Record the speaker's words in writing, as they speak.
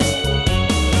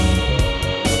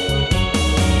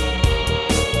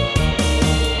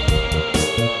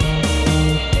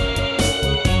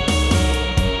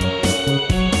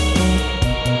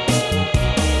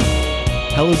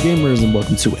gamers, and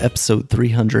welcome to episode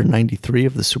 393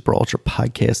 of the Super Ultra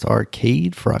Podcast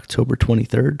Arcade for October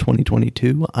 23rd,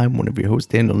 2022. I'm one of your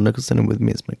hosts, Daniel Nicholson, and with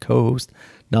me is my co-host,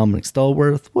 Dominic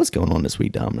Stallworth. What's going on this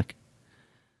week, Dominic?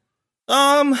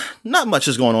 Not much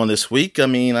is going on this week. I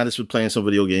mean, I just been playing some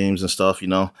video games and stuff, you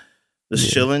know.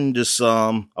 Just chilling.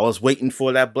 I was waiting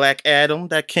for that Black Adam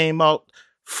that came out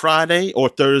Friday or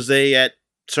Thursday at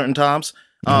certain times.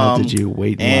 Did you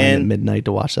wait in line at midnight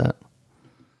to watch that?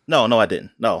 No, I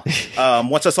didn't. No.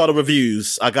 Once I saw the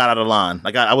reviews, I got out of line.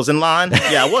 I was in line.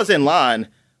 Yeah, I was in line.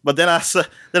 But then I saw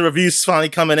the reviews finally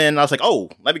coming in, and I was like, oh,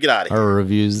 let me get out of here. Are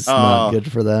reviews not good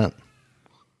for that?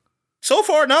 So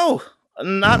far, no.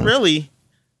 Not really.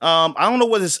 I don't know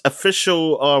what his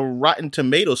official Rotten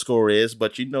Tomato score is,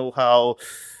 but you know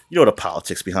the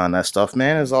politics behind that stuff,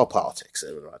 man. It's all politics.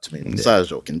 Rotten Tomatoes. I was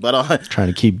joking. But trying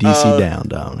to keep DC down,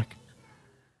 Dominic.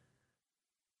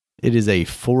 It is a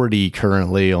 40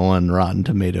 currently on Rotten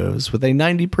Tomatoes with a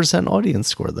 90% audience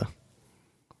score, though.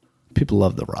 People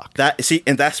love The Rock.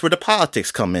 And that's where the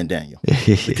politics come in, Daniel,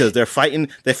 because they're fighting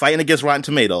against Rotten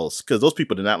Tomatoes because those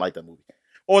people did not like that movie,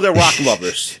 or they're Rock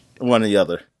lovers, one or the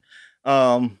other.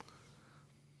 But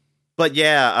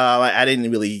yeah, I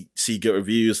didn't really see good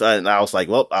reviews, and I was like,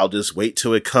 well, I'll just wait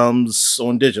till it comes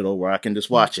on digital where I can just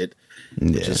watch it,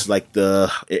 just like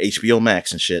the HBO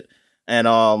Max and shit, and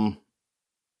I'll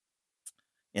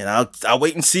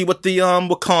wait and see what the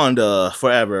Wakanda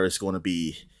Forever is going to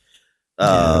be.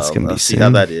 It's going to be see how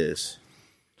that is.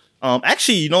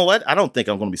 Actually, you know what? I don't think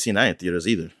I'm going to be seeing that in theaters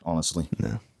either. Honestly,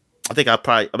 no. I think I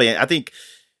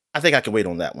think I can wait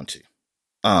on that one too.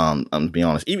 I'm to be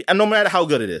honest. And no matter how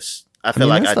good it is, I feel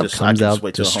like I can just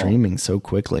wait till streaming so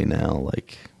quickly now.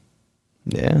 Like,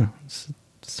 yeah,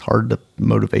 it's hard to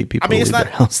motivate people to leave their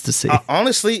house to see.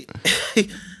 Honestly,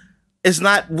 it's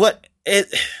not what.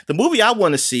 The movie I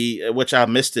want to see, which I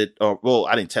missed it,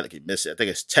 I didn't technically miss it. I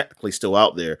think it's technically still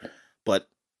out there, but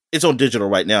it's on digital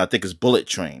right now. I think it's Bullet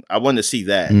Train. I wanted to see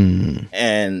that.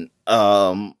 And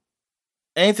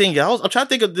anything else? I'm trying to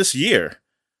think of this year.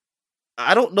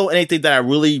 I don't know anything that I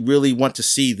really, really want to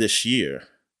see this year.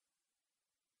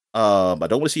 I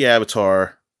don't want to see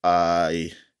Avatar.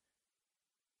 I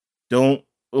don't.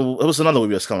 It was another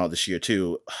movie that's coming out this year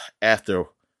too, after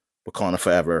Wakanda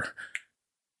Forever.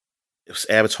 It was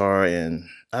Avatar, and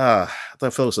I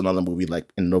thought it was another movie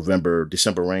like in November,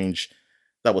 December range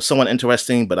that was somewhat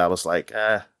interesting, but I was like,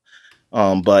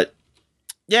 but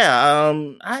yeah,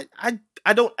 I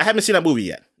haven't seen that movie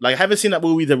yet. Like, I haven't seen that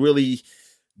movie to really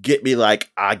get me like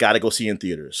I gotta go see in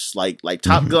theaters. Like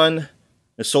Top Gun,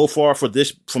 and so far for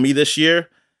me this year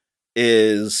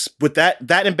is with that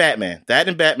and Batman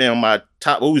are my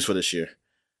top movies for this year.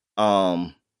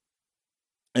 And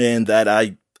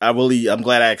that I'm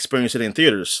glad I experienced it in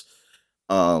theaters.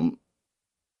 I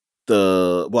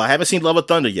haven't seen Love and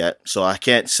Thunder yet, so I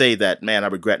can't say that, man, I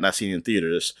regret not seeing it in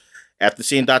theaters. After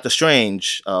seeing Doctor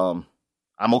Strange, I'm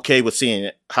okay with seeing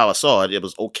it how I saw it. It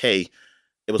was okay.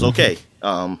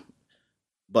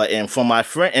 But from my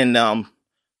friend and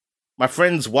my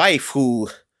friend's wife, who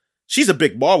she's a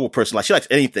big Marvel person, like she likes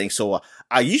anything, so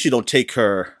I usually don't take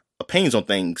her opinions on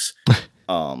things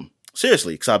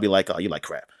seriously, because I'll be like, oh, you like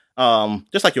crap.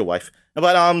 Just like your wife.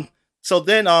 But so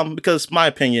then because my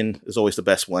opinion is always the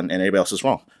best one and everybody else is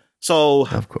wrong. So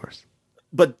of course.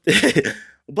 But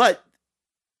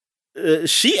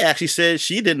she actually said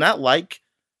she did not like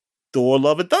Thor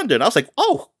Love and Thunder. And I was like,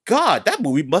 oh God, that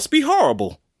movie must be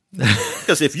horrible.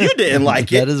 Because if you didn't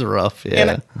like it, that is rough,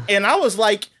 yeah. And I was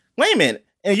like, wait a minute,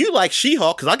 and you like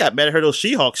She-Hulk, because I got mad at her those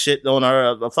She-Hulk shit on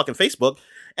our fucking Facebook.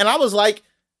 And I was like,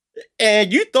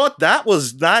 and you thought that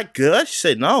was not good? She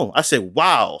said, no. I said,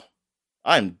 wow,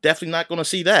 I'm definitely not going to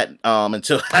see that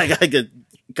until I get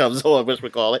comes on, what we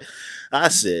call it. I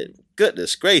said,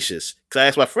 goodness gracious. Because I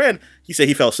asked my friend, he said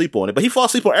he fell asleep on it, but he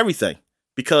falls asleep on everything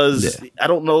because I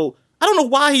don't know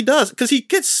why he does, because he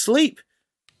gets sleep.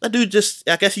 That dude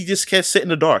I guess he just can't sit in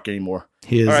the dark anymore.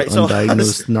 He has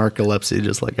undiagnosed narcolepsy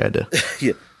just like I do.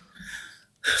 Yeah.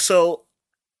 So,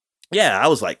 yeah, I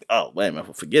was like, oh, wait a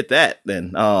minute, forget that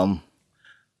then.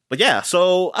 But yeah,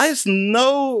 so I just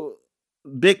know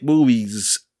big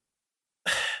movies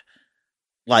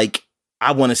like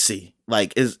I want to see.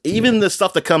 Like, is even the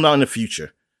stuff that comes out in the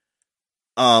future.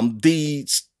 The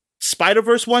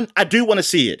Spider-Verse one, I do want to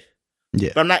see it.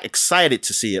 Yeah. But I'm not excited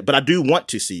to see it, but I do want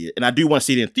to see it. And I do want to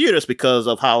see it in theaters because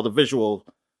of how the visual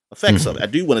effects of it. I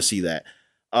do want to see that.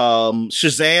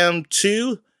 Shazam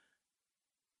 2,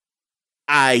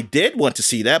 I did want to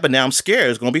see that, but now I'm scared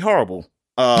it's going to be horrible.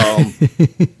 God,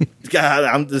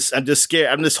 I'm just scared.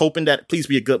 I'm just hoping that please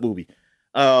be a good movie.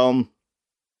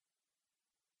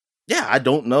 Yeah, yeah, I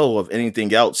don't know of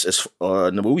anything else as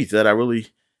in the movies that I really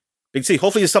big see.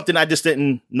 Hopefully, it's something I just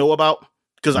didn't know about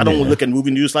because I don't look at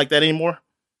movie news like that anymore.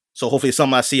 So hopefully, it's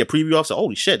something I see a preview of. So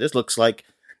holy shit, this looks like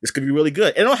this could be really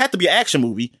good. It don't have to be an action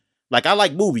movie. Like I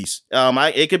like movies.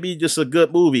 It could be just a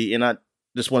good movie, and I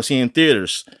just want to see it in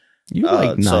theaters. You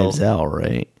like Knives Out,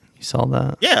 right? You saw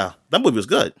that? Yeah, that movie was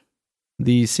good.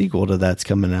 The sequel to that's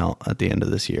coming out at the end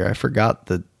of this year. I forgot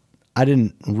that. I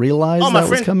didn't realize that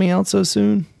was coming out so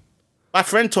soon. My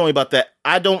friend told me about that.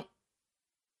 I don't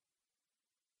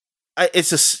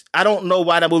know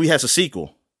why that movie has a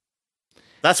sequel.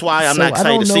 That's why I'm not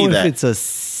excited to see that. I don't know if it's a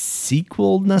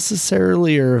sequel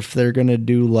necessarily, or if they're gonna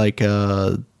do like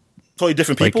a totally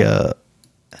different people.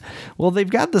 Well, they've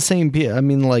got the same. I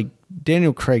mean, like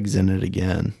Daniel Craig's in it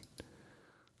again.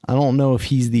 I don't know if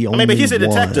he's the only. But he's a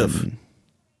detective.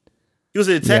 He was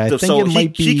a detective, so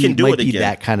he can do it again.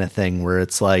 That kind of thing where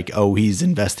it's like, oh, he's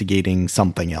investigating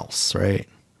something else, right?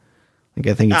 Like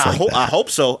I think it's I hope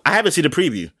so. I haven't seen the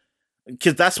preview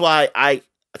because that's why I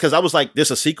was like, there's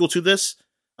a sequel to this.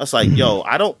 I was like, yo,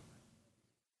 I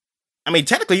mean,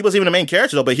 technically he wasn't even the main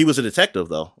character though, but he was a detective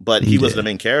though. But he was the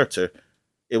main character.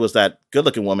 It was that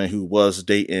good-looking woman who was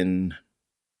dating.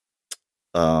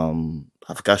 I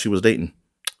forgot she was dating.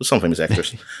 Some famous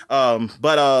actress. And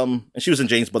she was in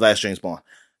last James Bond.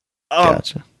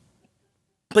 Gotcha.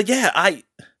 But I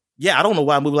don't know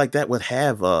why a movie like that would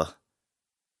have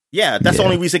that's the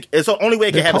only reason. It's the only way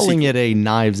it can have a sequel. They're calling it a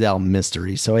Knives Out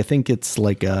mystery, so I think it's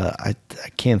like I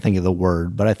can't think of the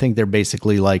word, but I think they're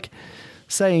basically like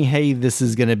saying, hey, this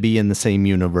is going to be in the same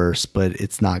universe, but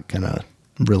it's not going to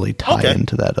really tie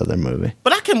into that other movie.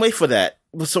 But I can wait for that.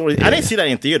 So I didn't see that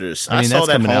in theaters. I saw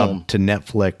that coming home. Out to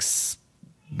Netflix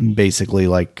basically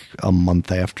like a month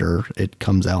after it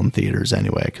comes out in theaters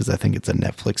anyway, because I think it's a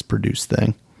Netflix produced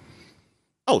thing.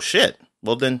 Oh shit.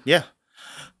 Well then, yeah.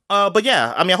 But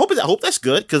yeah, I mean, I hope that's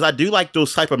good because I do like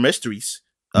those type of mysteries.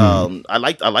 I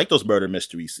like those murder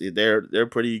mysteries. They're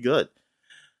pretty good.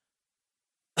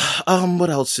 What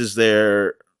else is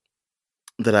there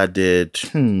that I did?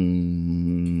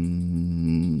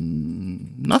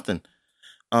 Nothing.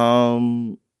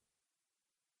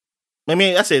 I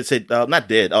mean, I said not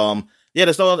dead.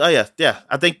 There's no.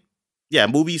 I think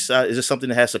movies is just something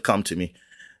that has to come to me.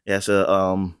 It has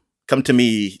to come to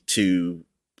me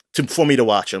for me to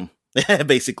watch them.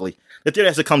 Basically, the theater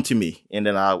has to come to me, and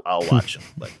then I'll watch them,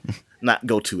 but not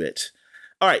go to it.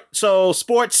 All right, so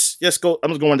sports. Let's go.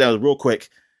 I'm just going down real quick,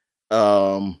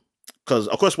 because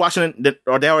of course Washington they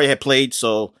already had played.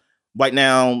 So right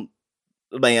now,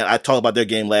 man, I talked about their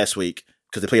game last week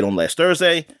because they played on last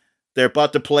Thursday. They're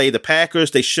about to play the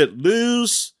Packers. They should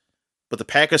lose, but the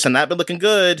Packers have not been looking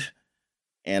good.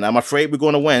 And I'm afraid we're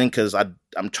going to win because I'm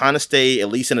trying to stay at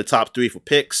least in the top 3 for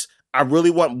picks. I really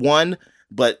want 1,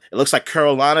 but it looks like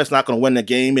Carolina is not going to win the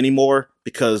game anymore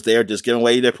because they're just giving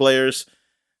away their players.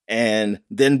 And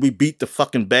then we beat the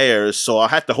fucking Bears, so I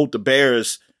have to hope the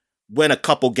Bears win a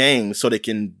couple games so they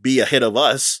can be ahead of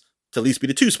us to at least be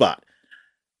the 2 spot.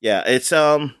 Yeah, it's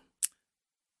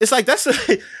like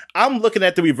I'm looking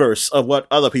at the reverse of what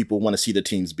other people want to see the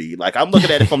teams be. Like I'm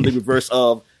looking at it from the reverse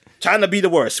of trying to be the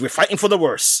worst. We're fighting for the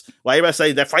worst. Why everybody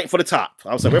say they're fighting for the top?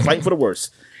 I was like, we're fighting for the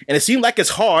worst. And it seemed like it's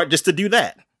hard just to do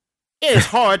that. It's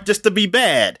hard just to be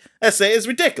bad. Let's say it's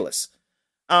ridiculous.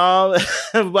 But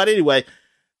anyway,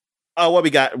 what we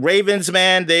got? Ravens,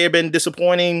 man, they have been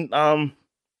disappointing. And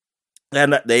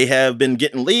they have been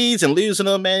getting leads and losing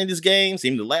them, man, in these games.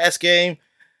 Even the last game.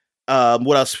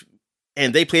 What else?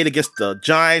 And they played against the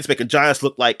Giants, making Giants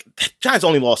look like Giants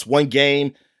only lost 1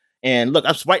 game. And look,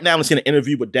 right now I'm seeing an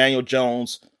interview with Daniel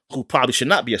Jones, who probably should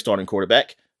not be a starting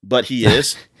quarterback, but he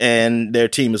is, and their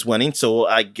team is winning. So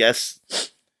I guess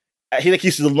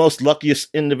he's the most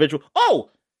luckiest individual. Oh,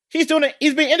 he's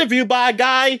being interviewed by a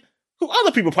guy who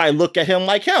other people probably look at him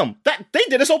like him. That they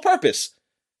did this on purpose.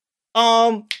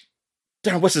 Damn,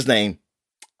 what's his name?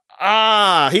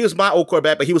 He was my old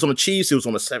quarterback, but he was on the Chiefs. He was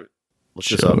on the 7th.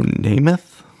 Joe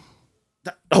Namath?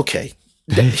 Okay.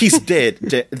 He's dead,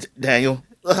 Daniel.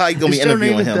 How you going to be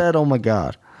interviewing him? Dead? Oh, my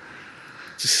God.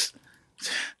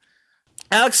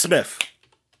 Alex Smith.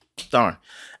 Darn.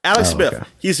 Alex Smith. Okay.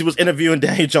 He was interviewing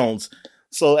Daniel Jones.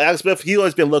 So Alex Smith, he's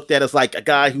always been looked at as like a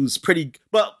guy who's pretty...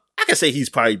 Well, I can say he's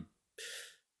probably...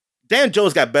 Dan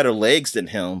Jones got better legs than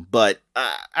him, but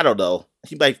I don't know.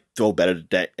 He might throw better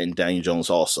than Daniel Jones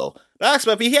also. But Alex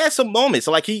Smith, he had some moments.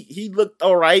 Like he looked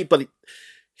all right, but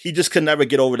he just could never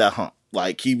get over that hump.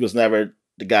 Like he was never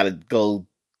the guy to go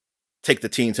take the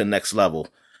team to the next level.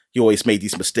 He always made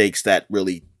these mistakes that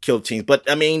really killed teams. But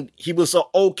I mean, he was an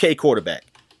okay quarterback.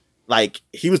 Like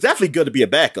he was definitely good to be a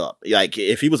backup. Like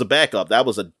if he was a backup, that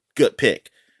was a good pick.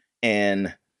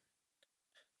 And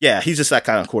yeah, he's just that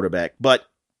kind of quarterback. But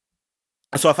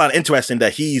so I find it interesting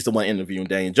that he's the one interviewing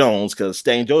Daniel Jones, because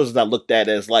Daniel Jones is not looked at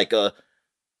as like a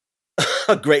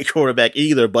great quarterback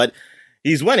either, but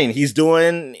he's winning. He's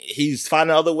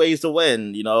finding other ways to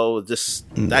win,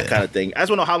 just that kind of thing. I just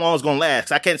want to know how long it's going to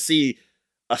last. I can't see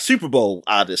a Super Bowl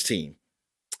out of this team.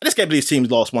 I just can't believe this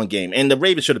team's lost one game, and the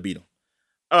Ravens should have beat them.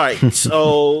 All right,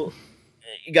 so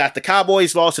you got the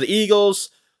Cowboys lost to the Eagles,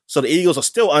 so the Eagles are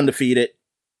still undefeated.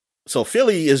 So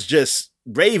Philly is just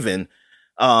raving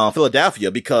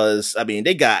Philadelphia because,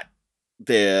 they got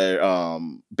their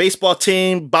baseball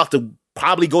team about to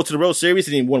probably go to the World Series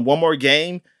and win one more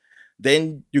game.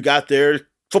 Then you got their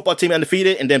football team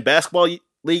undefeated, and then basketball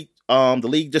league, the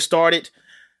league just started.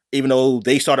 Even though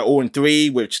they started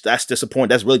 0-3, which that's disappointing.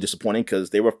 That's really disappointing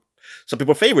because some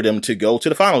people favored them to go to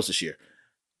the finals this year.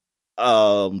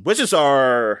 Wizards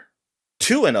are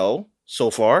 2-0 so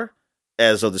far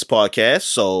as of this podcast.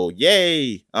 So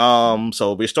yay!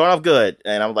 So we start off good,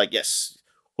 and I'm like, yes.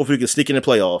 Hopefully we can sneak in the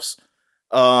playoffs.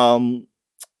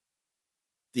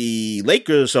 The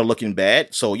Lakers are looking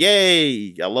bad, so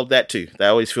yay! I love that too. I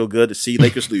always feel good to see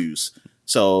Lakers lose.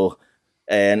 So,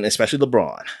 and especially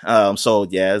LeBron. So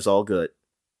yeah, it's all good.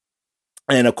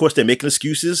 And of course, they're making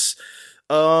excuses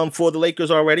for the Lakers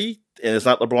already, and it's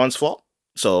not LeBron's fault.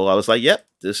 So I was like, yep,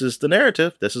 this is the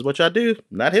narrative. This is what y'all do.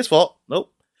 Not his fault.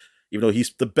 Nope. Even though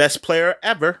he's the best player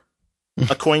ever,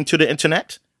 according to the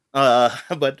internet.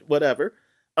 But whatever.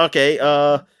 Okay.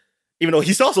 Even though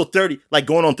he's also 30, like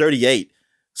going on 38.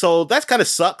 So that kind of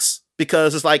sucks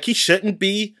because it's like he shouldn't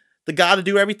be the guy to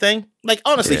do everything. Like,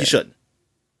 honestly, he shouldn't.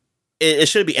 It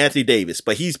should be Anthony Davis,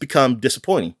 but he's become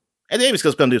disappointing. Anthony Davis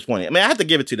has become disappointing. I have to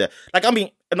give it to that. Like,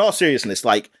 in all seriousness,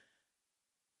 like,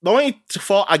 the only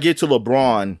fault I give to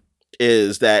LeBron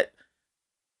is that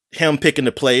him picking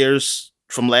the players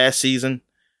from last season,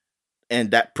 and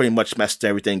that pretty much messed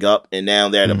everything up. And now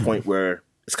they're at a point where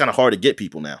it's kind of hard to get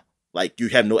people now. Like, you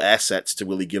have no assets to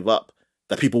really give up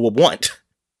that people will want.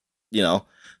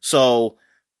 So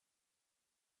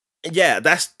yeah,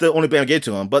 that's the only blame I gave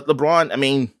to him. But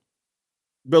LeBron,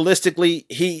 realistically,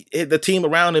 the team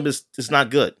around him is not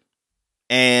good.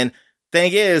 And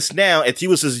thing is, now if he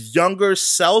was his younger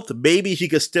self, maybe he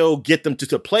could still get them to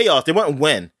the playoffs. They wouldn't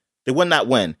win. They would not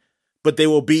win, but they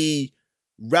will be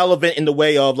relevant in the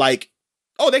way of like,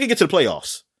 oh, they can get to the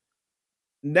playoffs.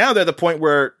 Now they're at the point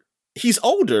where he's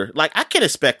older. Like, I can't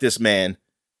expect this man,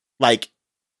 like,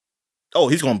 oh,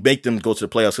 he's going to make them go to the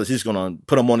playoffs because he's going to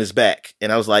put them on his back.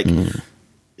 And I was like,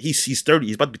 he's 30.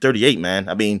 He's about to be 38, man.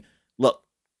 Look,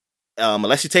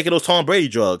 unless you're taking those Tom Brady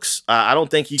drugs, I don't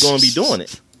think he's going to be doing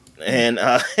it. And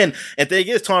thing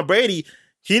is, Tom Brady,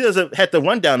 he doesn't have to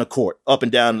run down the court, up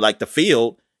and down like the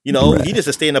field. Right. He just has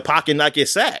to stay in the pocket and not get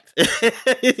sacked.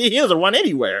 He doesn't run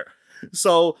anywhere.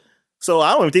 So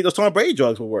I don't even think those Tom Brady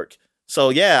drugs will work. So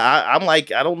yeah, I'm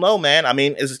like, I don't know, man.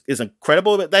 It's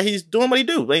incredible that he's doing what he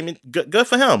do. Good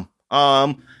for him.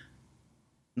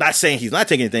 Not saying he's not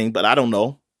taking anything, but I don't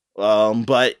know.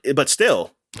 But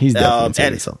still, he's definitely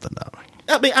taking something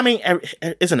now.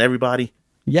 Isn't everybody?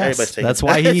 Yes, that's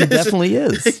why he definitely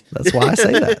is. That's why I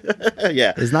say that.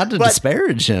 Yeah, it's not to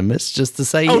disparage him. It's just to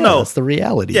say, that's the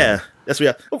reality. Yeah, that's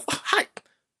reality. Oh, hi.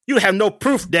 You have no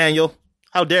proof, Daniel.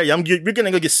 How dare you? We're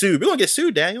gonna go get sued. We're gonna get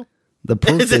sued, Daniel. The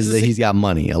proof is that he's got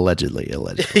money, allegedly.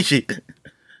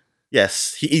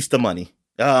 Yes, he eats the money.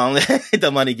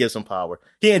 The money gives him power.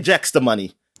 He injects the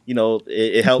money.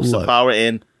 It helps the power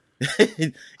and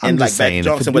I'm just saying,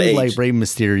 if a dude like Rey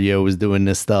Mysterio was doing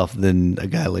this stuff, then a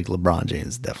guy like LeBron James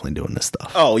is definitely doing this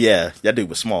stuff. Oh yeah, that dude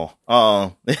was small.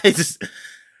 But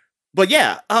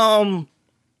yeah.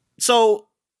 So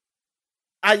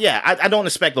I don't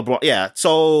expect LeBron. Yeah.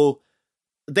 So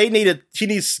he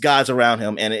needs guys around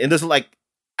him, and this is like,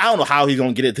 I don't know how he's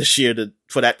gonna get it this year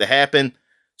for that to happen.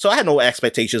 So I had no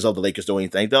expectations of the Lakers doing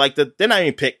anything. They're not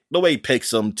even nobody picks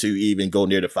them to even go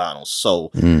near the finals.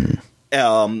 So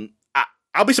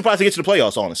I'll be surprised to get to the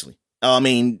playoffs, honestly.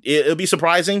 It'll be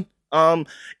surprising.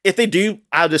 If they do,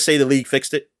 I'll just say the league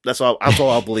fixed it. That's all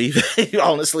I'll believe,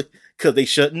 honestly, because they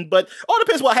shouldn't. But all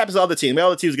depends what happens to the other team. The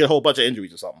other teams get a whole bunch of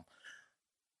injuries or something.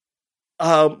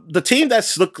 The team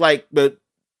that's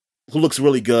who looks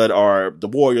really good are the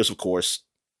Warriors, of course.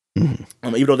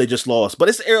 Even though they just lost, but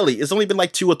it's early. It's only been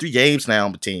like 2 or 3 games now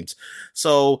on the teams.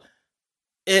 So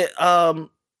some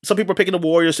people are picking the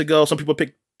Warriors to go. Some people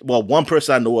one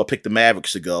person I know will pick the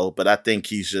Mavericks to go, but I think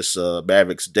he's just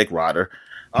Mavericks dick rider.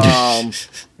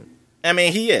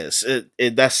 He is.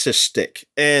 That's his stick.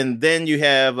 And then you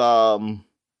have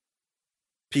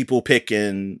people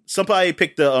picking. Somebody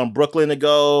picked the Brooklyn to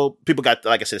go. People got,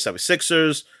 like I said,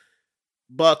 76ers.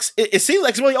 Bucks. It seems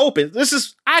like it's really open.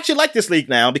 I actually like this league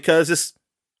now because it's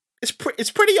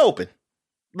pretty open.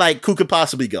 Like who could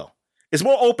possibly go? It's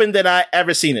more open than I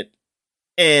ever seen it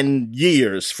in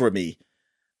years for me.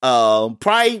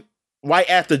 Probably right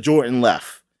after Jordan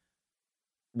left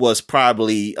was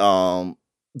probably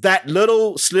that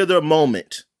little slither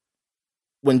moment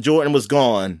when Jordan was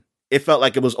gone. It felt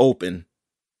like it was open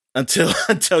until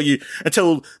the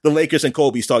Lakers and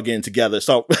Kobe start getting together,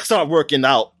 start working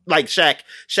out. Like Shaq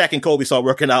and Kobe start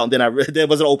working out, and then it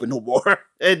wasn't open no more.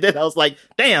 And then I was like,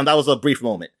 damn, that was a brief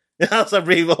moment. That was a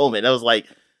brief moment. I was like,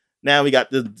 now we got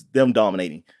them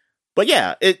dominating. But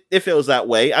yeah, it feels that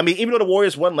way. I mean, even though the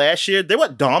Warriors won last year, they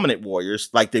weren't dominant Warriors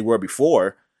like they were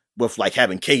before with like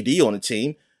having KD on the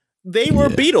team. They were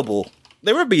beatable.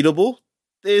 They were beatable.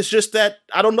 It's just that,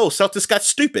 I don't know, Celtics got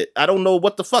stupid. I don't know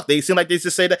what the fuck. They seem like they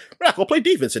just say that we're not going to play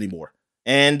defense anymore.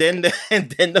 And then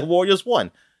the Warriors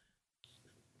won.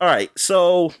 All right,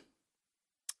 so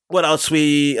what else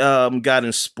we got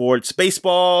in sports?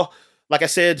 Baseball. Like I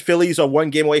said, Phillies are 1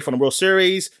 game away from the World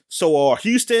Series. So are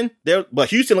Houston. But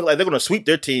Houston look like they're going to sweep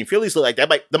their team. Phillies look like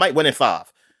they might win in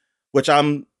 5, which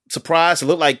I'm surprised. It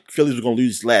looked like Phillies were going to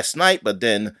lose last night, but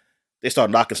then they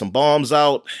started knocking some bombs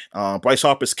out. Bryce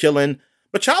Harper's killing.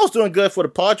 But Charles doing good for the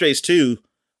Padres too.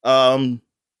 And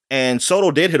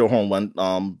Soto did hit a home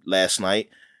run last night.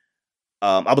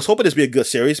 I was hoping this would be a good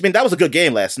series. I mean, that was a good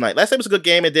game last night. Last night was a good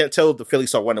game, and then until the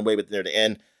Phillies started running away with it near the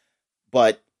end.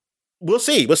 But we'll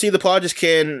see. We'll see if the Padres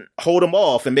can hold them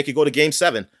off and make it go to Game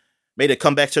 7. Made it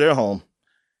come back to their home.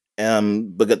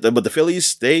 But the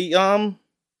Phillies, they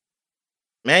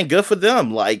man, good for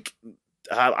them. Like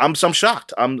I'm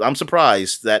shocked. I'm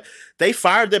surprised that they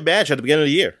fired their manager at the beginning of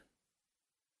the year.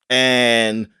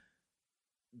 And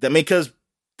that because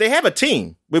they have a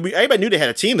team. Everybody knew they had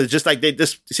a team. It's just like it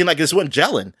seemed like this wasn't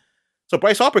gelling. So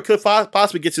Bryce Harper could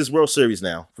possibly get his World Series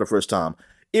now for the first time.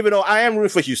 Even though I am rooting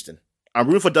for Houston. I'm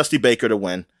rooting for Dusty Baker to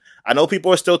win. I know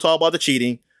people are still talking about the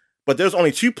cheating, but there's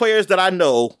only 2 players that I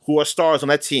know who are stars on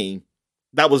that team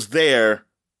that was there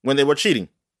when they were cheating.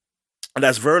 And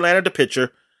that's Verlander, the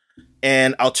pitcher,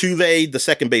 and Altuve, the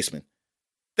second baseman.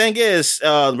 Thing is,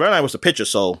 Verlander was the pitcher,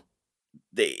 so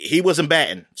he wasn't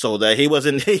batting, so that he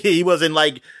wasn't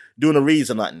like doing the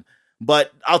reads or nothing.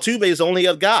 But Altuve is only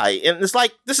a guy, and it's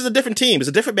like this is a different team. It's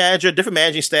a different manager, different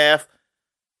managing staff,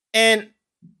 and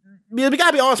we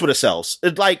gotta be honest with ourselves.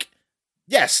 It's like,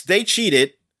 yes, they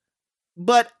cheated,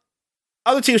 but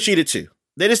other teams cheated too.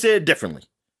 They just did it differently.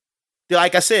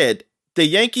 Like I said, the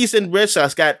Yankees and Red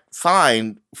Sox got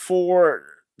fined for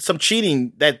some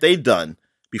cheating that they've done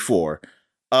before.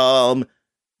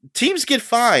 Teams get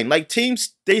fined. Like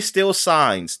teams, they steal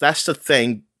signs. That's the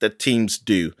thing that teams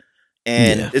do.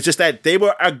 And it's just that they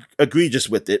were egregious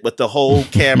with it, with the whole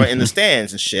camera in the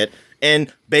stands and shit,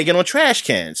 and banging on trash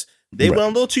cans. They went a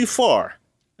little too far.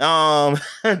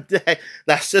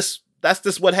 That's just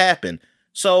what happened.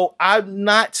 So I'm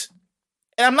not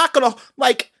gonna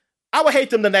like. I would hate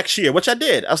them the next year, which I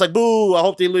did. I was like, boo! I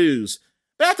hope they lose.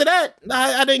 But after that,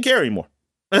 I didn't care anymore.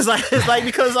 It's like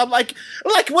because I'm like,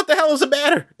 what the hell does it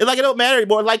matter? It's like it don't matter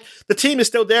anymore. Like the team is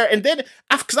still there, and then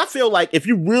because I feel like if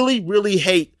you really, really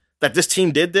hate that this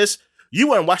team did this, you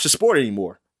wouldn't watch the sport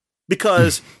anymore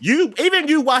because you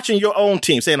watching your own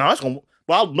team saying,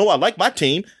 well, no, I like my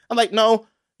team. I'm like, no,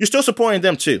 you're still supporting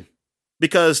them too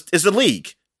because it's a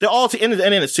league. They're all in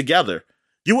it together.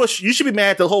 You should be mad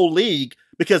at the whole league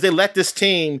because they let this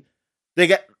team. They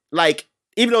got like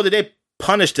even though they didn't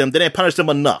punish them, they didn't punish them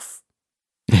enough.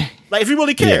 Like, if you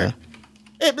really care,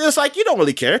 it's like you don't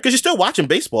really care because you're still watching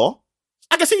baseball.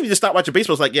 I can see if you just stop watching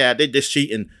baseball. It's like, yeah, they just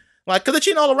cheating, like because they're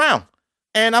cheating all around.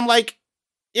 And I'm like,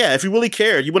 yeah, if you really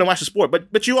cared, you wouldn't watch the sport,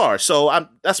 but you are. So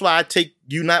that's why I take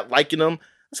you not liking them.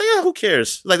 I say, yeah, who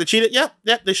cares? Like they cheated, yeah,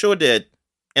 they sure did,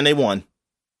 and they won.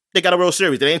 They got a World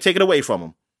Series. They ain't taken away from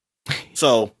them.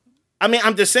 So, I mean,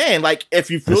 I'm just saying, like, if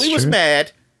you really was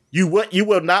mad, you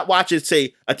would not watch it.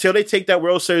 Say until they take that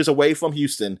World Series away from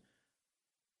Houston.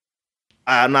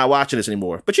 I'm not watching this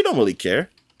anymore. But you don't really care.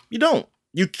 You don't.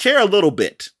 You care a little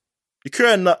bit. You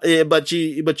care enough, but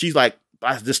she's like,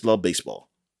 I just love baseball.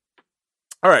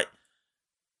 All right.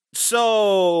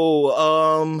 So,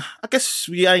 I guess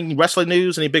we got any wrestling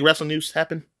news? Any big wrestling news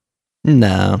happen?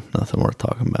 No, nothing worth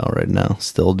talking about right now.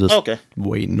 Still just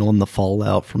waiting on the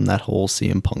fallout from that whole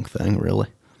CM Punk thing, really.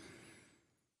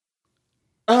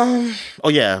 Oh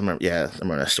yeah, I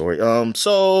remember that story.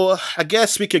 So I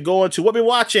guess we could go into what we're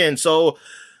watching. So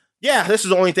yeah, this is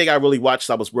the only thing I really watched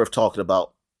that was worth talking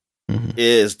about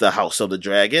is the House of the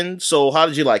Dragon. So how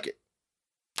did you like it?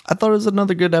 I thought it was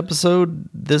another good episode.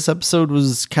 This episode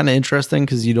was kind of interesting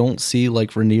because you don't see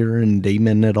like Rhaenyra and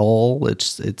Daemon at all.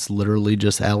 It's literally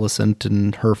just Alicent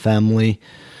and her family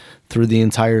through the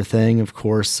entire thing. Of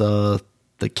course, the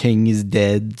king is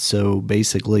dead, so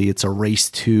basically it's a race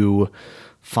to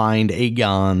find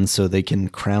Aegon so they can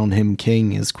crown him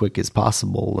king as quick as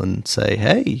possible and say,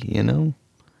 hey,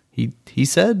 he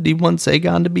said he wants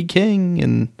Aegon to be king,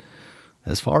 and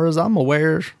as far as I'm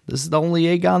aware, this is the only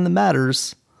Aegon that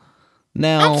matters.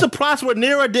 Now, I'm surprised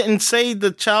Rhaenyra didn't say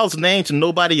the child's name to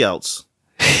nobody else.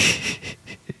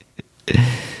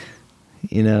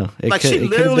 She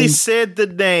literally said the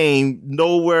name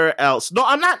nowhere else. No,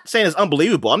 I'm not saying it's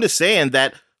unbelievable. I'm just saying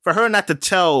that for her not to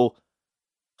tell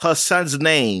her son's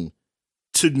name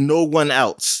to no one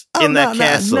else in that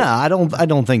castle. No, I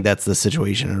don't think that's the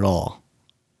situation at all.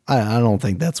 I don't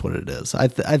think that's what it is. I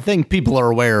think people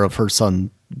are aware of her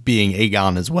son being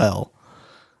Aegon as well.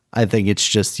 I think it's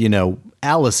just,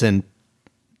 Alicent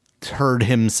heard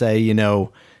him say,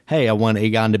 hey, I want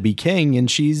Aegon to be king. And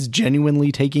she's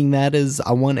genuinely taking that as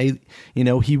he wanted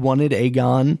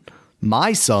Aegon,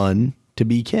 my son, to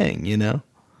be king,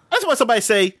 That's why somebody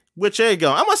say, which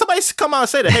Aegon? I want somebody to come out and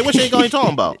say that. Hey, which Aegon you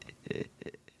talking about?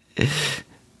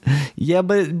 Yeah,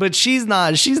 but she's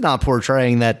not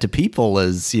portraying that to people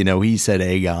as, he said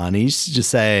Aegon. He's just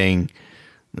saying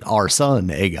our son,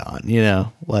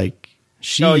 Aegon,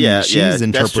 she's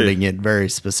interpreting it very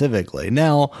specifically.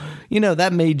 Now,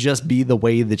 that may just be the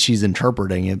way that she's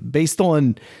interpreting it based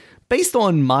on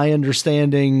my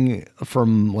understanding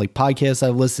from like podcasts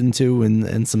I've listened to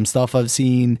and some stuff I've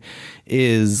seen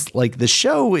is like the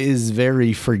show is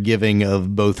very forgiving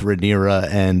of both Rhaenyra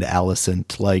and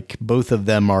Alicent. Like both of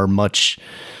them are much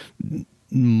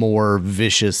more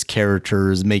vicious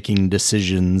characters making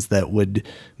decisions that would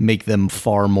make them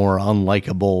far more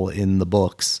unlikable in the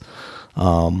books.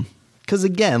 'Cause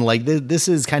again, like this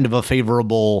is kind of a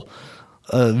favorable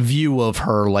view of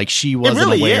her. Like she wasn't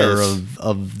really aware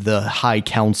of the High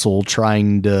Council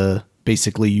trying to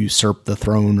basically usurp the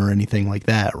throne or anything like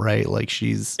that. Right. Like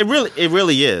it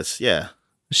really is. Yeah.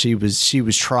 She was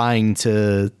trying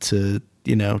to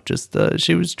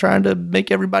she was trying to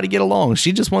make everybody get along.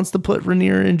 She just wants to put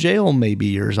Rhaenyra in jail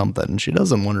maybe or something. She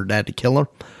doesn't want her dad to kill her.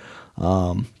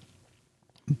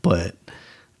 But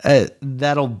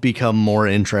that'll become more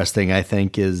interesting, I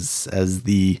think, as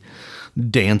the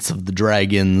dance of the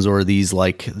dragons or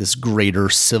this greater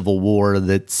civil war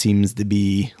that seems to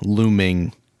be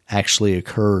looming actually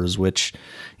occurs, which,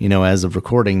 as of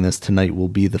recording this tonight will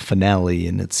be the finale.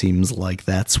 And it seems like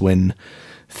that's when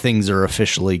things are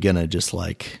officially going to just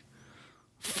like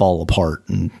fall apart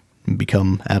and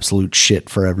become absolute shit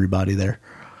for everybody there.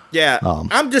 Yeah.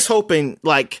 I'm just hoping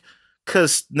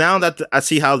because now that I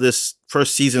see how this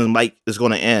first season is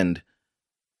going to end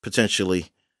potentially,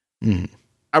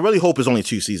 I really hope it's only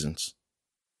 2 seasons.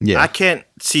 Yeah, I can't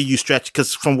see you stretch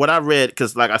because from what I read,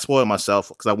 because I spoiled myself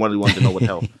because I wanted to know what the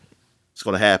hell is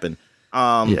going to happen.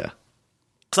 Yeah,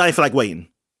 because I didn't feel like waiting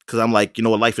because I'm like,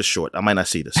 life is short. I might not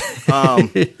see this.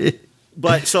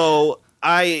 But so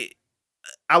I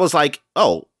was like,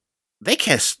 oh, they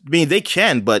can't. I mean, they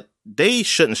can, but they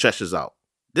shouldn't stretch this out.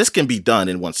 This can be done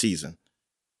in 1 season.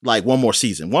 Like one more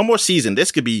season.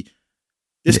 This could be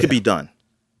done.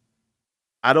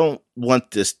 I don't want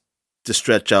this to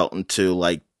stretch out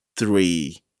into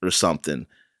 3 or something.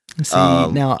 See,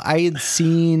 now I had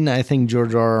seen, I think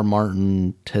George R.R.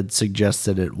 Martin had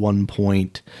suggested at one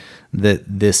point that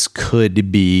this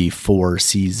could be 4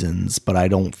 seasons, but I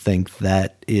don't think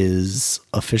that is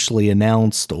officially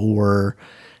announced or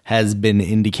has been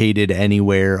indicated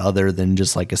anywhere other than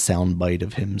just like a soundbite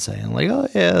of him saying oh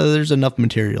yeah, there's enough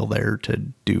material there to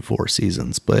do 4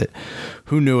 seasons. But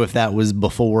who knew if that was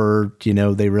before,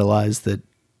 they realized that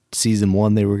season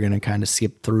 1, they were going to kind of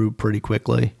skip through pretty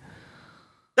quickly.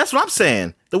 That's what I'm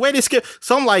saying. The way they skip.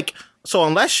 So I'm like,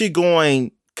 unless you're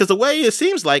going, because the way it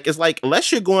seems like, it's like,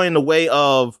 unless you're going the way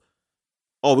of,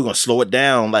 oh, we're going to slow it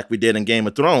down like we did in Game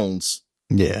of Thrones.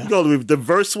 Yeah. You go the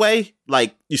reverse way,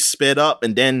 like you sped up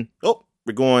and then,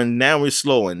 we're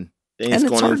slowing. And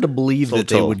it's hard to believe that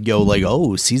they would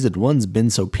go season 1's been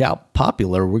so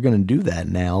popular, we're going to do that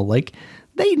now.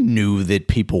 They knew that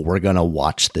people were going to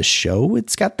watch this show.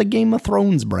 It's got the Game of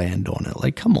Thrones brand on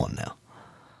it. Come on now.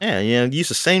 Yeah, use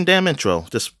the same damn intro.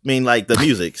 Just the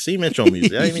music. Same intro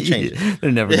music. I didn't even change it.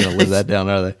 They're never going to live that down,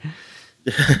 are they?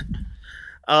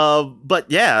 But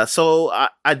yeah, so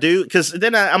I do, because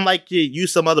then I'm like,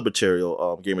 use some other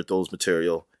material, Game of Thrones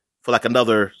material for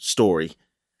another story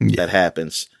that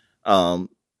happens. I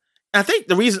think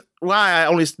the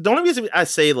only reason I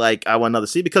say I want another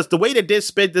season, because the way they did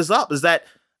sped this up is that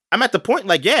I'm at the point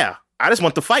I just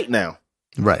want to fight now.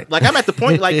 Right. Like I'm at the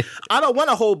point, like I don't want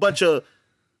a whole bunch of,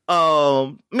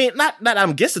 I mean, not that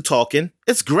I'm against the talking.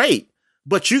 It's great,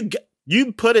 but you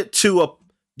put it to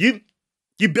you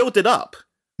built it up.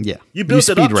 Yeah. You built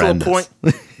it up to a point.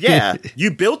 Yeah.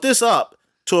 You built this up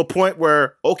to a point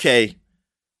where, okay,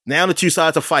 now the two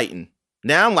sides are fighting.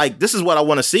 Now I'm like, this is what I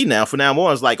want to see now. From now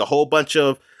on, it's like a whole bunch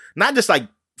of, not just like,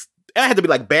 it had to be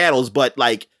like battles, but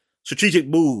like strategic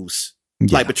moves,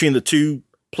 like between the two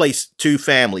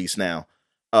families now.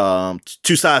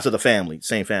 Two sides of the family,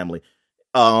 same family,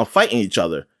 fighting each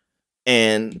other.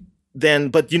 And then,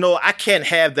 but I can't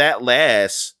have that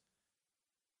last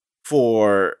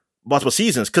for multiple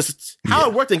seasons, because how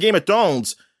it worked in Game of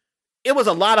Thrones, it was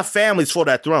a lot of families for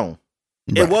that throne.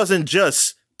 Right. It wasn't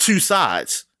just two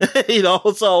sides,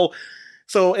 so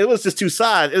it was just two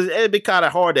sides. It'd be kind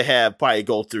of hard to have probably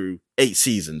go through 8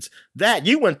 seasons. That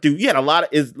you went through, you had a lot of,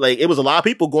 it was a lot of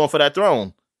people going for that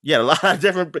throne. You had a lot of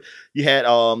different, you had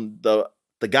the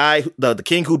guy, the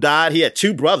king who died, he had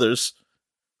 2 brothers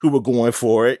who were going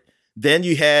for it. Then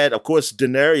you had, of course,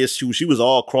 Daenerys, who she was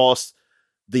all across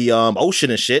the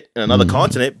ocean and shit in another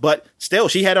continent, but still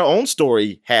she had her own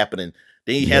story happening.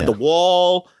 Then you had the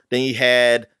wall, then you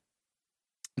had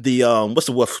the what's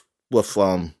the wolf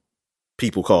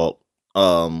people called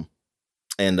and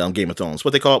Game of Thrones,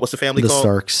 what they call it, what's the family called?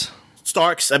 The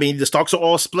Starks. I mean, the Starks are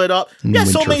all split up. Yeah,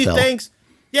 so many things.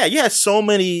 Yeah, you had so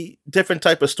many different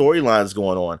type of storylines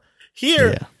going on.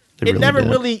 Here, it's not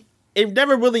really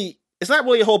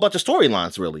a whole bunch of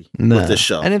storylines really with this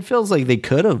show. And it feels like they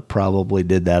could have probably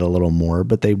did that a little more,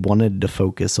 but they wanted to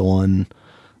focus on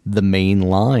the main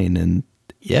line. And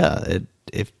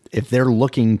if they're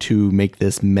looking to make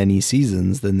this many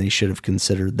seasons, then they should have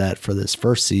considered that for this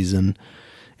first season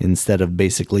instead of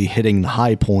basically hitting the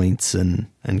high points and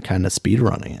kind of speed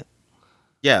running it.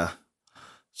 Yeah.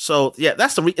 So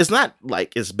that's it's not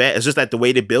like it's bad. It's just that the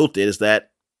way they built it is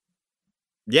that,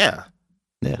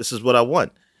 this is what I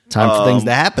want. Time for things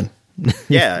to happen.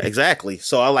 Yeah, exactly.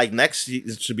 So I like next,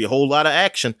 it should be a whole lot of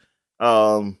action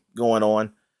going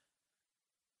on.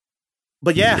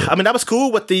 But I mean, that was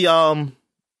cool with the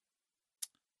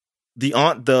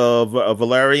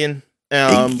Valerian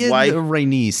wife.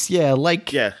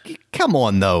 Rhaenys. Come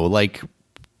on though. Like,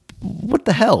 what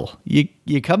the hell?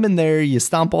 You come in there, you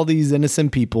stomp all these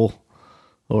innocent people,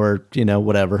 or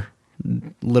whatever,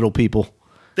 little people.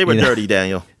 They were dirty,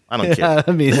 Daniel. I don't care.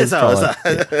 I mean, that's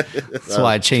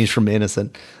why I changed from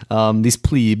innocent. These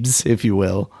plebes, if you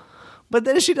will. But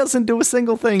then she doesn't do a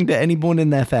single thing to anyone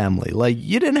in that family. Like,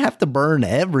 you didn't have to burn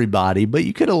everybody, but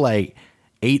you could have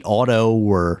ate Otto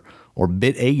or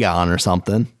bit Aegon or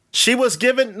something. She was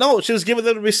giving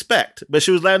them respect, but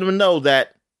she was letting them know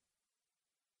that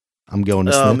I'm going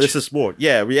to snitch. This is war.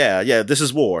 Yeah. This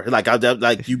is war. Like,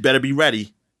 you better be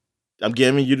ready. I'm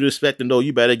giving you the respect to know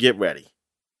you better get ready.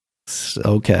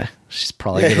 Okay. She's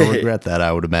probably going to regret that,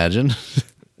 I would imagine.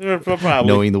 Probably.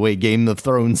 Knowing the way Game of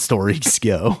Thrones stories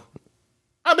go.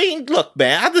 I mean, look,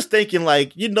 man, I'm just thinking,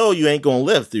 you ain't going to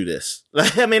live through this.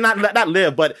 I mean, not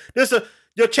live, but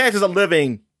your chances of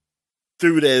living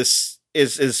through this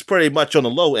is pretty much on the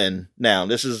low end now.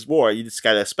 This is war. You just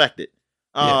got to expect it.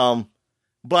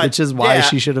 But which is why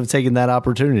she should have taken that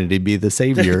opportunity to be the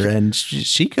savior, and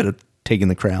she could have taken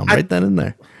the crown right then and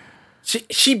there.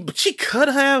 She could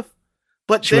have,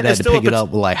 but she would have to pick it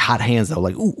up with hot hands though,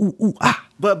 ooh ah.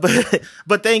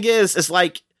 But thing is, it's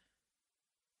like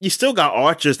you still got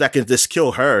archers that can just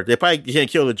kill her. They probably can't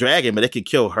kill the dragon, but they can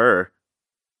kill her.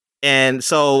 And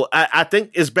so I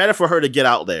think it's better for her to get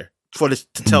out there to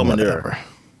tell Manure.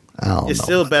 It's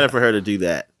still better for her to do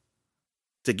that,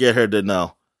 to get her to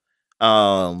know.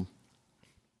 I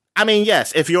mean,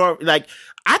 yes, if you're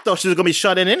I thought she was gonna be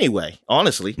shut in anyway,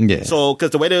 honestly. Yeah. So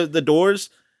because the way the doors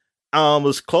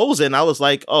was closing, I was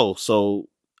like, oh, so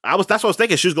that's what I was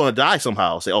thinking. She was gonna die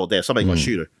somehow. Say, oh, damn, somebody's gonna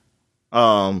shoot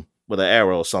her, with an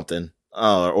arrow or something,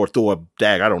 or throw a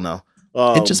dagger. I don't know.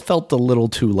 It just felt a little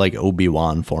too like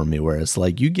Obi-Wan for me, where it's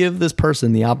like, you give this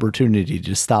person the opportunity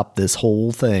to stop this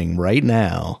whole thing right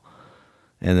now,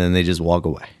 and then they just walk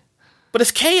away. But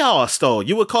it's chaos, though.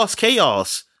 You would cause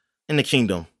chaos in the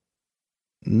kingdom.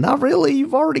 Not really.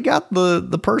 You've already got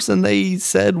the person they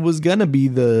said was gonna be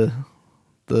the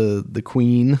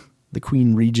queen, the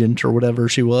queen regent or whatever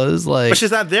she was. But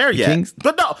she's not there yet.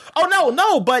 But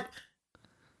no. But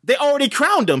they already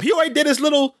crowned him. He already did his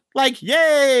little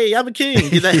yay, I'm a king.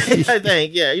 I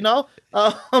think, yeah,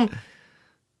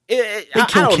 they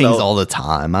kill kings all the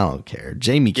time. I don't care.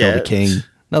 Jaime killed a king.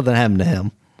 Nothing happened to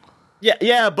him.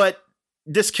 Yeah, but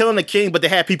just killing the king, but they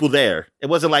had people there. It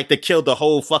wasn't like they killed the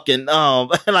whole fucking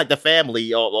the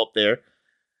family all up there.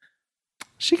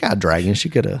 She got a dragon. She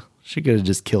could have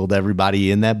just killed everybody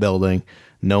in that building.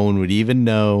 No one would even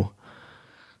know.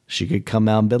 She could come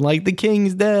out and been like, the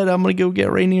king's dead. I'm going to go get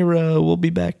Rhaenyra. We'll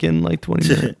be back in like 20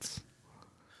 minutes.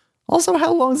 Also,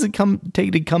 how long does it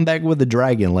take to come back with a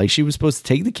dragon? Like, she was supposed to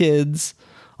take the kids,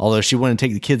 although she wouldn't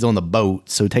take the kids on the boat.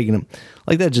 So taking them,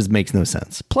 like, that just makes no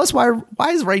sense. Plus, why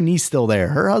is Rhaenys still there?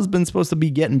 Her husband's supposed to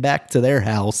be getting back to their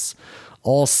house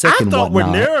all sick and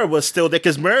whatnot. I thought Rhaenyra was still there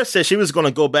because Mira said she was going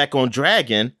to go back on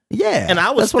dragon. Yeah. And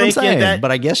I was thinking that.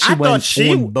 But I guess she went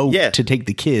on boat to take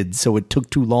the kids, so it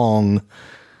took too long.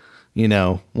 You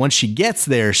know, once she gets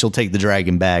there, she'll take the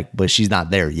dragon back, but she's not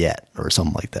there yet or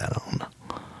something like that. I don't know.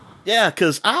 Yeah,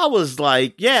 because I was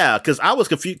like, because I was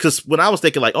confused. Because when I was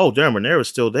thinking, like, oh, damn, Rhaenyra's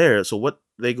still there. So what,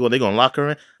 they going to lock her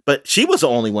in? But she was the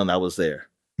only one that was there.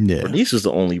 Yeah. Rhaenys was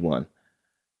the only one.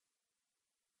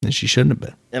 And she shouldn't have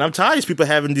been. And I'm tired of these people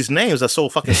having these names that's so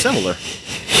fucking similar.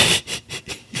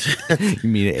 You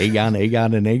mean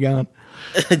Aegon, and Aegon?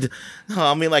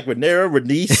 I mean, like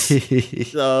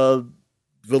Rhaenys,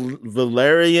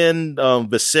 Valerian,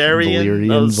 Viserion.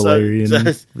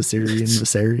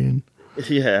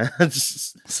 Yeah.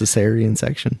 Caesarean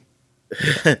section.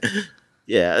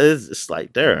 Yeah, it's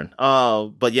like Darren.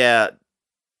 But yeah,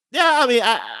 I mean,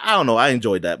 I don't know. I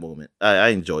enjoyed that moment. I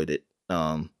enjoyed it.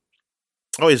 I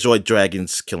always enjoyed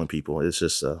dragons killing people. It's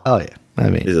just oh yeah. I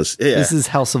mean, this is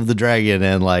House of the Dragon,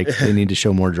 and like they need to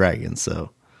show more dragons.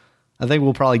 So I think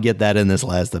we'll probably get that in this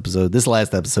last episode. This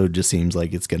last episode just seems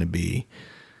like it's going to be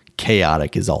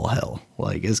chaotic as all hell.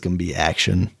 Like it's going to be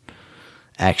action.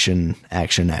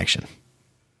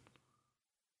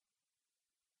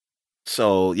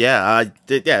 So I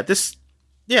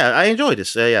enjoyed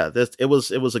this. It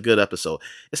was a good episode.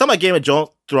 It's not like Game of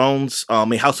Thrones.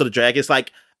 House of the Dragon. It's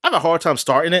like I have a hard time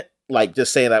starting it. Like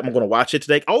just saying that I'm going to watch it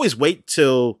today. I always wait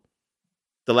till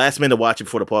the last minute to watch it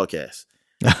before the podcast.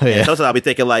 Oh, yeah. Sometimes I'll be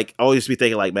thinking like,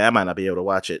 man, I might not be able to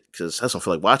watch it because I don't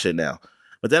feel like watching it now.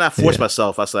 But then I force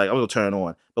myself. I was like, I'm going to turn it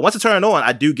on. But once I turn it on,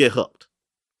 I do get hooked.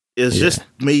 It's just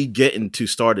me getting to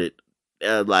start it.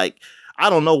 Like, I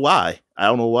don't know why.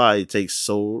 It takes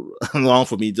so long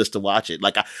for me just to watch it.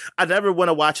 Like, I never want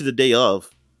to watch it the day of.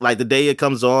 Like, the day it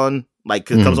comes on, like,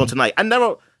 it comes on tonight. I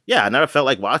never felt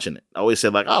like watching it. I always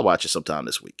said, like, I'll watch it sometime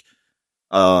this week.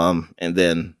 And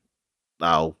then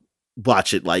I'll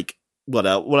watch it, like,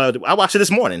 I watched it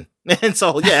this morning. And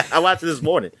so, I watched it this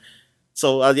morning.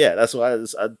 So, that's why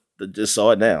I just saw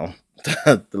it now.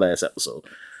 The last episode.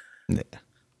 Yeah.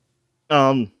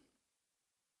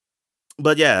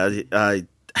 But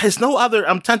there's no other.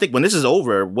 I'm trying to think when this is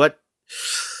over.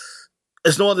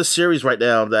 There's no other series right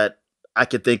now that I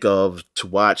could think of to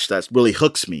watch that really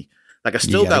hooks me. Like I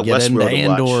still got Westworld to watch.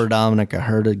 Andor, Dominic. I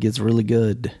heard it gets really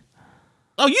good.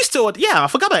 Oh, you still? Yeah, I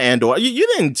forgot about Andor. You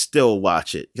didn't still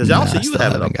watch it because I don't see you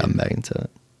haven't gotten back into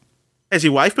it. Has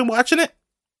your wife been watching it?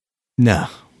 No.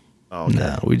 Oh, okay.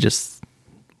 No, it's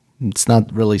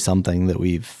not really something that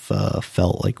we've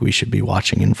felt like we should be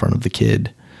watching in front of the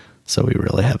kid. So we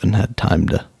really haven't had time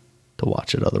to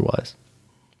watch it otherwise.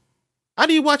 How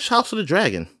do you watch House of the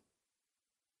Dragon?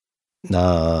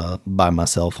 By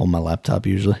myself on my laptop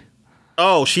usually.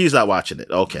 Oh, she's not watching it.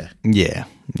 Okay. Yeah.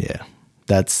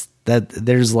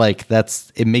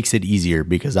 It makes it easier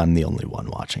because I'm the only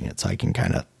one watching it, so I can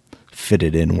kind of fit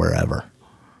it in wherever.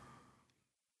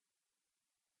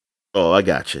 Oh, I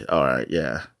got you. All right,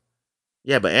 yeah.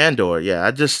 Yeah, but Andor,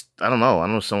 I don't know.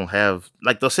 I just don't have,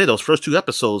 like they'll say, those first two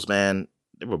episodes, man,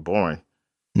 they were boring.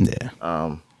 Yeah.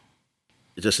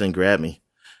 It just didn't grab me.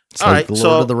 It's all like right, the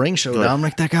Lord of the Rings show,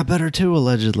 Dominic, that got better too,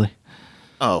 allegedly.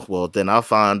 Oh, well, then I'll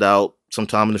find out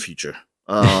sometime in the future.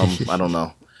 I don't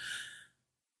know.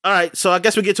 All right, so I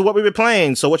guess we get to what we've been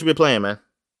playing. So what you been playing, man?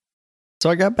 So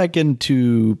I got back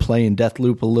into playing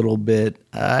Deathloop a little bit.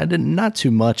 Not too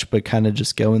much, but kind of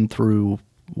just going through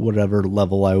whatever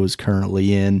level I was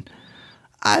currently in.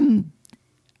 I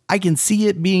can see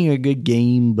it being a good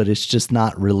game, but it's just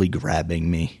not really grabbing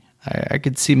me. I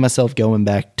could see myself going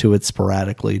back to it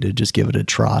sporadically to just give it a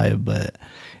try, but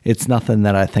it's nothing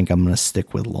that I think I'm going to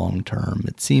stick with long term.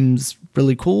 It seems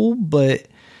really cool, but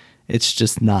it's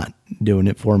just not doing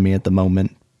it for me at the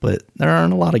moment. But there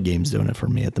aren't a lot of games doing it for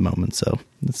me at the moment, so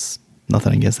it's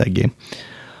nothing against that game.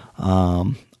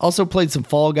 Also played some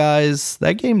Fall Guys.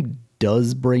 That game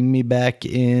does bring me back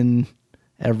in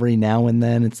every now and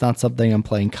then. It's not something I'm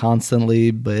playing constantly,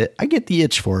 but I get the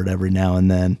itch for it every now and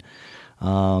then.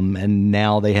 And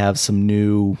now they have some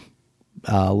new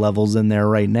levels in there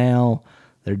right now.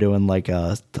 They're doing like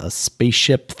a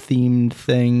spaceship themed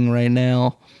thing right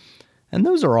now. And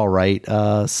those are all right.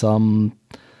 Some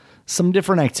some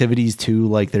different activities too.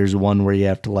 Like there's one where you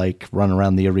have to like run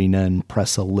around the arena and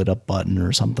press a lit up button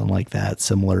or something like that,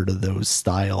 similar to those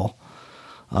style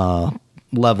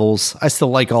levels. I still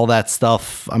like all that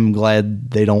stuff. I'm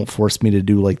glad they don't force me to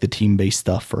do like the team-based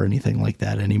stuff or anything like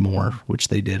that anymore, which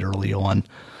they did early on.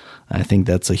 I think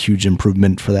that's a huge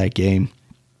improvement for that game.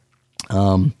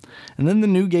 And then the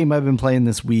new game I've been playing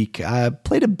this week, I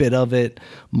played a bit of it.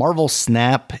 Marvel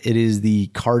Snap. It is the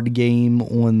card game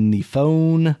on the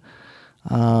phone.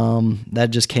 That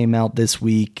just came out this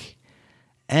week.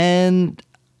 And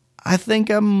I think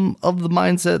I'm of the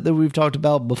mindset that we've talked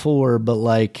about before, but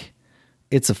like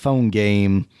it's a phone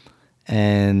game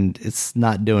and it's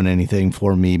not doing anything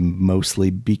for me mostly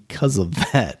because of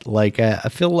that. Like I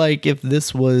feel like if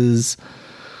this was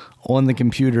on the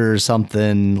computer or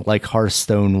something like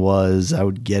Hearthstone was, I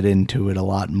would get into it a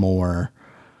lot more.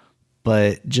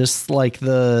 But just like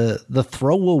the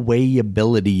throwaway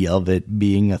ability of it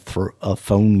being a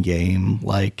phone game,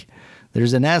 like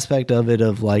there's an aspect of it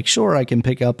of like, sure, I can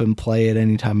pick up and play it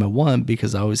anytime I want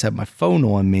because I always have my phone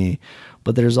on me.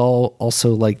 But there's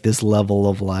also like this level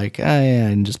of like, I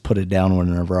can just put it down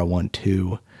whenever I want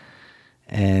to.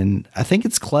 And I think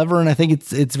it's clever, and I think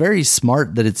it's very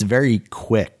smart that it's very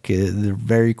quick. They're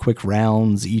very quick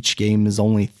rounds. Each game is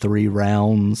only 3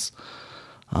 rounds.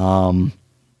 But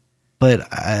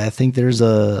I think there's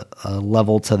a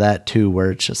level to that too,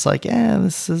 where it's just like,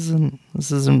 this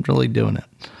isn't really doing it.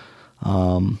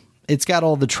 It's got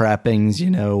all the trappings,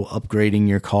 upgrading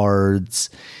your cards.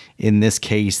 In this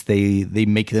case, they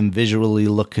make them visually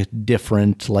look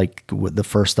different. Like with the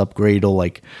first upgrade will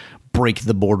like break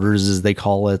the borders, as they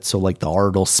call it. So like the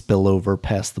art will spill over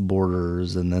past the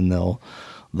borders, and then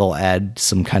they'll add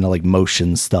some kind of like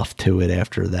motion stuff to it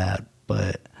after that.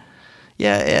 But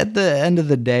yeah, at the end of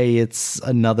the day, it's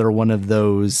another one of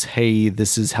those, hey,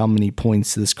 this is how many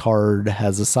points this card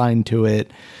has assigned to it.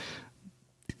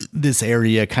 This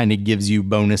area kind of gives you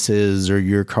bonuses, or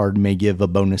your card may give a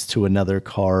bonus to another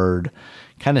card,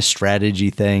 kind of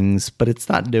strategy things, but it's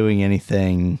not doing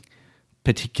anything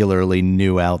particularly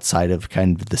new outside of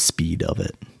kind of the speed of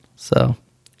it. So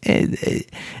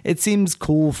it seems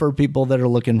cool for people that are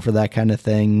looking for that kind of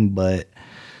thing, but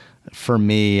for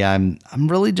me, I'm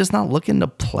really just not looking to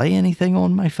play anything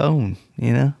on my phone,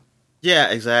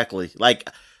 Yeah, exactly. Like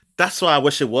that's why I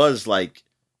wish it was like,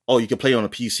 oh, you can play on a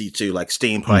PC too. Like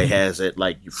Steam probably has it,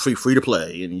 like free to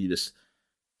play, and you just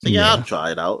say, I'll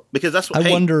try it out, because that's what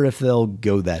I wonder if they'll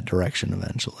go that direction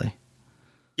eventually.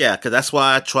 Yeah, because that's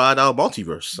why I tried out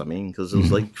Multiverse. I mean, because it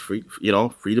was like free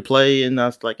to play, and I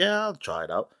was like, I'll try it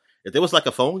out. If there was like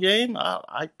a phone game,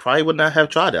 I probably would not have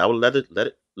tried it. I would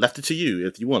left it to you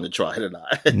if you want to try it or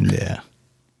not. Yeah.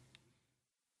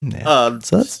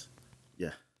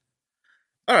 Yeah.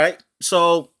 All right.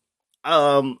 So,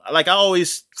 like I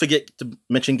always forget to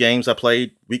mention games I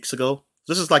played weeks ago.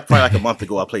 This is like probably like a month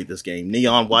ago I played this game,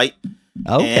 Neon White.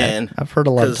 Okay. And I've heard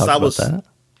a lot of talk about that.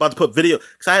 About to put video,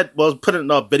 because was putting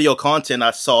up video content.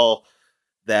 I saw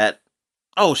that,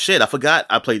 oh shit, I forgot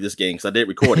I played this game because I did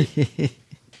record it.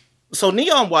 So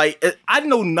Neon White, I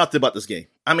know nothing about this game.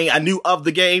 I mean, I knew of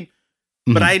the game,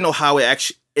 but I didn't know how it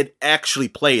actually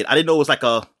played. I didn't know it was like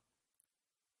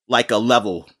a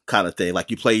level kind of thing.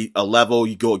 Like you play a level,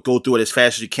 you go through it as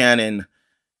fast as you can,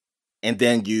 and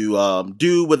then you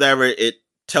do whatever it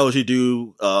tells you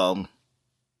to do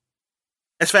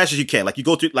as fast as you can. Like you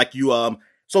go through, like you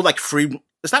so like free.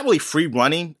 It's not really free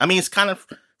running. I mean, it's kind of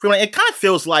free running. It kind of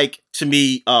feels like to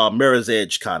me Mirror's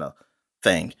Edge kind of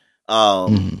thing.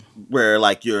 Where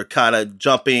like you're kind of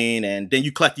jumping, and then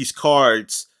you collect these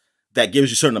cards that gives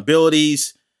you certain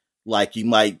abilities. Like you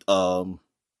might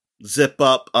zip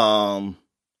up,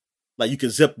 like you can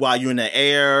zip while you're in the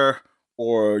air,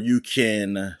 or you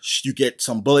get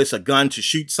some bullets, a gun to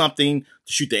shoot something,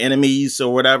 to shoot the enemies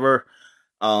or whatever.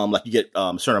 Like you get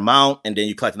a certain amount, and then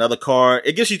you collect another card.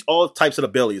 It gives you all types of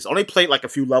abilities. I only played like a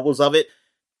few levels of it,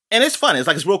 and it's fun.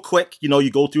 It's real quick. You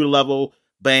go through the level,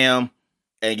 bam,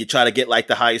 and you try to get like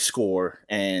the highest score.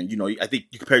 And I think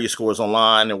you compare your scores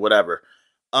online and whatever.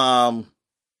 And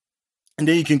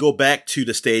then you can go back to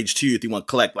the stage 2 if you want to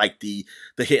collect like the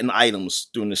hidden items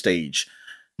during the stage.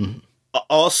 Mm-hmm.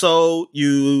 Also,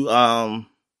 you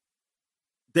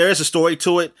there is a story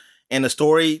to it, and the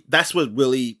story, that's what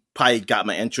really probably got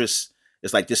my interest.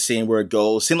 It's like just seeing where it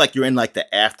goes. Seemed like you're in like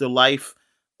the afterlife,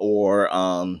 or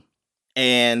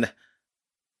and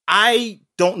I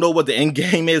don't know what the end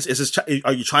game is.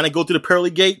 Are you trying to go through the pearly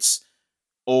gates,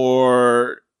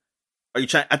 or are you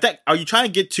trying to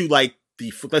get to like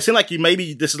it seems like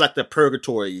this is like the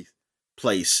purgatory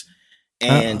place,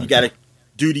 and you got to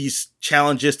do these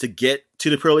challenges to get to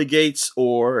the pearly gates,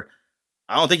 or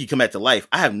I don't think you come back to life.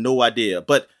 I have no idea.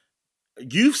 But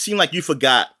you seem like you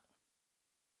forgot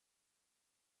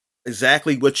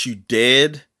exactly what you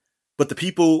did, but the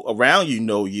people around you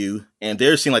know you, and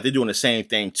they seem like they're doing the same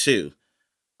thing too.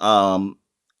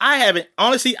 I haven't,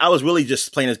 honestly, I was really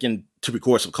just playing this game to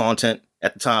record some content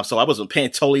at the time, so I wasn't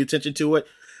paying totally attention to it.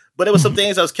 But there was some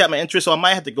things that was kept my interest, so I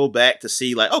might have to go back to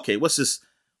see, like, okay, what's this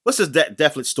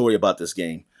definite story about this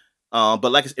game?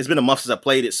 But like, it's been a month since I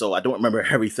played it, so I don't remember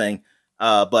everything.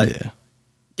 But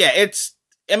yeah, it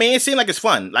seemed like it's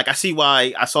fun. Like, I see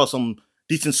why I saw some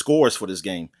decent scores for this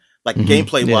game. Like,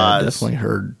 gameplay wise, I definitely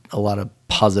heard a lot of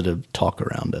positive talk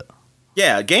around it.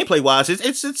 Yeah, gameplay wise,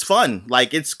 it's fun.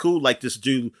 Like, it's cool. Like, just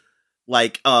do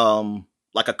like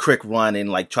a quick run and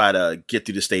like try to get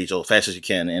through the stage as fast as you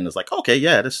can. And it's like, okay,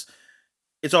 yeah,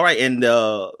 it's all right. And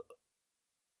the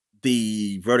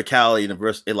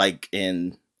verticality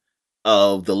and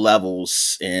of the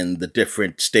levels and the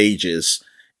different stages.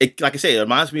 Like I say, it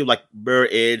reminds me of like Mirror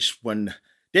Edge. Didn't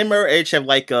Mirror Edge have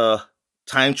like a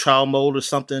time trial mode or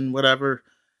something? Whatever.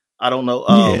 I don't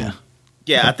know.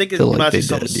 Yeah, I think it reminds me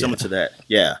something similar to that.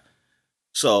 Yeah.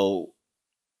 So,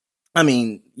 I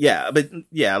mean, yeah, but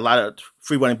yeah, a lot of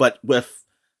free running, but with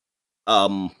a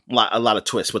lot of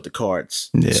twists with the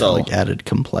cards. Yeah, so, like added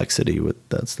complexity with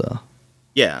that stuff.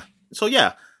 Yeah. So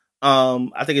yeah,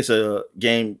 I think it's a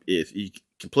game. If you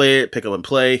can play it, pick up and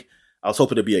play. I was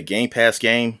hoping to be a Game Pass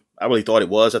game. I really thought it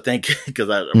was. I think because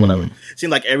it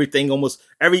seemed like every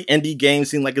indie game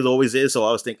seemed like it always is. So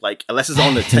I was thinking like, unless it's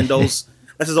on Nintendo's.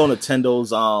 This is on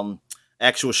Nintendo's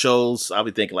actual shows. I'll be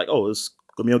thinking like, oh, it's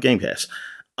gonna be on Game Pass.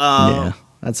 I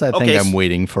think I'm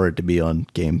waiting for it to be on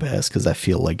Game Pass because I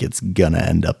feel like it's gonna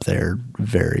end up there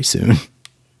very soon.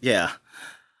 Yeah.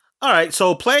 All right.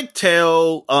 So Plague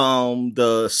Tale,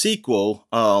 the sequel,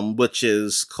 which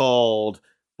is called,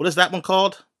 what is that one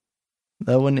called?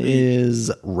 That one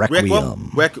is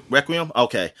Requiem. Requiem.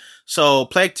 Okay. So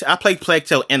I played Plague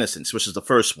Tale Innocence, which is the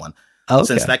first one. Okay.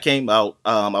 Since that came out,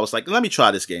 I was like, let me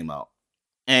try this game out.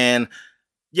 And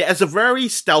yeah, it's a very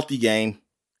stealthy game,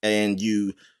 and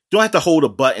you don't have to hold a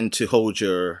button to hold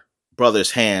your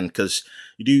brother's hand because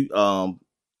you do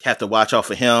have to watch out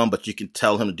for him, but you can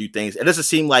tell him to do things. It doesn't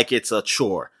seem like it's a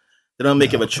chore. They don't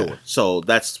make it a chore, so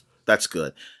that's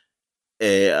good.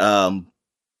 But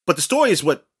the story is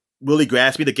what really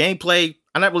grabs me. The gameplay,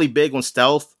 I'm not really big on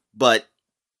stealth, but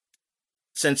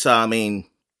since the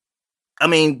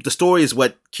story is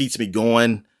what keeps me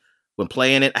going when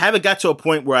playing it. I haven't got to a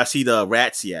point where I see the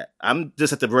rats yet. I'm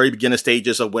just at the very beginning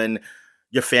stages of when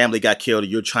your family got killed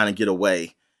and you're trying to get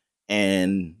away.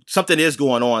 And something is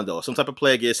going on though. Some type of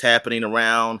plague is happening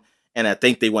around, and I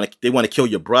think they want to kill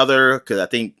your brother because I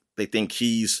think they think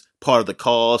he's part of the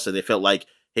cause. So they felt like,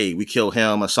 hey, we kill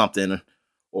him or something,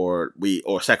 or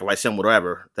sacrifice him,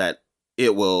 whatever, that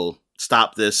it will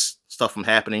stop this stuff from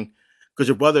happening. Because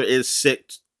your brother is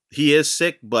sick. He is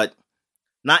sick, but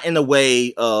not in the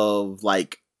way of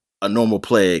like a normal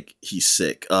plague. He's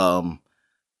sick. I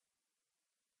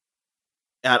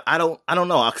don't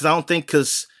know, because I don't think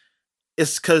because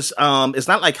it's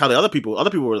not like how the other people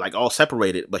were like all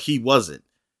separated, but he wasn't.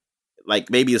 Like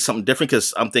maybe it's something different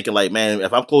because I'm thinking like, man,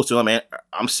 if I'm close to him, man,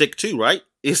 I'm sick too, right?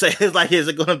 It's like, is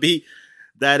it going to be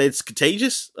that it's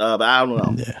contagious? But I don't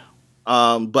know. Yeah.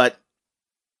 But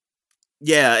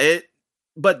yeah,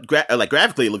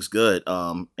 graphically it looks good.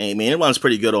 I mean, it runs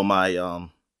pretty good on my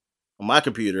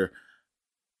computer.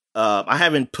 I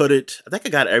haven't put it. I think I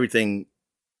got everything.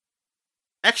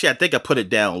 Actually, I think I put it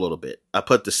down a little bit. I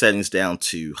put the settings down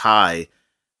to high.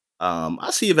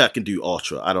 I'll see if I can do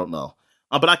ultra. I don't know.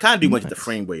 But I kind of do want to get the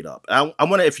frame rate up. I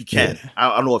wonder if you can. Yeah.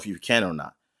 I don't know if you can or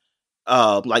not.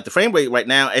 Like the frame rate right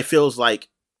now, it looks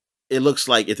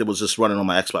like if it was just running on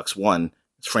my Xbox One,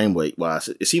 frame rate wise,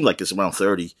 it seems like it's around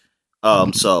 30.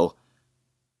 So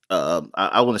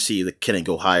I want to see the can it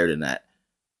go higher than that.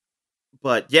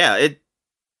 But yeah, it's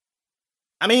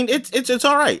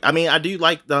all right. I mean, I do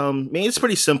like it's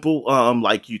pretty simple.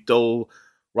 Like you throw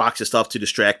rocks and stuff to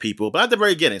distract people, but at the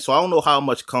very beginning, so I don't know how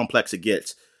much complex it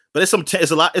gets. But it's some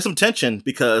tension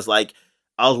because like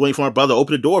I was waiting for my brother to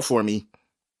open the door for me,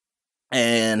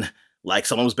 and like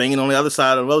someone was banging on the other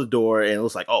side of the other door, and it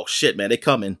was like, oh shit, man, they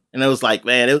coming, and it was like,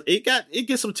 man, it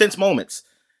gets some tense moments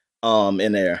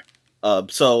in there.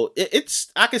 So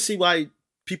it's I can see why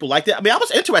people liked it. I mean, I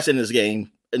was interested in this game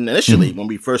initially when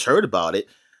we first heard about it,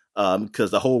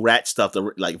 because the whole rat stuff,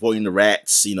 like avoiding the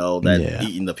rats,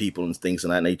 eating the people and things of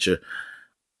that nature.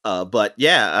 But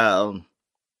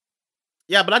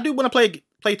but I do want to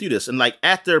play through this, and like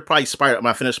after probably when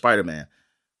I finish Spider-Man,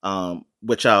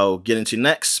 which I'll get into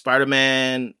next.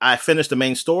 Spider-Man, I finished the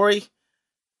main story.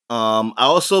 I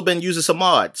also been using some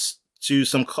mods to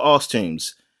some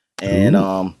costumes, and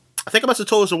I think I must have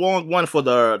chose the wrong one for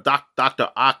the Dr.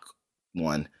 Ock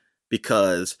one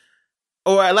because,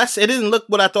 or unless it didn't look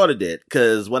what I thought it did.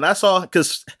 Because when I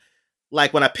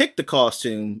when I picked the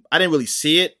costume, I didn't really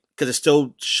see it because it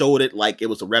still showed it like it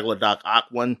was a regular Doc Ock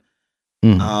one.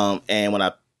 And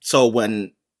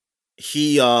when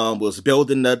he was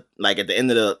building at the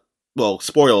end of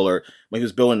spoiler alert, when he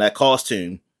was building that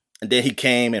costume, and then he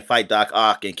came and fight Doc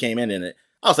Ock and came in it,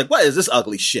 I was like, what is this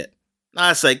ugly shit? And I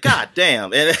was like, God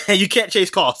damn. And you can't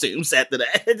change costumes after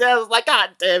that. And I was like, God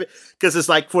damn it. Because it's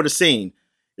like for the scene.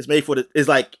 It's made for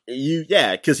because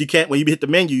you can't, when you hit the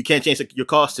menu, you can't change your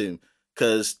costume.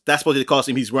 Because that's supposed to be the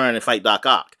costume he's wearing to fight Doc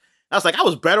Ock. I was like, I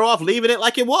was better off leaving it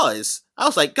like it was. I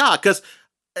was like, God, because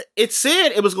it said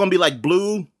it was going to be like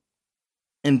blue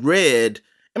and red.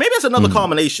 And maybe it's another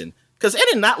combination. Because it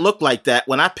did not look like that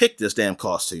when I picked this damn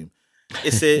costume.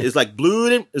 It said it's like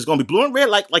blue and it's going to be blue and red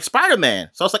like Spider-Man.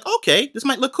 So I was like, okay, this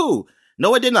might look cool.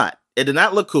 No, it did not. It did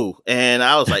not look cool. And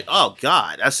I was like, oh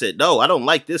God. I said, no, I don't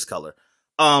like this color.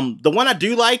 The one I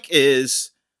do like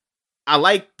is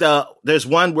there's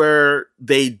one where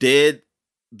they did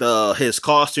his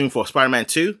costume for Spider-Man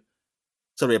 2.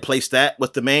 So they replaced that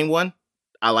with the main one.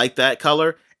 I like that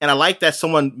color. And I like that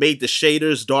someone made the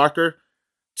shaders darker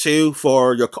too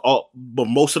for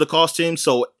most of the costumes.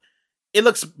 So it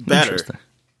looks better.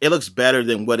 It looks better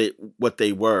than what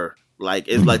they were. Like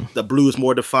it's like the blue is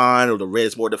more defined or the red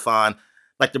is more defined.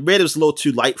 Like the red was a little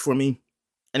too light for me.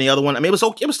 And the other one, I mean, it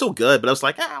was still good, but I was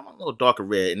like, I want a little darker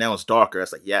red. And now it's darker. I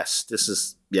was like, yes,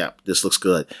 this looks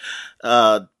good.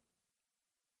 What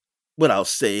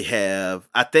else they have?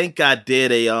 I think I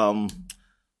did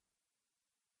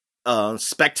a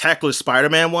Spectacular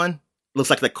Spider-Man one. Looks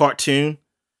like the cartoon.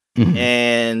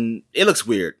 And it looks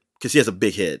weird because he has a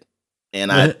big head.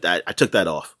 And I took that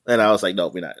off. And I was like, no,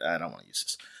 I don't want to use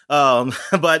this.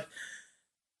 But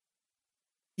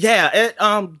yeah,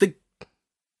 I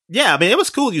mean, it was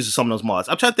cool using some of those mods.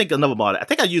 I'm trying to think of another mod. I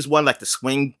think I used one like the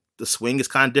swing. The swing is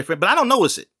kind of different, but I don't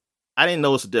notice it. I didn't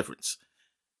notice the difference.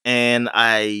 And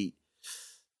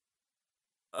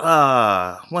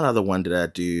what other one did I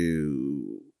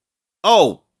do?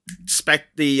 Oh,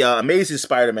 the Amazing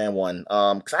Spider-Man one.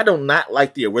 Because I do not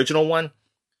like the original one,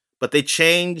 but they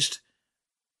changed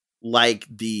like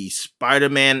the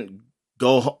Spider-Man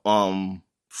Go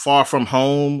Far From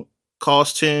Home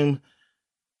costume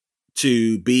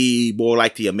to be more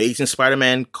like the Amazing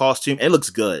Spider-Man costume. It looks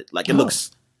good. Like it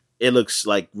looks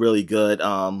like really good.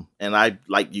 And I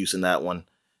like using that one.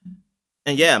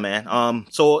 And yeah, man.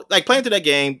 So like playing through that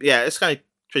game, yeah, it's kind of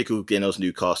pretty cool getting those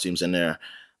new costumes in there.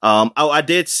 I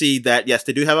did see that, yes,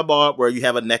 they do have a mod where you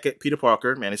have a naked Peter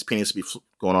Parker. Man, his penis be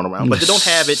going on around. But they don't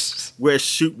have it where it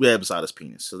shoot webs out his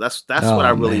penis. So that's what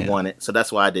I really wanted. So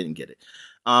that's why I didn't get it.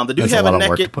 They do have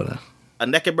a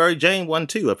naked Mary Jane one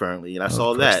too, apparently. And I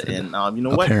saw that. And you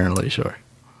know what? Apparently, sure.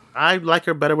 I like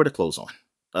her better with the clothes on.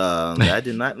 I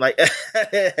did not like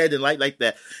I didn't like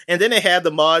that. And then they have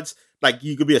the mods, like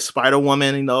you could be a Spider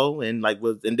Woman, you know, and one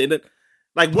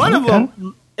of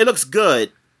them, it looks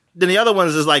good. Then the other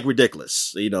ones is like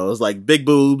ridiculous. You know, it's like big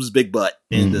boobs, big butt,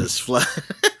 and just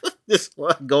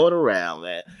going around,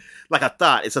 man. Like a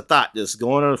thought. It's a thought just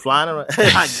going around, flying around,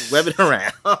 like webbing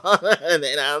around and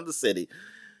then out of the city.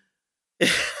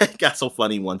 Got some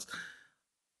funny ones.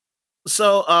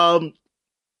 So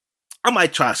I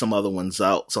might try some other ones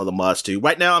out, some of the mods too.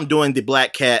 Right now I'm doing the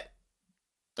Black Cat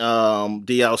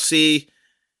DLC.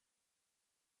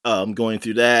 Going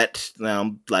through that. Now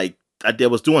I'm like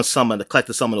was doing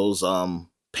collecting some of those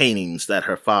paintings that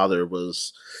her father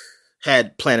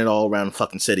had planted all around the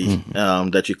fucking city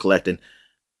that you're collecting.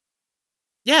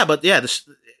 Yeah, but yeah,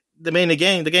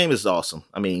 the game is awesome.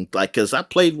 I mean, like, cause I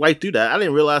played right through that. I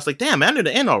didn't realize, like, damn, I knew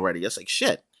the end already. It's like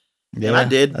shit. Yeah, and I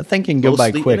did. I think it can go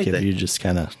by quick if you just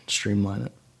kind of streamline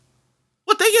it.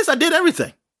 Well, thing is, I did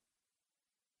everything.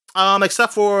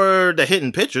 Except for the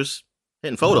hidden photos.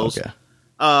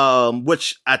 Oh, okay.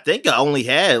 Which I think I only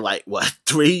had like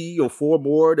 3 or 4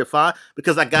 more to find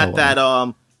because I got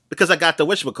because I got the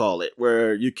whatchamacallit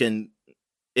where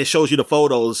it shows you the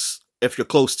photos if you're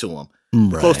close to them.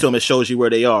 Right. Close to them, it shows you where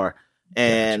they are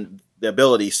and the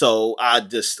ability. So I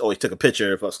just always took a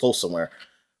picture if I was close somewhere.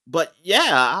 But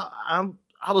yeah, I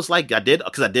was like, I did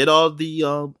all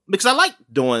the because I like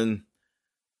doing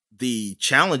the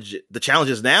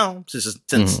challenges now since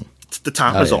the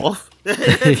time is off. I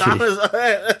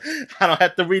don't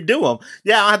have to redo them.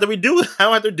 Yeah, I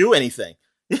don't have to do anything.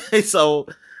 So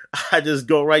I just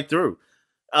go right through.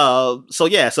 So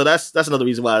that's another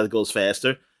reason why it goes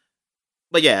faster.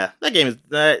 But yeah, that game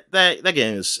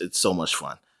is it's so much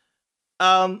fun.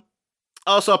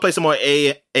 Also, I played some more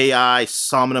AI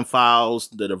Summoning Files,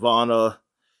 the Nirvana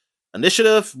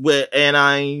Initiative, and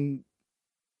I'm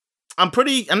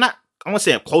not. I won't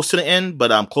say I'm close to the end,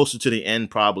 but I'm closer to the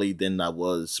end probably than I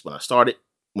was when I started.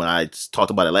 When I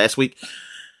talked about it last week.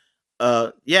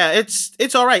 Yeah,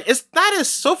 it's all right. It's not as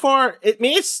so far.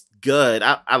 It's good.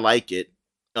 I like it.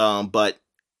 But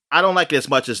I don't like it as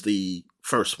much as the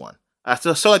first one. I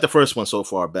still like the first one so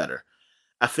far better.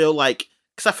 I feel like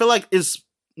it's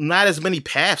not as many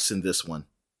paths in this one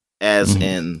as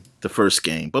in the first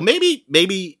game. But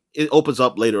maybe it opens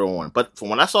up later on. But from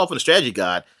what I saw from the strategy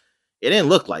guide, it didn't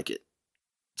look like it.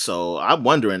 So I'm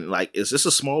wondering, like, is this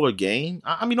a smaller game?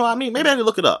 Maybe I need to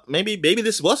look it up. Maybe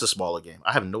this was a smaller game.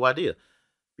 I have no idea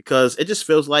because it just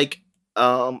feels like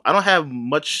I don't have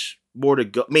much more to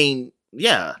go. I mean,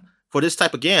 yeah, for this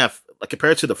type of game, like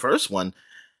compared to the first one,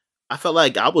 I felt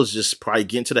like I was just probably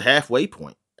getting to the halfway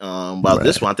point. While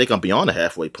this one, I think I'm beyond the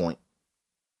halfway point.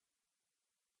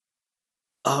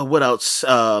 What else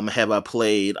have I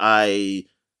played?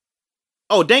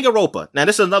 Danganronpa. Now,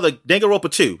 this is another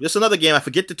Danganronpa 2. This is another game I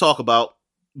forget to talk about,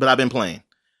 but I've been playing.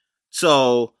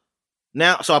 So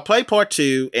I played part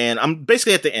 2, and I'm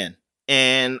basically at the end.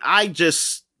 And I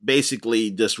just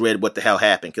basically just read what the hell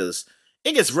happened, because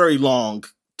it gets very long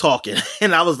talking.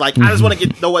 And I was like, I just want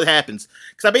to know what happens.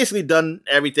 Because I basically done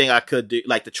everything I could do,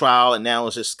 like the trial, and now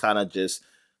it's just kind of just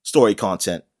story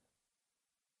content.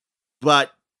 But,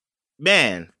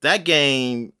 man, that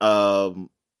game, it's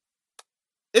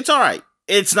all right.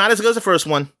 It's not as good as the first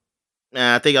one.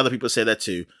 I think other people say that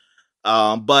too.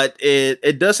 But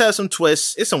it does have some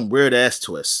twists. It's some weird ass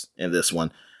twists in this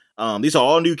one. These are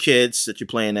all new kids that you're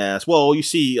playing as. Well, you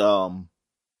see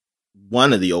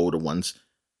one of the older ones,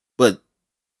 but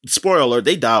spoiler alert,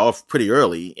 they die off pretty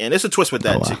early, and it's a twist with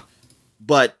that too.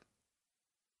 But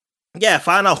yeah,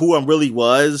 find out who I really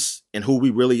was and who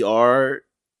we really are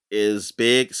is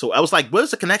big. So I was like, what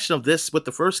is the connection of this with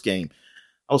the first game?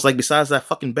 I was like, besides that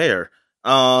fucking bear.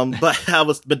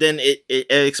 But then it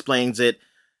explains it,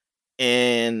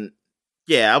 and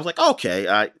yeah, I was like,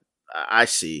 okay, I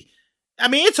see. I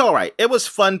mean, it's all right. It was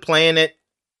fun playing it.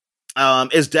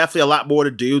 It's definitely a lot more to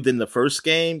do than the first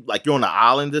game. Like, you're on the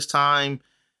island this time,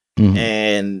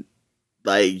 and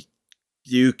like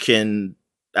you can.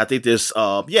 I think there's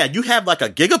you have like a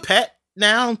Gigapet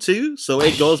now too, so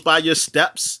it goes by your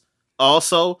steps.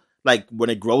 Also, like when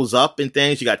it grows up and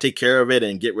things, you gotta take care of it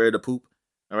and get rid of the poop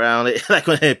around it. Like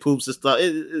when it poops and stuff,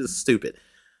 it's stupid.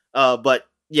 But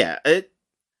yeah, it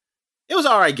was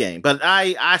an alright game, but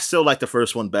I still like the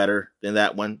first one better than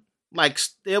that one. Like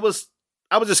I was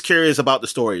just curious about the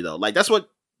story though. Like that's what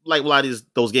like a lot of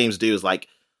those games do is like,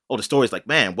 oh, the story's like,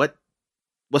 man,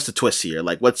 what's the twist here?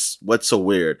 Like what's so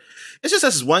weird? It's just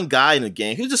this one guy in the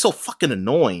game who's just so fucking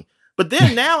annoying. But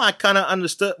then now I kind of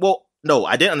understood. Well, no,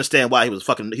 I didn't understand why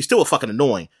he's still fucking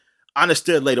annoying. I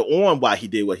understood later on why he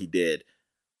did what he did.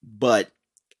 But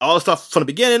all the stuff from the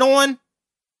beginning on,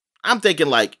 I'm thinking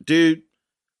like, dude,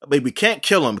 I mean, we can't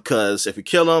kill him because if we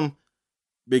kill him,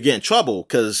 we get in trouble.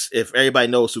 Because if everybody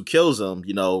knows who kills him,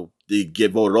 you know, they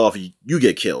get voted off, you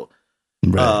get killed.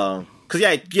 Right.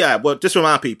 Because yeah. Well, just to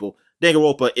remind people,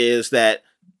 Danganronpa is that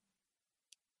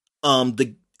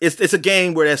it's a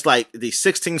game where there's like the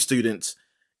 16 students,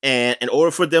 and in order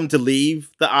for them to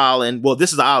leave the island, well,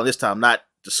 this is the island this time, not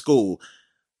the school,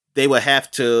 they would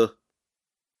have to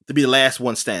be the last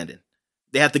one standing.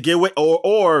 They have to get away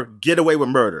or get away with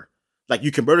murder. Like you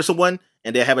can murder someone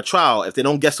and they have a trial. If they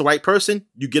don't guess the right person,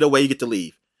 you get away, you get to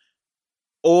leave.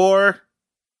 Or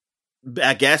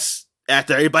I guess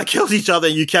after everybody kills each other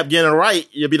and you kept getting it right,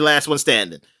 you'll be the last one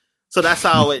standing. So that's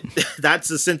how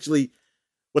that's essentially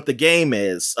what the game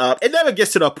is. It never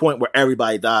gets to the point where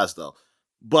everybody dies though.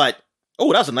 But that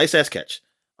was a nice ass catch.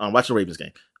 Watching the Ravens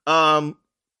game.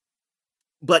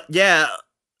 But yeah,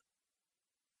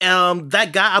 that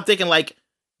guy, I'm thinking like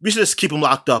we should just keep him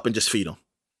locked up and just feed him.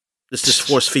 Just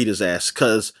force feed his ass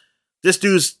because this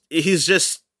he's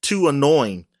just too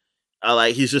annoying.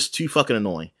 He's just too fucking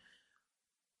annoying.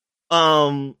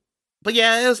 But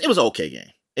yeah, it was an okay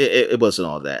game. It wasn't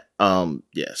all that.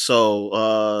 Yeah.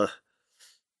 So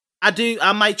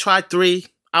I might try 3.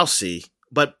 I'll see,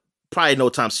 but probably no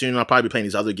time soon. I'll probably be playing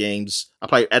these other games. I'll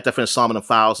probably at that finish Summoning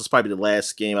Files. It's probably the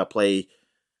last game I play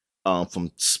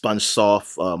from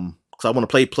Spongesoft. Because I want to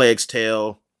play Plague's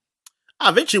Tale. I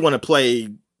eventually want to play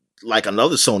like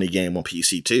another Sony game on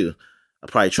PC too. I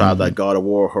probably try like God of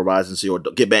War, Horizon Zero,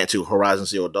 get back to Horizon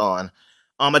Zero Dawn.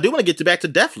 I do want to get back to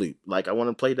Deathloop. Like I want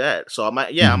to play that. So I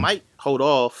might hold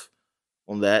off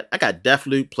on that. I got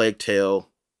Deathloop, Plague Tale,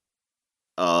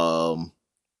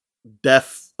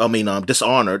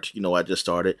 Dishonored. You know, I just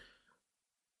started.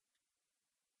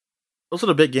 those are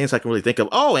the big games I can really think of.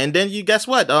 Oh, and then you guess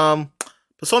what?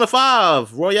 Persona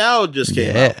 5 Royale just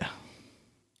came out.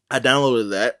 I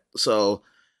downloaded that, so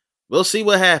we'll see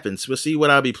what happens. We'll see what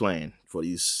I'll be playing for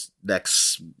these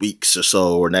next weeks or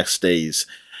so, or next days.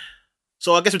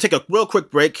 So I guess we'll take a real quick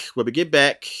break. When we get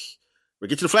back, we'll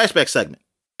get to the flashback segment.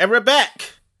 And we're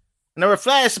back. And we're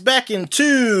flashback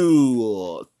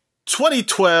into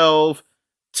 2012,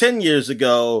 10 years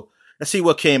ago. Let's see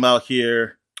what came out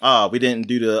here. We didn't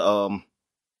do the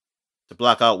to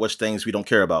block out which things we don't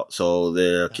care about. So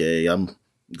there, okay, I'm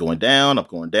going down. We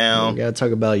gotta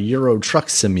talk about Euro Truck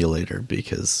Simulator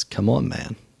because, come on,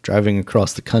 man, driving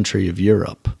across the country of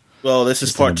Europe. Well, this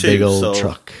is part 2. Big old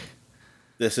truck.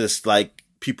 This is like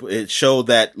people. It showed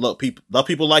that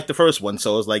people like the first one,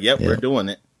 so it's like, yep, we're doing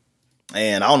it.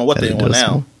 And I don't know what they're on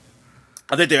now.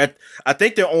 I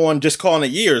think they're on just calling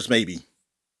it years, maybe.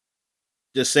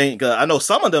 Just saying, cause I know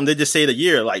some of them they just say the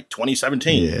year like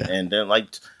 2017, and they're like,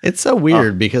 it's so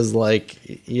weird because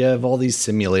like you have all these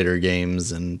simulator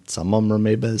games, and some of them are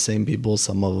made by the same people,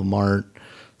 some of them aren't.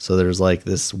 So there's like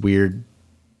this weird,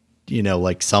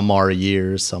 like some are a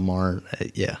year, some aren't.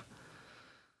 Yeah,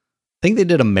 I think they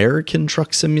did American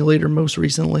Truck Simulator most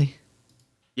recently.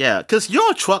 Yeah, because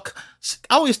Euro Truck,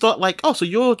 I always thought like, oh, so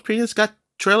Europeans got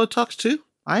trailer trucks too?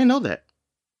 I didn't know that.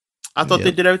 I thought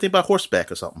they did everything by horseback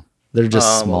or something. They're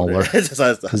just smaller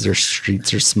because their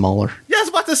streets are smaller. Yeah, I was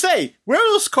about to say, where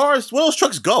those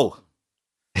trucks go?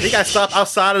 They got to stop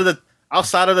outside of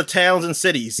the towns and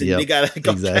cities. And they got to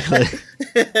go exactly.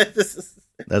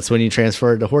 That's when you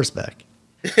transfer it to horseback.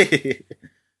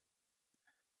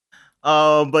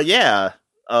 But yeah,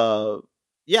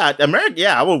 American.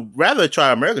 Yeah, I would rather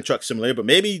try American Truck Simulator, but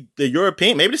maybe the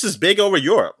European. Maybe this is big over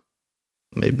Europe.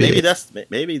 Maybe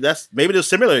those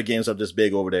simulator games are just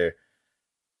big over there.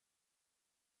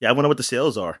 Yeah, I wonder what the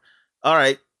sales are. All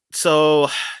right, so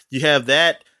you have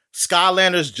that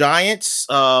Skylanders Giants,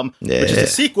 which is a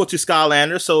sequel to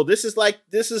Skylanders. So this is like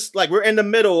we're in the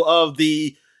middle of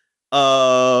the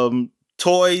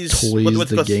Toys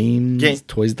the Games,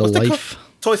 Toys the Life.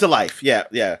 Toys to Life,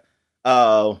 yeah.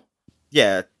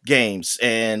 Games,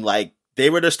 and like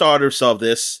they were the starters of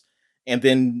this, and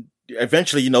then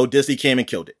eventually, Disney came and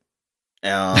killed it,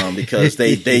 because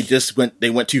they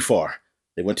went too far.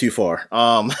 They went too far.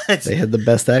 They had the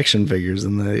best action figures,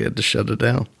 and they had to shut it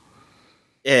down.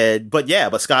 But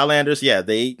Skylanders,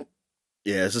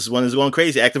 this one is going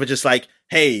crazy. Activision just like,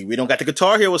 hey, we don't got the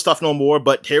Guitar Hero stuff no more,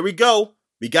 but here we go,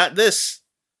 we got this.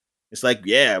 It's like,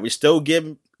 yeah, we're still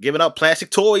giving out plastic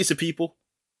toys to people,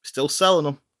 still selling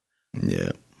them.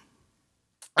 Yeah.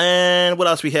 And what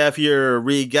else we have here?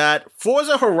 We got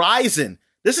Forza Horizon.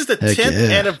 This is the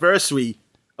 10th anniversary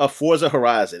of Forza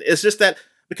Horizon. It's just that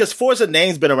because Forza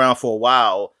name's been around for a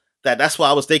while, that's why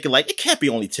I was thinking like it can't be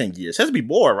only 10 years. It has to be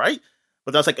more, right?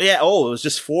 But I was like, it was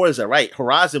just Forza, right?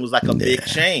 Horizon was like a big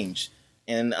change.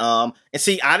 And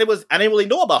see, I didn't really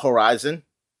know about Horizon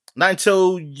not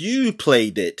until you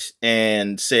played it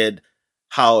and said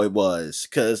how it was,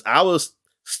 because I was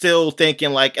still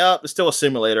thinking like, it's still a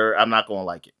simulator. I'm not gonna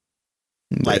like it.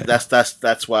 Like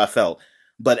that's why I felt.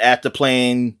 But after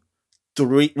playing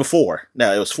 4,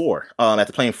 no, it was 4.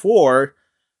 After playing 4,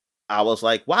 I was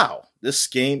like, wow, this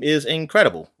game is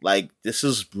incredible. Like this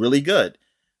is really good.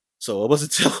 So it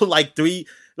wasn't until like 3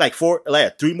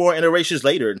 more iterations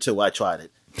later until I tried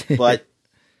it. But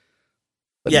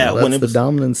yeah, when the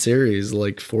dominant series,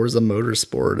 like Forza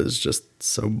Motorsport is just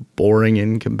so boring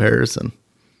in comparison.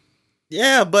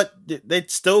 Yeah, but they're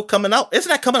still coming out. Isn't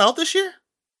that coming out this year?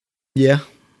 Yeah.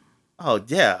 Oh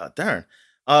yeah, darn.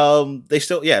 They're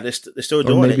still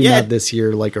doing or maybe it. Yeah, not this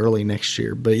year, like early next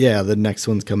year. But yeah, the next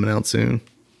one's coming out soon.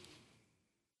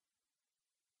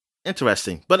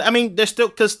 Interesting, but I mean, they're still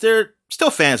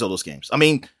fans of those games. I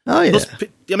mean,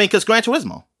 because Gran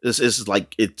Turismo is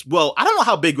like it's. Well, I don't know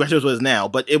how big Gran Turismo is now,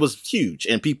 but it was huge,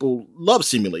 and people love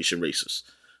simulation races.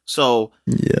 So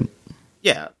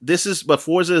but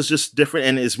Forza is just different,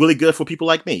 and it's really good for people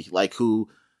like me, like who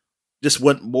just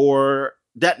want more.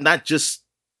 That not just.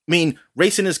 I mean,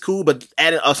 racing is cool, but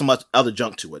adding some other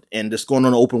junk to it, and just going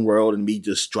on an open world and me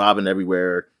just driving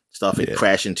everywhere, stuff, and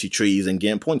crashing into trees and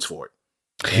getting points for it.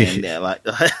 And I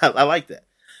like that.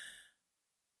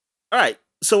 All right,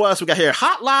 so what else we got here?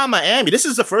 Hotline Miami. This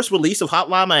is the first release of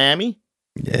Hotline Miami.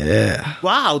 Yeah.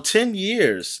 Wow, 10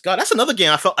 years. God, that's another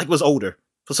game I felt like was older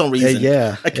for some reason.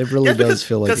 Yeah, like, it really does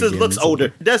feel like because it looks older.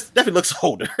 It definitely looks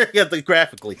older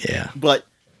graphically. Yeah, but.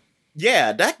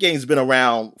 Yeah, that game's been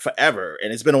around forever,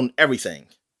 and it's been on everything.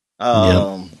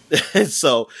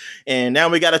 So, and now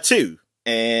we got a 2,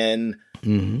 and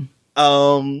a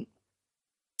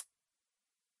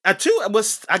 2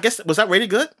 was that rated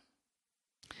good?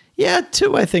 Yeah,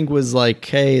 2 I think was like,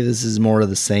 hey, this is more of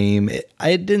the same. It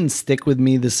didn't stick with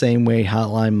me the same way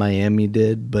Hotline Miami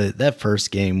did, but that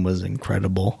first game was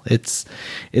incredible. It's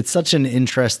such an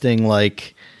interesting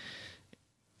like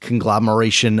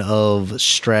conglomeration of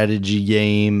strategy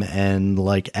game and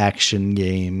like action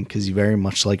game, because you very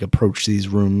much like approach these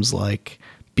rooms like,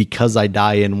 because I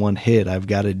die in one hit, I've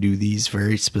got to do these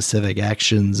very specific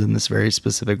actions in this very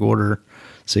specific order.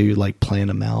 So you like plan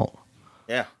them out.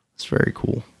 Yeah. It's very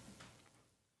cool.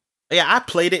 Yeah, I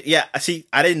played it. Yeah, see,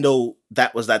 I didn't know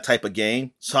that was that type of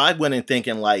game. So I went in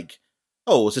thinking like,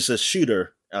 oh, is this a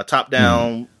shooter, a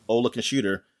top-down, old-looking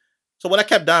shooter? So when I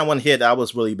kept dying one hit, I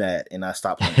was really mad, and I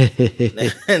stopped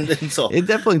playing. And then, so it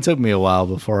definitely took me a while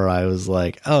before I was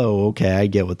like, oh, okay, I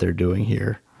get what they're doing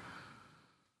here.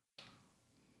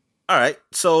 All right,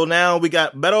 so now we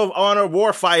got Medal of Honor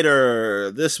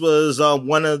Warfighter. This was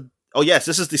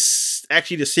this is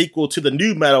actually the sequel to the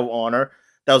new Medal of Honor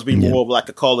that was being more of like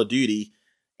a Call of Duty,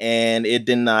 and it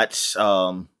did not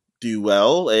do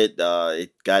well. It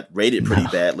got rated pretty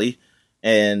badly,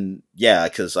 and yeah,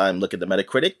 because I'm looking at the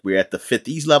Metacritic, we're at the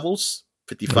 50s levels,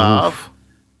 55. Oof.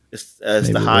 It's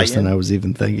Maybe the high worse end. than I was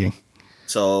even thinking.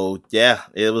 So yeah,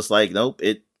 it was like nope.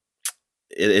 It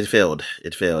failed.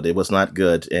 It failed. It was not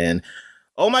good. And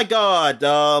oh my God,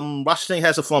 Washington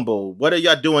has a fumble. What are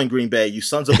y'all doing, Green Bay? You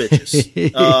sons of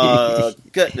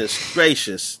bitches! Goodness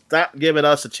gracious! Stop giving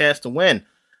us a chance to win.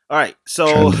 All right, so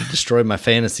trying to destroy my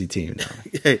fantasy team.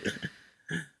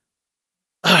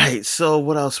 All right, so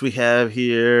what else we have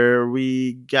here?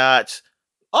 We got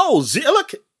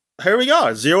look, here we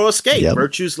are. Zero Escape,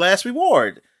 Virtue's Last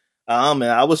Reward. And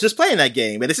I was just playing that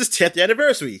game, and this is 10th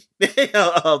anniversary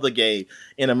of the game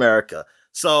in America.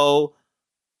 So,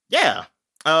 yeah,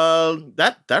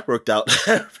 that worked out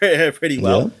pretty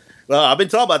well. Yeah. Well, I've been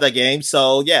talking about that game,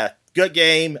 so yeah, good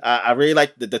game. I really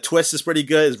like the twist is pretty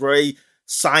good. It's very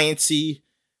sciencey,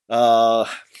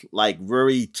 like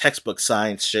very textbook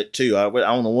science shit too. I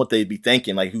don't know what they'd be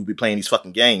thinking, like who'd be playing these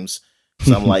fucking games.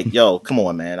 So I'm like, yo, come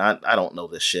on, man, I don't know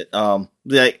this shit.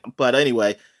 But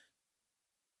anyway.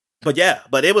 But yeah,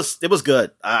 but it was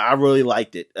good. I really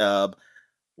liked it.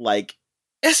 Like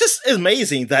it's just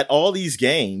amazing that all these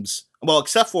games, well,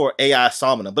 except for AI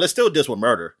Somnum, but it still deals with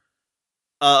murder.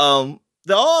 They're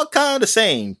all kind of the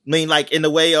same. I mean, like in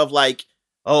the way of like,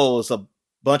 oh, it's a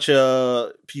bunch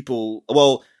of people.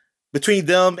 Well, between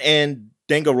them and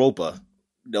Danganronpa,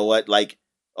 you know what? Like,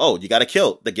 oh, you got to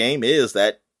kill. The game is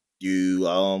that you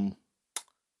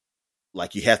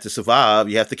like you have to survive,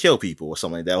 you have to kill people or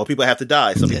something like that. Or people have to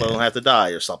die. Some people don't have to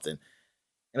die or something.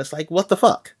 And it's like, what the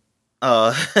fuck?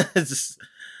 It's just,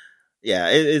 yeah,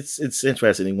 it's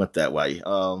interesting he went that way.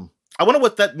 I wonder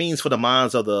what that means for the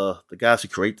minds of the guys who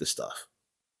create this stuff.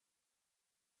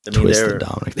 I mean, twisted,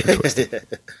 Dominic.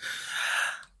 Twisted.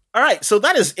 All right, so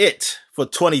that is it for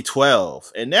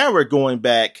 2012. And now we're going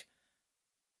back.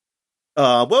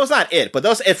 Well, it's not it, but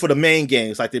that's it for the main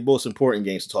games, like the most important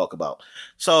games to talk about.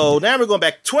 So now we're going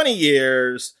back 20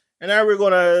 years, and now we're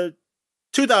going to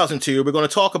 2002. We're going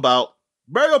to talk about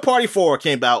Mario Party 4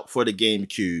 came out for the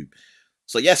GameCube.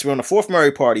 So yes, we're on the fourth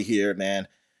Mario Party here, man.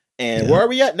 And where are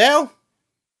we at now?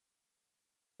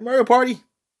 Mario Party?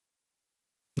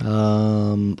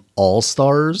 All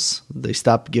Stars. They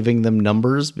stopped giving them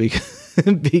numbers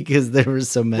because there were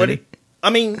so many.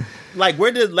 I mean, like,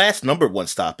 where did the last numbered one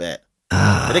stop at?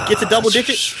 Did it get to double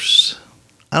digits?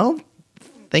 I don't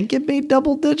think it made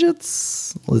double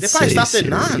digits. They probably stopped at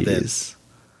 9 then.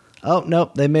 Oh, no.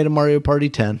 They made a Mario Party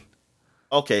 10.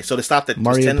 Okay, so they stopped at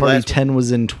Mario 10 Party 10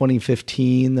 was in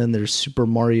 2015. Then there's Super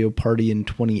Mario Party in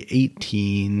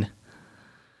 2018.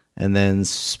 And then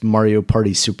Mario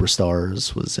Party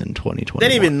Superstars was in 2020. They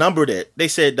didn't even numbered it. They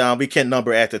said we can't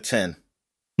number after 10.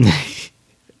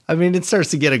 I mean, it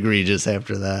starts to get egregious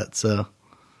after that, so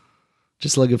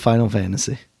just look at Final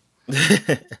Fantasy.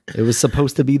 It was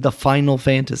supposed to be the Final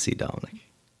Fantasy, Dominic.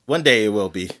 One day it will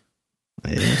be.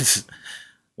 Yeah.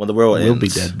 When the world ends. We'll be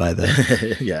dead by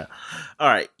then. Yeah. All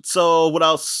right. So what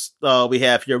else we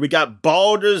have here? We got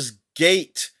Baldur's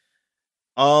Gate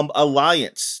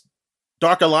Alliance.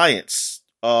 Dark Alliance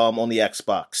on the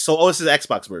Xbox. So this is the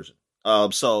Xbox version.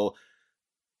 So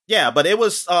yeah, but it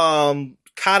was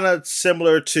kind of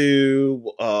similar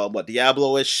to what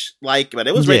Diablo-ish like, but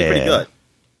it was really pretty good.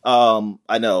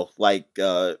 I know, like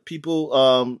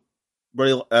people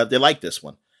really they like this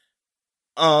one.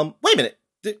 Wait a minute,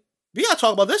 we gotta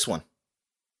talk about this one.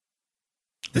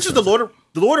 This is the Lord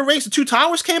of Rings: The Two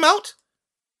Towers came out.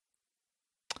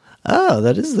 Oh,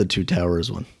 that is the Two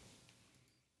Towers one.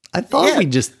 I thought we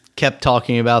just kept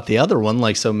talking about the other one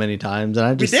like so many times, and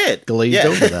I just glazed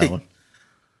over that one.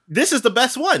 this is the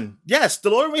best one. Yes,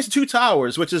 the Lord of the Rings: Two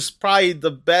Towers, which is probably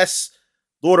the best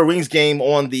Lord of the Rings game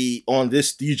on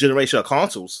this generation of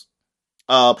consoles.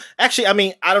 Actually, I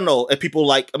mean, I don't know if people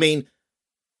like. I mean,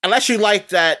 unless you like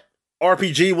that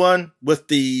RPG one with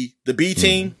the B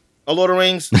team of Lord of the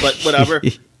Rings, but whatever.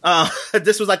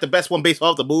 This was like the best one based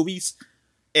off the movies,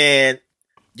 and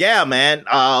yeah, man,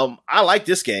 I like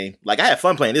this game. Like, I had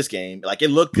fun playing this game. Like, it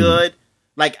looked good.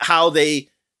 Like how they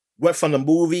went from the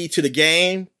movie to the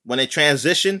game when they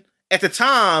transitioned. At the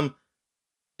time,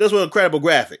 those were incredible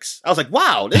graphics. I was like,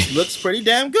 wow, this looks pretty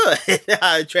damn good.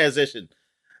 How it transitioned.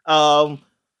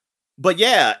 But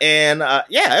yeah, and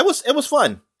yeah, it was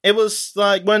fun. It was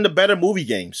like one of the better movie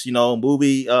games,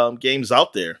 games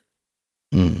out there.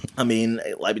 I mean,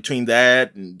 like between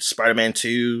that and Spider-Man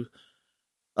 2,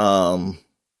 I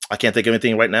can't think of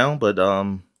anything right now, but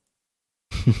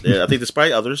yeah, I think there's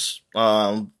probably others.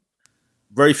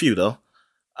 Very few though.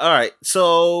 All right,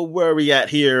 so where are we at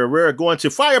here? We're going to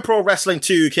Fire Pro Wrestling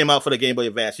 2 came out for the Game Boy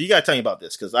Advance. You gotta tell me about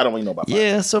this because I don't really know about Fire.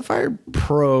 Yeah, so Fire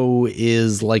Pro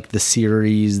is like the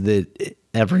series that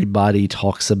everybody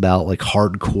talks about, like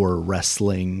hardcore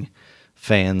wrestling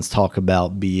fans talk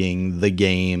about being the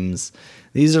games.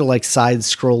 These are like not side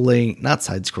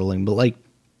scrolling, but like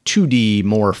 2D,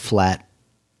 more flat,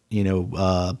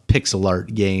 pixel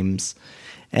art games.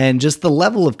 And just the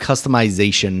level of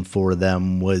customization for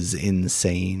them was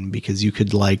insane because you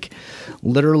could like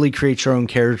literally create your own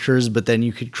characters, but then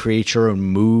you could create your own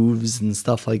moves and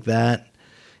stuff like that.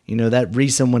 That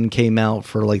recent one came out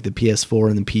for like the PS4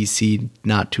 and the PC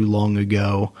not too long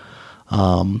ago.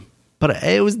 But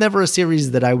it was never a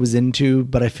series that I was into,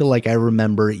 but I feel like I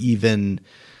remember even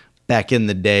back in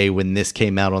the day when this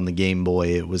came out on the Game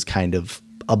Boy, it was kind of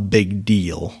a big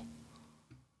deal.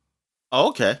 Oh,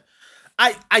 okay.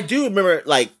 I do remember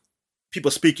like people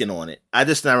speaking on it. I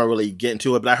just never really get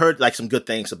into it, but I heard like some good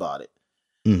things about it.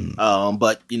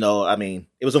 But I mean,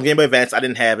 it was on Game Boy Advance. I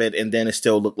didn't have it, and then it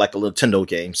still looked like a Nintendo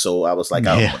game. So I was like,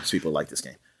 I don't know if people like this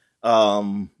game.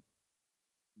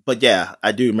 But yeah,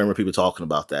 I do remember people talking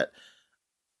about that.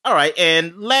 All right,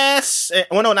 and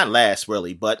not last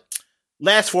really, but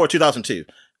last for 2002.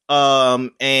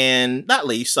 And not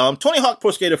least, Tony Hawk Pro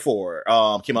Skater 4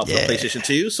 came out for PlayStation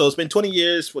 2. So it's been 20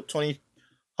 years for Tony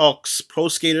Hawk's Pro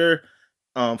Skater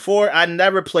 4. I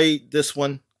never played this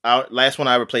one. Last one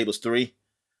I ever played was 3.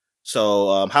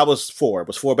 So how was 4?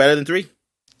 Was 4 better than 3?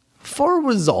 4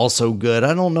 was also good.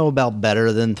 I don't know about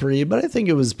better than 3, but I think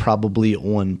it was probably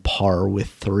on par with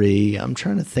 3. I'm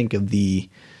trying to think of the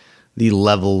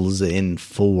levels in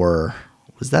 4.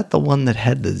 Was that the one that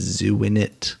had the zoo in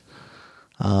it?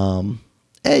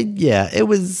 Yeah, it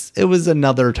was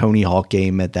another Tony Hawk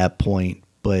game at that point,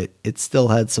 but it still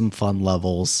had some fun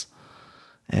levels.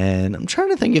 And I'm trying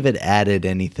to think if it added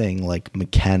anything like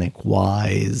mechanic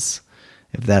wise,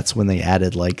 if that's when they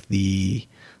added like the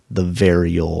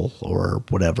varial or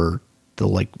whatever, the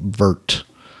like vert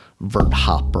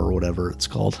hop or whatever it's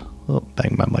called. Oh,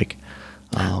 bang my mic.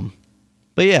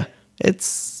 But yeah,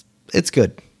 it's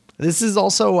good. This is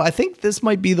also, I think this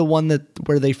might be the one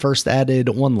where they first added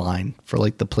online for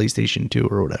like the PlayStation 2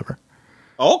 or whatever.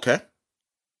 Oh, okay.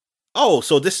 Oh,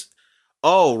 so this,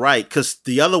 right. Cause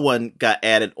the other one got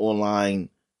added online,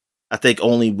 I think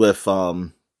only with,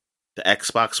 the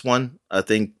Xbox One. I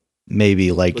think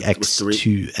maybe like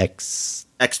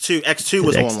X2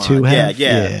 was online.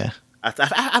 Yeah. I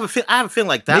have a feeling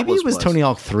like that. Maybe it was Tony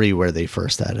Hawk 3 where they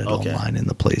first added online in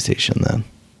the PlayStation then.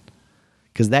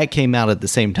 Because that came out at the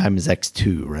same time as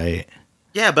X2, right?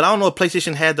 Yeah, but I don't know if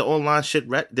PlayStation had the online shit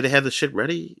ready. Did it have the shit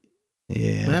ready?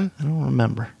 Yeah, then? I don't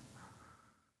remember.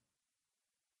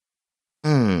 I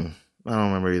don't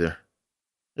remember either.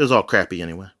 It was all crappy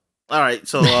anyway. All right,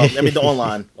 so the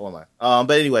online.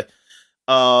 But anyway,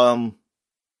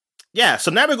 yeah.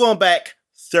 So now we're going back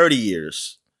 30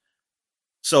 years.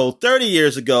 So 30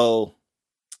 years ago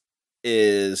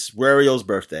is Wario's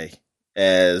birthday.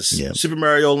 As Super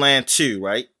Mario Land 2,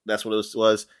 right? That's what it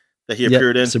was that he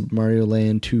appeared in. Super Mario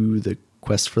Land 2, the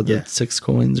quest for the 6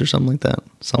 coins or something like that.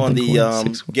 On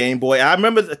the Game Boy. I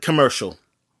remember the commercial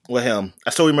with him.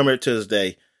 I still remember it to this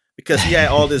day because he had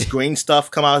all this green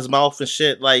stuff come out of his mouth and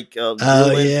shit. Like,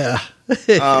 yeah,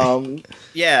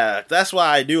 that's why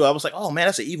I do. I was like, oh man,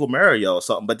 that's an evil Mario or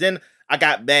something. But then I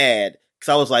got mad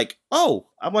because I was like, oh,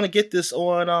 I want to get this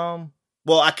on.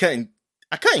 Well, I couldn't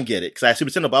get it because I had Super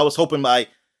Nintendo, but I was hoping my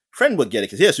friend would get it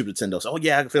because he has Super Nintendo. So, I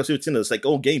can feel Super Nintendo. It's like,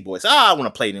 Game Boys. I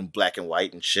want to play it in black and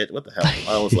white and shit. What the hell?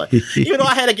 I was like, even though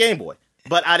I had a Game Boy,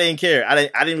 but I didn't care. I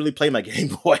didn't really play my Game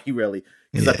Boy really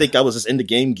because I think I was just into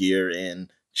Game Gear and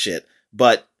shit.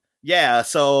 But yeah,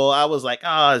 so I was like,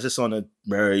 it's just on a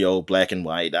Mario black and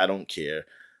white. I don't care.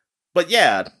 But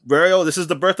yeah, Wario, this is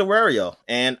the birth of Wario.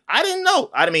 And I didn't know.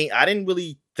 I mean, I didn't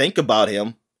really think about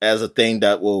him as a thing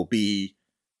that will be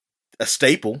a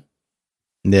staple.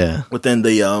 Yeah. Within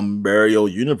the Mario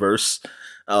universe.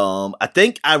 I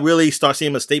think I really start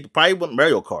seeing him as a staple probably with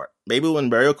Mario Kart. Maybe when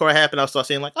Mario Kart happened, I'll start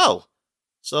saying like, oh,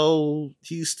 so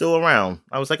he's still around.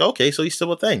 I was like, okay, so he's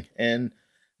still a thing. And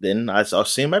then I started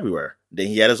seeing him everywhere. Then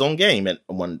he had his own game at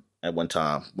one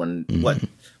time. When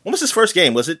was his first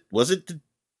game? Was it the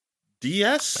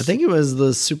DS? I think it was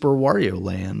the Super Wario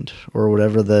Land or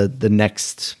whatever the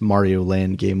next Mario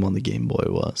Land game on the Game Boy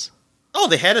was. Oh,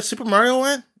 they had a Super Mario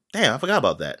Land? Damn, I forgot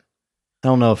about that. I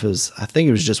don't know if it was, I think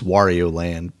it was just Wario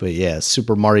Land, but yeah,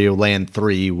 Super Mario Land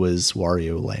 3 was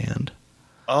Wario Land.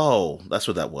 Oh, that's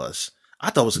what that was. I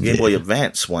thought it was a Game Boy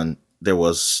Advance when there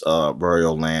was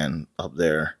Wario Land up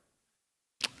there.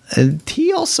 And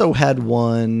he also had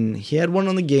one. He had one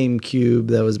on the GameCube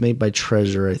that was made by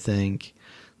Treasure, I think.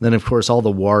 Then, of course, all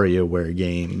the WarioWare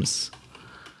games.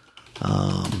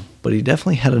 But he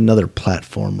definitely had another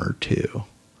platformer, too.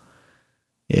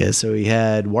 Yeah, so he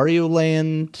had Wario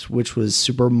Land, which was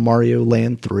Super Mario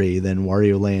Land 3, then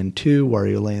Wario Land 2,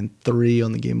 Wario Land 3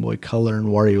 on the Game Boy Color, and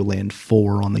Wario Land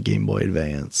 4 on the Game Boy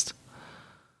Advanced.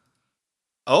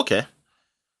 Okay.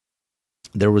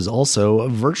 There was also a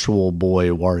Virtual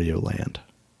Boy Wario Land.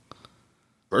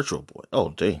 Virtual Boy? Oh,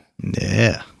 dang.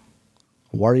 Yeah.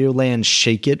 Wario Land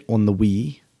Shake It on the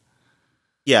Wii.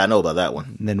 Yeah, I know about that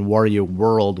one. And then Wario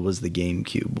World was the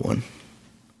GameCube one.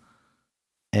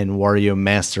 And Wario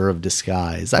Master of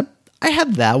Disguise. I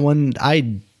had that one.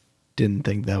 I didn't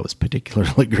think that was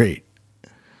particularly great.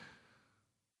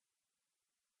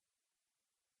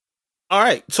 All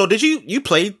right. So did you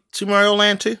play Super Mario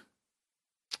Land 2?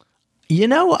 You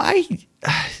know, I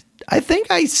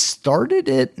think I started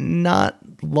it not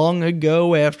long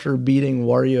ago after beating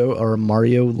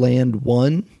Mario Land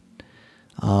 1.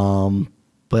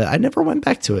 But I never went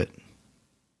back to it.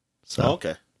 So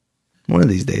okay. One of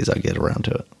these days I'll get around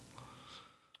to it.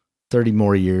 30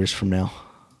 more years from now.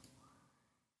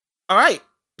 All right.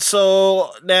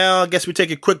 So now I guess we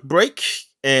take a quick break.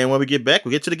 And when we get back,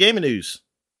 we get to the gaming news.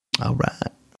 All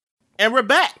right. And we're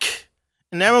back.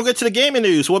 And now we'll get to the gaming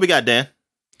news. What we got, Dan?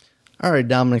 All right,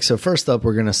 Dominic. So first up,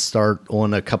 we're going to start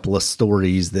on a couple of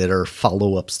stories that are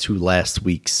follow-ups to last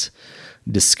week's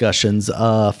discussions.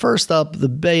 First up, the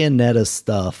Bayonetta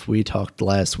stuff. We talked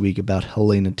last week about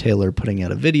Helena Taylor putting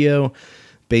out a video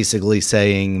basically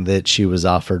saying that she was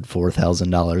offered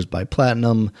 $4,000 by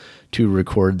Platinum to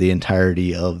record the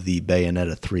entirety of the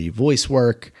Bayonetta 3 voice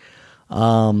work.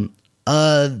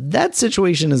 That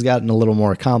situation has gotten a little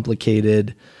more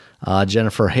complicated.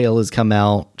 Jennifer Hale has come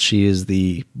out. She is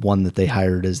the one that they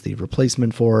hired as the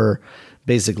replacement for her,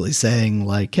 basically saying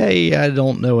like, hey, I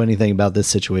don't know anything about this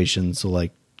situation, so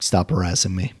like stop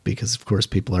harassing me, because of course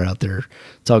people are out there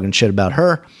talking shit about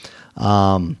her.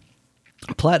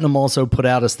 Platinum also put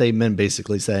out a statement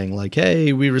basically saying like,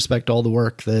 hey, we respect all the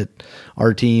work that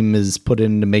our team has put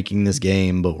into making this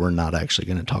game, but we're not actually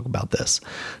going to talk about this.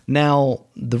 Now,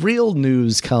 the real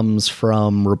news comes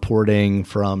from reporting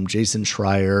from Jason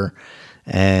Schreier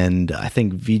and I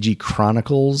think VG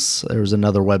Chronicles. There was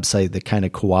another website that kind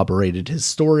of corroborated his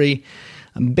story.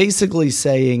 Basically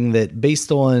saying that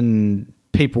based on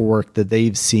paperwork that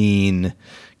they've seen,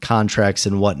 contracts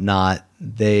and whatnot,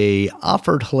 they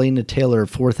offered Helena Taylor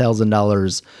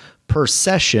 $4,000 per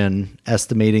session,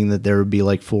 estimating that there would be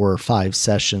like 4 or 5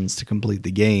 sessions to complete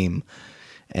the game.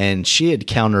 And she had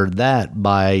countered that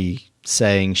by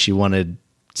saying she wanted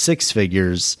 6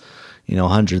 figures,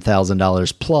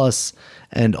 $100,000 plus,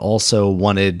 and also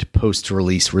wanted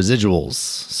post-release residuals.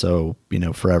 So,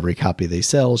 for every copy they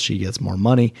sell, she gets more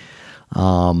money.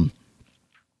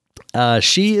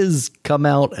 She has come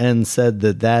out and said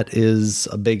that is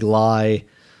a big lie.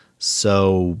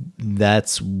 So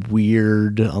that's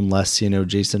weird unless,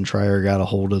 Jason Schreier got a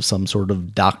hold of some sort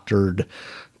of doctored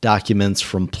documents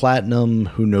from Platinum.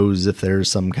 Who knows if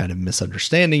there's some kind of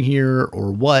misunderstanding here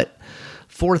or what.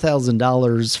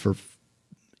 $4,000 for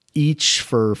each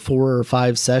for 4 or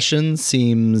 5 sessions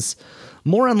seems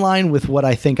more in line with what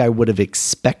I think I would have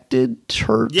expected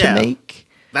her to make.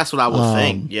 That's what I would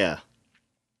think. Yeah.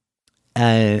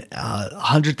 And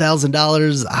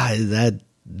 $100,000,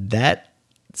 that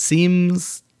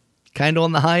seems kind of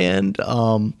on the high end.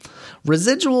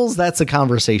 Residuals, that's a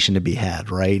conversation to be had,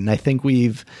 right? And I think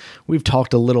we've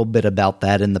talked a little bit about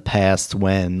that in the past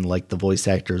when like the voice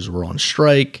actors were on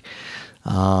strike.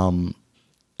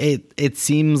 It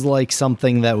seems like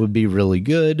something that would be really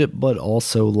good, but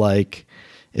also like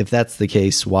if that's the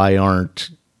case, why aren't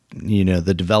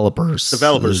the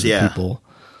developers, yeah, people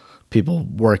people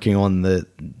working on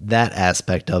that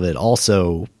aspect of it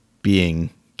also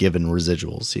being given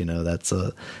residuals. That's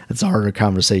a harder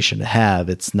conversation to have.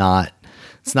 It's not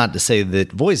to say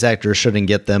that voice actors shouldn't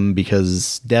get them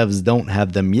because devs don't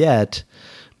have them yet,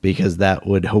 because that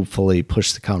would hopefully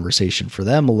push the conversation for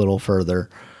them a little further.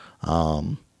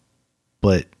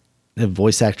 But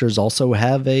voice actors also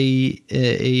have a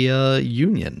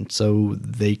union, so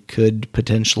they could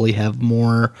potentially have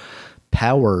more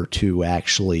power to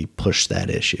actually push that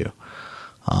issue.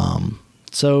 All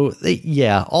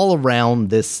around,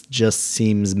 this just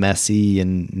seems messy,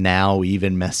 and now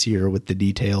even messier with the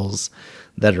details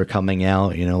that are coming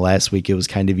out. Last week it was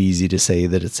kind of easy to say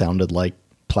that it sounded like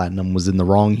Platinum was in the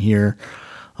wrong here.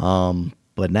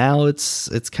 But now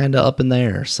it's kind of up in the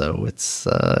air. So it's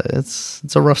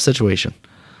a rough situation.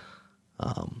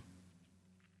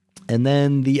 And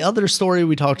then the other story,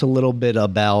 we talked a little bit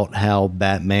about how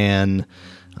Gotham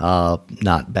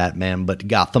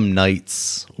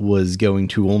Knights was going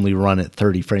to only run at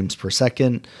 30 frames per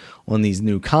second on these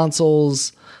new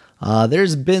consoles.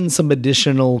 There's been some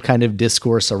additional kind of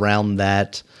discourse around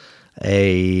that.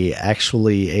 A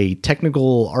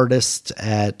technical artist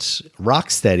at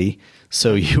Rocksteady.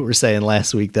 So you were saying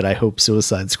last week that I hope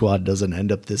Suicide Squad doesn't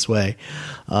end up this way.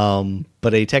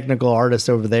 But a technical artist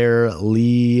over there,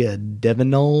 Lee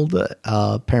Devenold,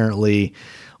 apparently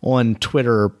on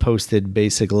Twitter posted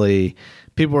basically,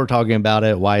 people were talking about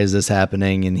it. Why is this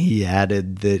happening? And he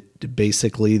added that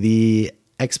basically the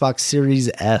Xbox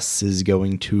Series S is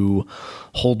going to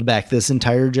hold back this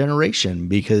entire generation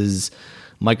because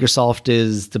Microsoft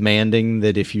is demanding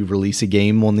that if you release a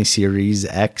game on the Series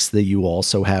X, that you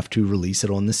also have to release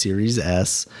it on the Series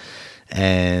S.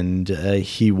 And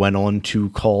he went on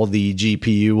to call the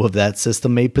GPU of that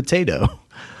system a potato.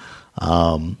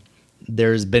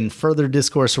 There's been further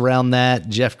discourse around that.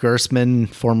 Jeff Gerstmann,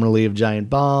 formerly of Giant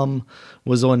Bomb,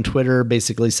 was on Twitter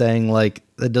basically saying, like,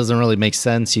 that doesn't really make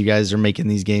sense. You guys are making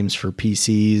these games for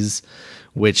PCs,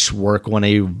 which work on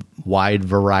a wide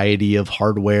variety of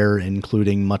hardware,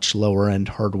 including much lower end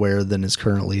hardware than is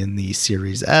currently in the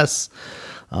Series S.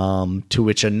 To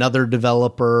which another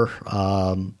developer,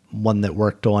 one that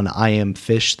worked on I Am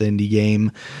Fish, the indie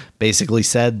game, basically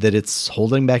said that it's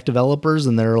holding back developers,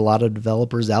 and there are a lot of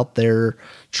developers out there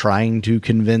trying to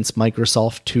convince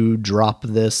Microsoft to drop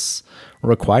this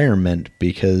requirement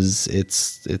because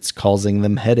it's causing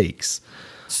them headaches.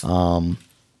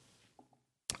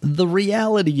 The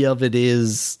reality of it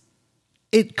is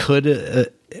it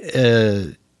could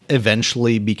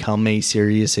eventually become a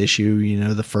serious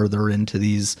issue. The further into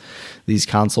these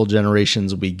console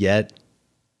generations we get,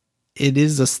 it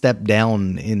is a step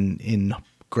down in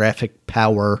graphic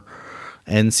power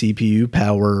and CPU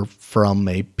power from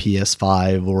a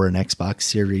PS5 or an Xbox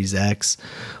Series X.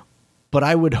 But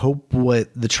I would hope what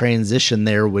the transition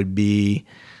there would be,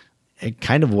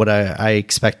 kind of what I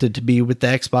expected to be with the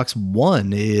Xbox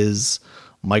One, is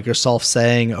Microsoft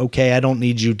saying, okay, I don't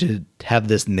need you to have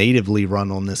this natively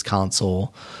run on this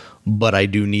console, but I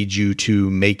do need you to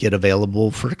make it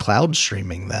available for cloud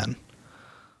streaming then.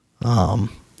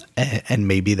 And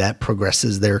maybe that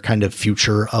progresses their kind of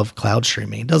future of cloud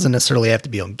streaming. It doesn't necessarily have to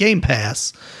be on Game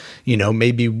Pass,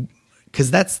 maybe,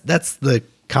 because that's the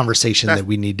conversation that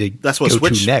we need to go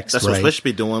to next. That's what Switch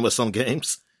be doing with some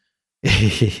games.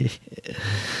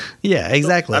 Yeah,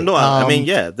 exactly. I know.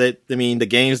 The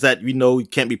games that you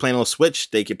can't be playing on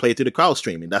Switch, they can play through the cloud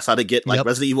streaming. That's how they get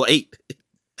Resident Evil 8.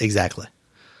 Exactly.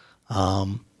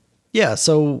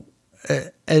 So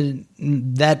and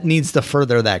that needs to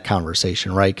further that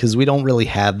conversation, right? Because we don't really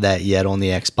have that yet on the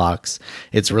Xbox.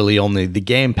 It's really only the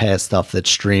Game Pass stuff that's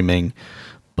streaming.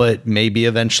 But maybe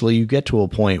eventually you get to a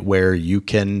point where you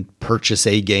can purchase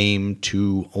a game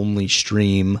to only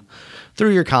stream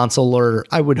through your console, or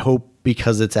I would hope,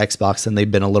 because it's Xbox and they've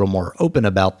been a little more open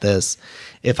about this,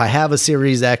 if I have a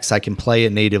Series X, I can play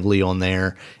it natively on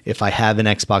there. If I have an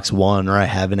Xbox One or I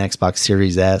have an Xbox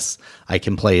Series S, I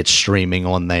can play it streaming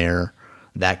on there.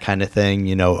 That kind of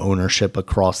thing, ownership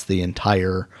across the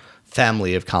entire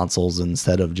family of consoles,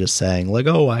 instead of just saying like,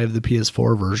 oh, I have the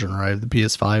PS4 version or I have the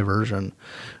PS5 version,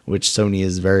 which Sony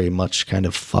is very much kind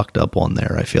of fucked up on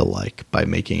there, I feel like, by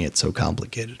making it so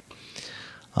complicated.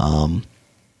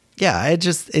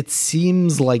 It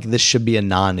seems like this should be a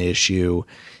non-issue.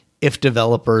 If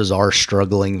developers are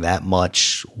struggling that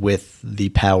much with the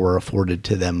power afforded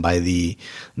to them by the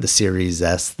Series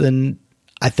S, then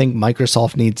I think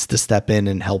Microsoft needs to step in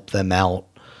and help them out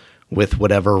with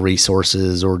whatever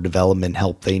resources or development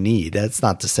help they need. That's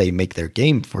not to say make their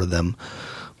game for them,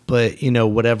 but,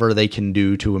 whatever they can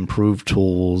do to improve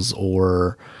tools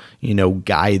or,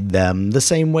 guide them the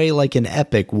same way like an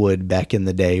Epic would back in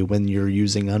the day when you're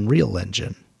using Unreal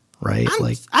Engine, right? I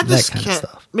just that kind can't, of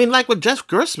stuff. I mean, like what Jeff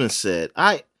Gerstmann said,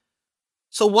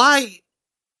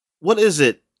 what is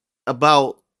it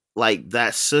about like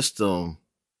that system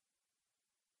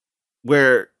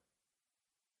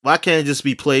why can't it just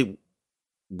be played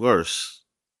worse?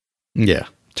 Yeah.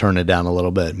 Turn it down a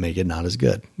little bit, make it not as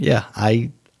good. Yeah.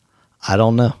 I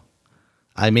don't know.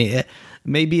 I mean,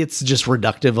 maybe it's just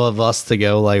reductive of us to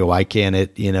go like, why can't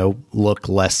it, look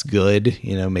less good?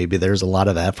 Maybe there's a lot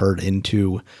of effort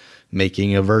into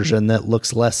making a version that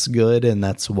looks less good. And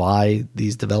that's why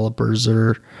these developers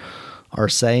are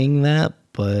saying that.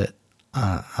 But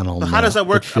I don't know. How does that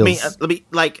work?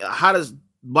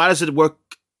 Why does it work?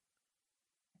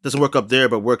 Doesn't work up there,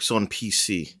 but works on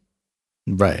PC.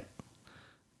 Right.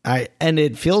 And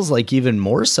it feels like even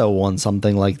more so on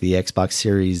something like the Xbox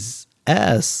Series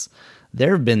S,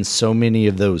 there have been so many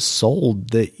of those sold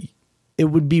that it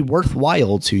would be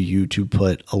worthwhile to you to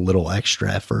put a little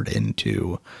extra effort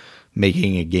into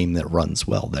making a game that runs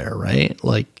well there, right?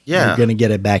 Like, you're going to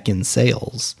get it back in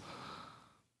sales.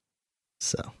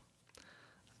 So,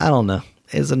 I don't know.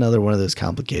 It's another one of those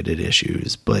complicated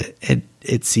issues, but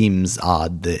it seems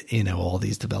odd that, all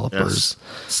these developers.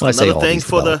 Yes. Well, I say all these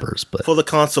developers, but for the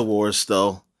console wars,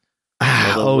 though.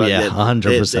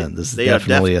 100%. This is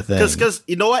definitely a thing. Because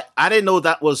you know what? I didn't know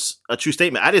that was a true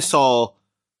statement. I just saw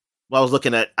what I was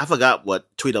looking at. I forgot what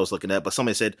tweet I was looking at, but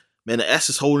somebody said, "Man, the S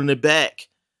is holding it back,"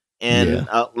 and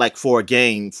like for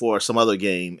some other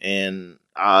game, and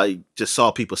I just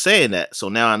saw people saying that. So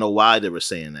now I know why they were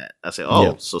saying that. I said,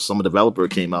 so some developer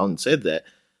came out and said that.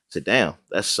 I said, damn,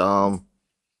 that's that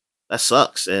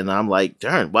sucks. And I'm like,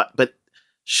 darn, what? But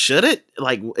should it?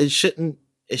 Like, it shouldn't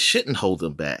hold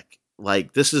them back.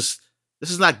 Like, this is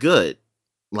not good.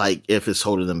 Like, if it's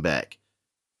holding them back.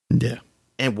 Yeah.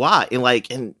 And why?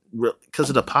 And because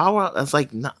of the power? I was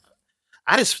like, no.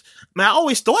 I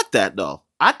always thought that, though.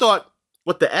 I thought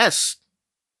with the S,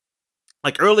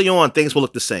 like early on, things will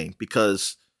look the same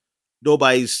because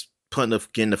nobody's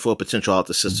getting the full potential out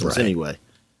the systems anyway.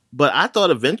 But I thought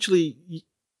eventually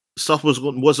stuff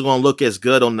wasn't going to look as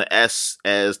good on the S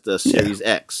as the Series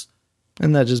X.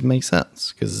 And that just makes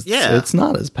sense because it's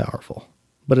not as powerful,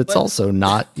 but it's also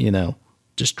not,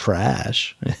 just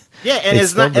trash. Yeah, and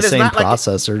it's not the same not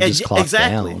processor, like just clocked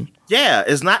down. Yeah,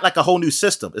 it's not like a whole new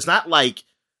system. It's not like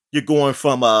you're going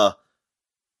from a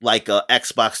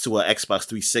Xbox to a Xbox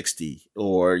 360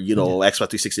 or, Xbox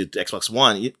 360 to Xbox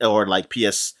One or like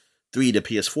PS3 to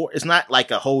PS4. It's not like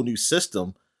a whole new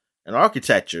system and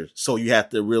architecture. So you have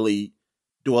to really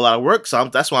do a lot of work. So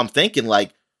that's why I'm thinking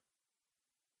like,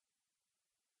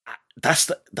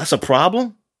 that's a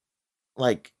problem.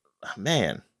 Like,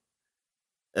 man,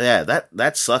 yeah,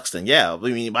 that sucks. Then I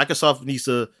mean, Microsoft needs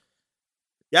to.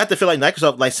 You have to feel like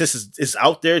Microsoft, like since it's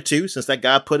out there too, since that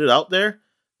guy put it out there,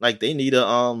 like they need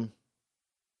to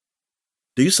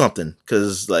do something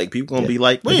because like people gonna be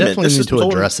like, wait a minute, this need is to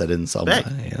address it in some way.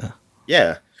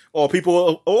 Yeah, or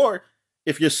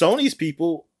if you're Sony's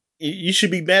people, you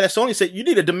should be mad at Sony. Say you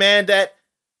need to demand that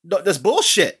that's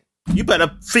bullshit. You better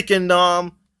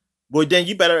freaking well, then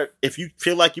you better, if you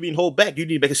feel like you're being held back, you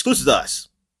need to make exclusives to us.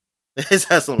 It's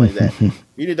something like that.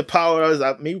 You need to power us.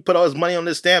 I mean, we put all this money on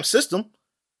this damn system.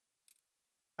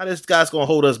 How this guy's going to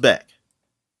hold us back?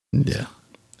 Yeah.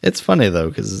 It's funny, though,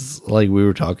 because like we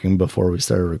were talking before we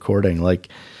started recording, like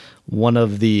one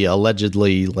of the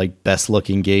allegedly like best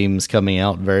looking games coming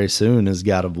out very soon is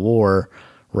God of War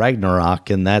Ragnarok,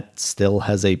 and that still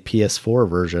has a PS4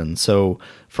 version. So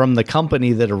from the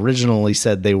company that originally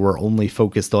said they were only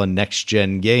focused on next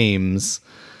gen games,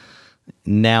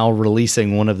 now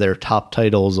releasing one of their top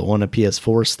titles on a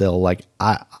PS4 still, like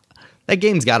that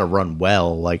game's got to run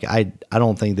well. Like I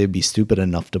don't think they'd be stupid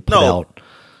enough to put out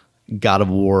God of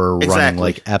War running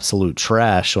like absolute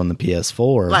trash on the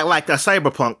PS4. Like a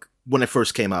Cyberpunk when it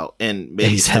first came out, and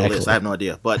maybe it still is. I have no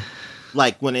idea, but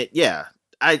like when it,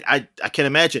 I can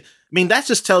imagine. I mean, that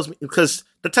just tells me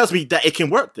that it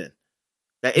can work then.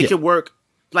 That it can work.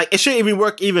 Like it should even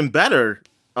work even better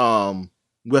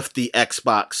with the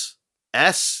Xbox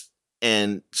S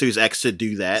and Series X to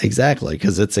do that. Exactly,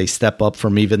 because it's a step up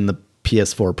from even the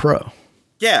PS4 Pro.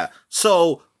 Yeah.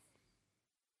 So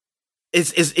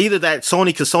it's either that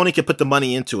because Sony can put the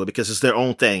money into it because it's their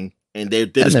own thing. And they're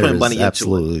just putting money into it.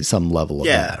 Absolutely some level of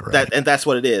that, right? And that's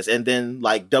what it is. And then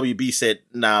like WB said,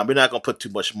 nah, we're not going to put too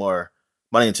much more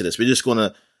money into this. We're just going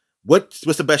to, what's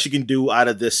the best you can do out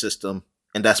of this system?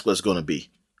 And that's what it's going to be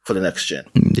for the next gen.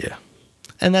 Yeah.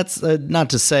 And that's not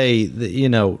to say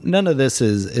that, none of this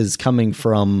is coming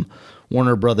from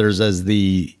Warner Brothers as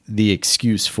the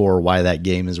excuse for why that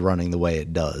game is running the way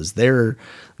it does. Their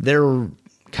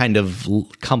kind of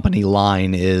company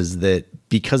line is that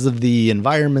because of the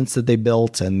environments that they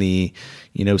built and the,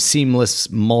 seamless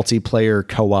multiplayer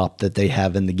co-op that they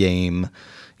have in the game,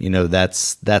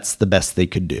 that's the best they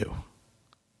could do.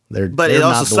 They're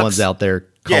not the ones out there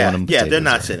calling them potatoes. Yeah, they're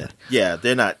not saying it. Yeah,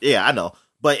 they're not. Yeah, I know.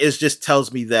 But it just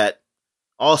tells me that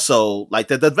also, like,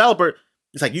 the developer,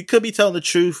 it's like, you could be telling the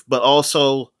truth, but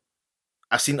also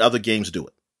I've seen other games do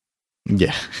it.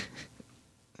 Yeah.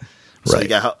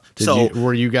 So right.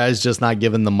 Were you guys just not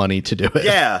given the money to do it?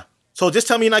 Yeah. So just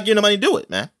tell me you're not giving the money to do it,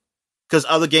 man. Because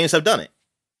other games have done it.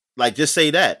 Like, just say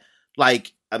that.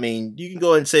 Like, I mean, you can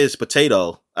go and say it's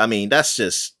potato. I mean, that's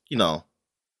just, yeah,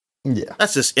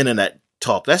 that's just internet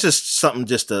talk. That's just something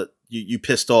just to you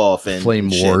pissed off and flame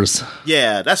shit. Wars.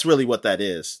 Yeah, that's really what that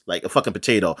is. Like a fucking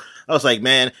potato. I was like,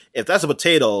 man, if that's a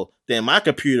potato, then my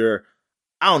computer,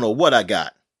 I don't know what I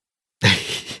got.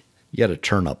 You got a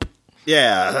turnip.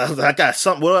 Yeah, I got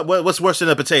something. What's worse than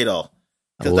a potato?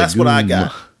 Because that's what I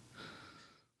got.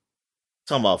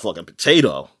 Talking about fucking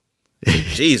potato.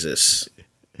 Jesus.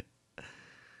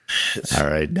 All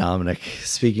right, Dominic.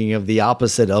 Speaking of the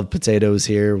opposite of potatoes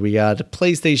here, we got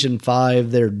PlayStation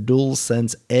 5, their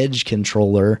DualSense Edge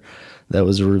controller that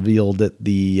was revealed at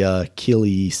the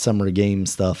Keighley Summer Game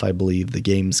stuff, I believe, the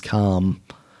Gamescom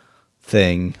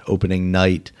thing, opening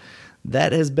night.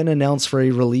 That has been announced for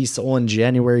a release on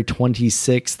January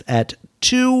 26th at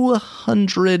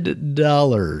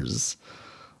 $200.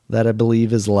 That, I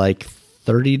believe, is like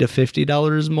 $30 to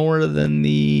 $50 more than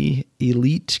the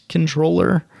Elite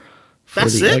controller for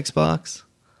the Xbox.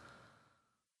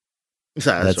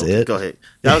 Sorry, that's it? Go ahead.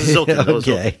 That was joking.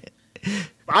 Okay.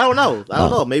 I don't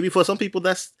know. Maybe for some people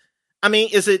is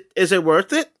it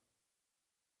worth it?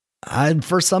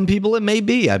 For some people, it may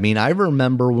be. I mean, I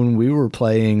remember when we were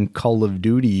playing Call of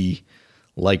Duty,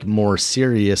 like, more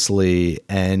seriously,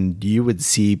 and you would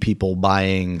see people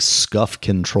buying SCUF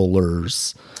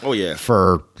controllers. Oh yeah,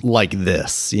 for like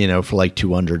this, for like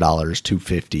 $200,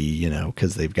 $250,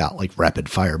 because they've got like rapid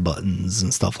fire buttons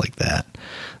and stuff like that.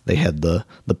 They had the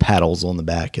paddles on the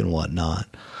back and whatnot.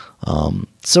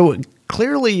 So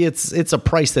clearly it's a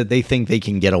price that they think they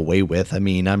can get away with. I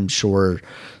mean, I'm sure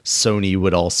Sony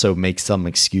would also make some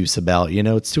excuse about,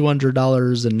 it's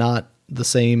 $200 and not the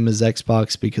same as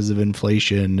Xbox because of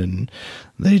inflation, and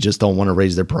they just don't want to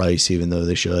raise their price even though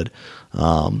they should.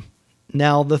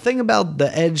 Now, the thing about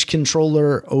the Edge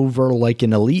controller over like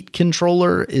an Elite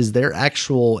controller is their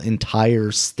actual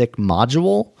entire stick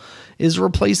module is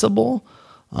replaceable.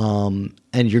 And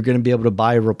you're going to be able to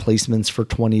buy replacements for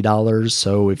 $20.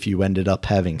 So if you ended up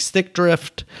having stick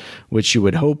drift, which you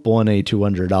would hope on a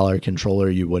 $200 controller,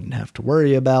 you wouldn't have to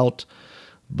worry about.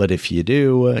 But if you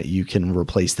do, you can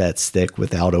replace that stick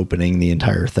without opening the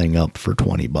entire thing up for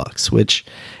 $20, which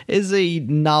is a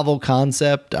novel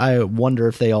concept. I wonder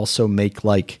if they also make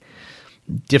like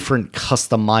different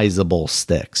customizable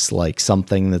sticks, like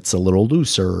something that's a little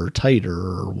looser or tighter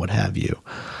or what have you.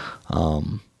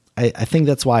 I think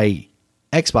that's why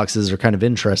Xboxes are kind of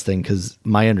interesting, because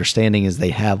my understanding is they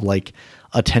have like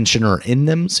a tensioner in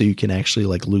them, so you can actually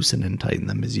like loosen and tighten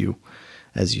them as you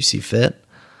see fit.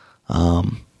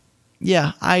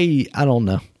 Yeah, I don't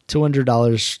know.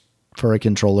 $200 for a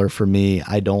controller for me.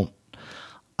 I don't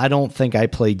think I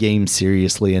play games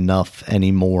seriously enough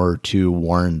anymore to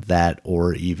warrant that,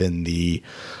 or even the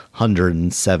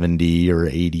 170 or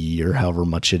 80 or however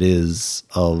much it is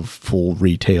of full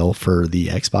retail for the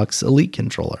Xbox Elite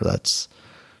controller. That's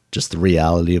just the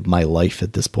reality of my life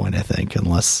at this point, I think,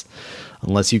 unless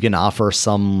you can offer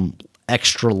some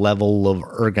extra level of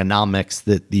ergonomics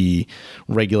that the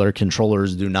regular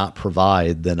controllers do not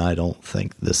provide, then I don't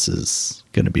think this is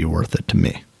going to be worth it to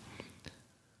me.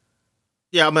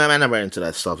 Yeah, I mean, I'm never into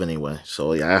that stuff anyway,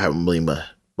 so yeah, I haven't really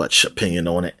much opinion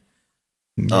on it.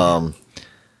 Yeah.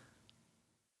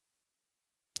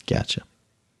 Gotcha.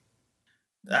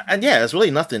 And yeah, it's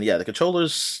really nothing. Yeah, the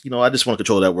controllers, I just want a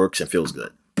controller that works and feels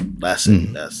good. That's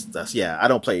it. That's yeah. I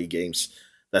don't play games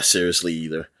that seriously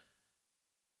either.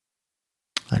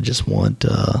 I just want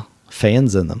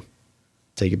fans in them.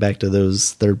 Take it back to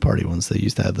those third-party ones that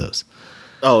used to have those.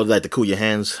 Oh, like to cool your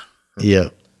hands? Yeah.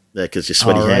 Yeah, because your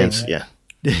sweaty hands. Yeah.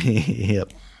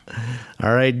 Yep.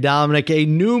 All right, Dominic, a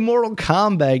new Mortal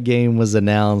Kombat game was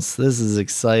announced. This is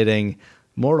exciting.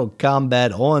 Mortal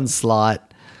Kombat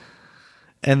Onslaught.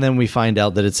 And then we find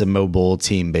out that it's a mobile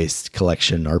team-based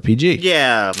collection RPG.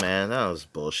 Yeah, man, that was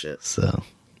bullshit. So,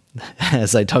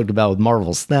 as I talked about with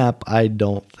Marvel Snap, I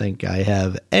don't think I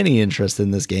have any interest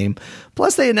in this game.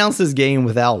 Plus, they announced this game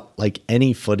without like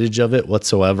any footage of it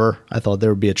whatsoever. I thought there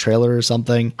would be a trailer or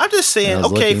something. I'm just saying,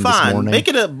 okay, fine. Make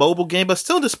it a mobile game, but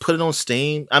still just put it on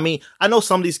Steam. I mean, I know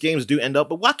some of these games do end up,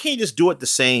 but why can't you just do it the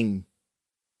same?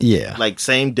 Yeah. Like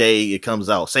same day it comes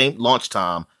out, same launch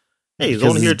time. Hey, it's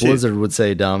because only here too. Blizzard would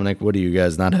say, Dominic, what do you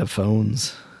guys not have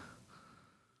phones?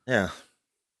 Yeah.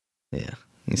 Yeah.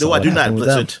 No, I do not,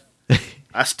 Blizzard.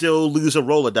 I still lose a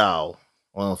roller dial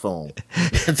on a phone.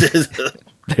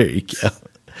 There you go.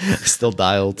 Still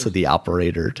dial to the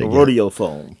operator to rodeo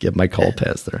phone. Get my call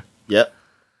passed there. Yep.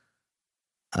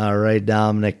 All right,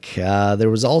 Dominic. There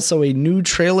was also a new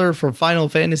trailer for Final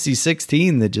Fantasy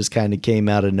 16 that just kind of came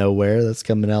out of nowhere. That's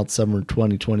coming out summer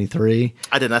 2023.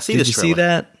 I did not see this trailer. Did you see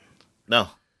that? No.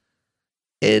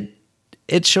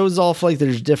 It shows off like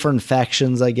there's different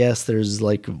factions, I guess. There's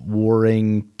like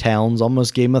warring towns,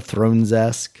 almost Game of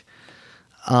Thrones-esque.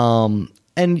 And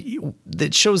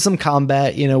it shows some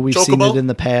combat. You know, we've seen it in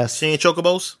the past. Seeing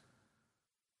chocobos?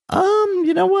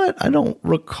 You know what? I don't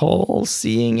recall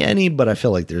seeing any, but I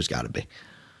feel like there's got to be.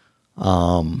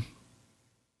 I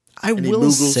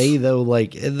will say though,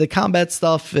 like the combat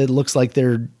stuff, it looks like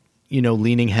they're, you know,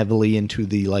 leaning heavily into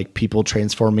the like people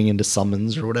transforming into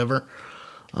summons or whatever.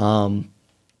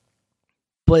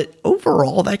 But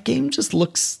overall, that game just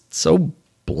looks so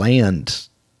bland.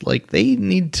 Like they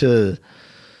need to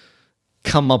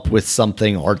come up with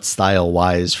something art style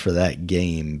wise for that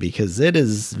game, because it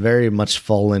is very much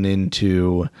fallen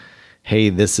into, hey,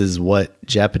 this is what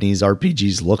Japanese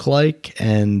RPGs look like,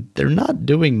 and they're not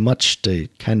doing much to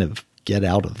kind of get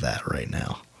out of that right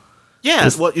now. Yeah,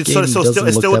 well, it's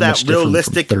still that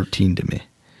realistic 13 to me.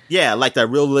 Yeah, like that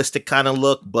realistic kind of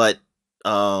look, but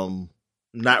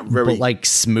not very, but like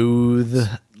smooth,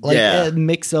 like a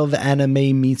mix of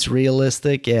anime meets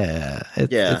realistic. Yeah,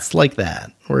 it's like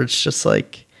that, where it's just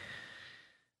like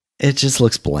it just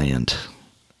looks bland,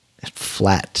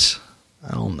 flat.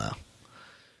 I don't know.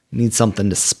 Need something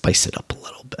to spice it up a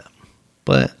little bit.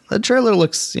 But the trailer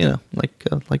looks, you know,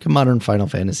 like a modern Final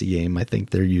Fantasy game. I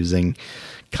think they're using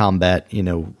combat, you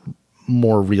know,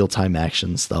 more real-time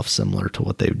action stuff similar to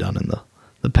what they've done in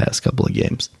the past couple of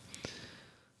games.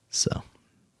 So,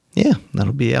 yeah,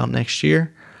 that'll be out next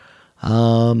year.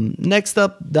 Next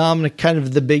up, Dominic, kind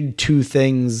of the big two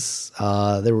things.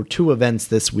 There were two events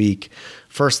this week.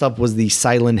 First up was the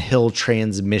Silent Hill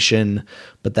transmission,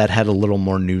 but that had a little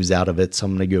more news out of it. So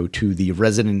I'm going to go to the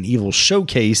Resident Evil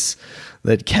showcase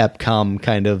that Capcom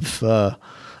kind of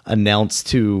announced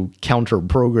to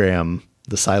counter-program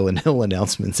the Silent Hill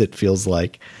announcements, it feels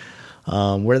like,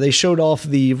 where they showed off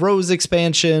the Rose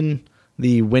expansion,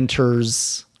 the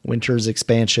Winters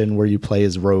expansion, where you play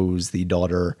as Rose, the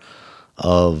daughter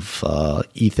of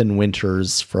Ethan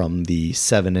Winters from the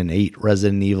 7 and 8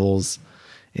 Resident Evils.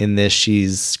 In this,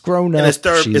 she's grown up. And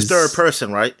it's third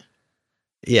person, right?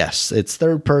 Yes, it's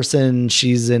third person.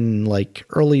 She's in like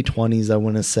early 20s, I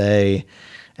want to say.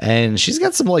 And she's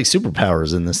got some like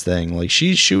superpowers in this thing. Like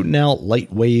she's shooting out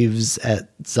light waves at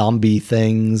zombie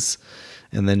things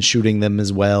and then shooting them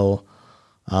as well.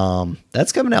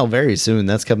 That's coming out very soon.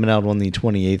 That's coming out on the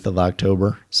 28th of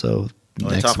October. So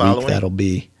next week that'll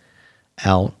be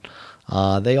out.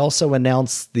 They also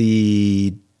announced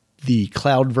the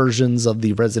cloud versions of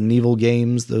the Resident Evil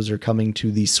games. Those are coming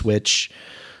to the Switch.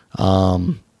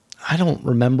 I don't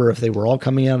remember if they were all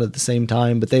coming out at the same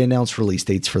time, but they announced release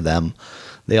dates for them.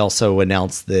 They also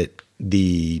announced that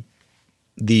the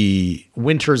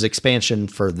Winters expansion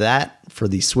for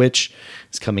the Switch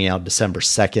is coming out December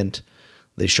 2nd.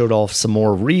 They showed off some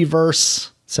more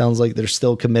Reverse. Sounds like they're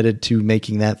still committed to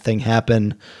making that thing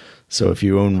happen. So if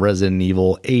you own Resident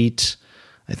Evil 8,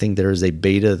 I think there is a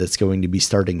beta that's going to be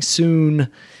starting soon.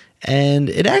 And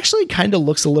it actually kind of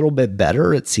looks a little bit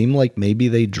better. It seemed like maybe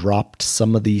they dropped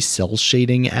some of the cell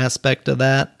shading aspect of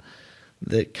that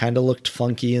kind of looked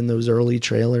funky in those early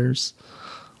trailers.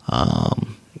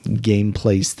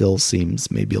 Gameplay still seems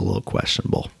maybe a little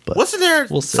questionable. But wasn't there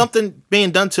something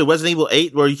being done to Resident Evil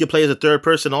 8 where you could play as a third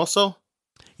person also?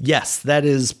 Yes, that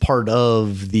is part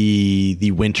of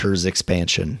the Winters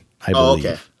expansion, I believe.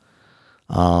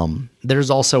 Okay.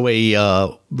 There's also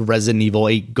a Resident Evil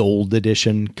 8 Gold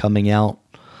Edition coming out,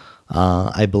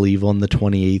 I believe, on the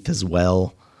 28th as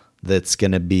well. That's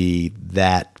going to be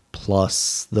that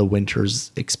plus the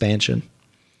Winters expansion.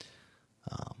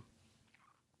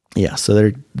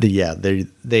 So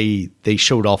they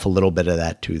showed off a little bit of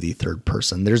that to the third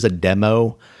person. There's a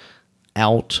demo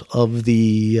out of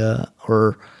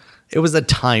or it was a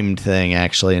timed thing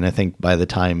actually, and I think by the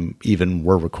time even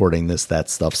we're recording this, that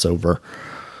stuff's over.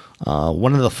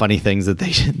 One of the funny things that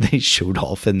they showed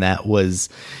off in that was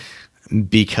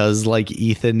because like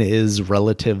Ethan is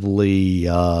relatively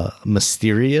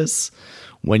mysterious.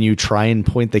 When you try and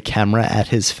point the camera at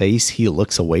his face, he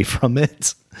looks away from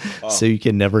it. Oh. So you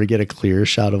can never get a clear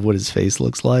shot of what his face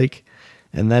looks like.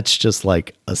 And that's just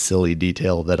like a silly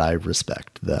detail that I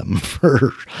respect them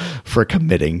for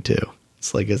committing to.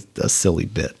 It's like a silly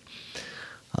bit.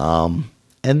 And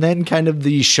then kind of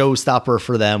the showstopper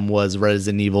for them was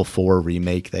Resident Evil 4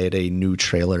 Remake. They had a new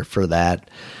trailer for that,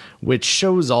 which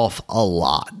shows off a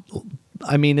lot.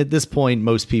 I mean, at this point,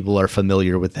 most people are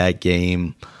familiar with that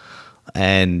game,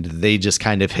 and they just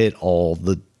kind of hit all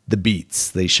the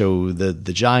beats. They show the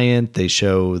giant, they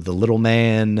show the little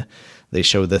man, they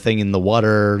show the thing in the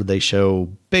water, they show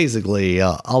basically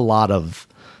a lot of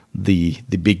the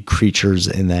big creatures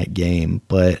in that game.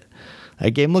 But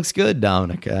that game looks good,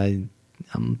 Dominic. I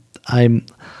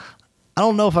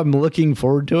don't know if I'm looking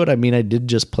forward to it. I mean, I did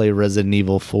just play Resident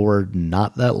Evil 4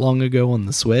 not that long ago on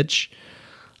the Switch.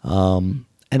 And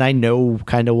I know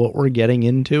kind of what we're getting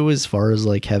into as far as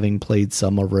like having played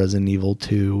some of Resident Evil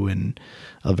 2 and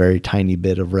a very tiny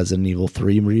bit of Resident Evil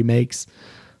 3 remakes.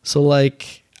 So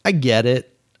like, I get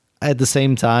it. At the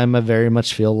same time, I very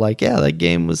much feel like, yeah, that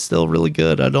game was still really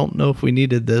good. I don't know if we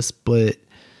needed this, but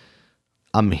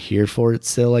I'm here for it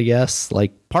still, I guess.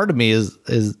 Like, part of me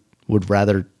would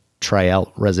rather try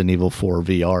out Resident Evil 4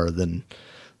 VR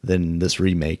than this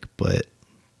remake, but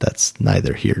that's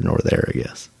neither here nor there, I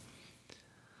guess.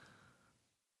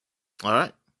 All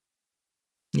right.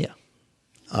 Yeah.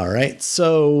 All right.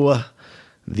 So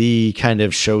the kind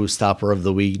of showstopper of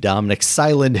the week, Dominic,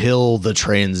 Silent Hill, the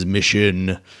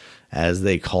transmission, as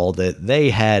they called it. They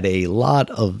had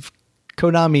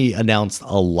Konami announced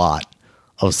a lot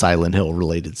of Silent Hill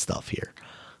related stuff here.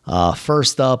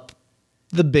 First up,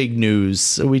 the big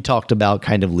news. We talked about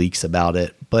kind of leaks about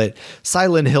it, but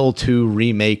Silent Hill 2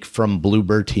 remake from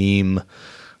Bloober Team.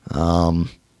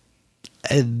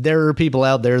 There are people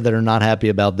out there that are not happy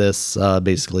about this,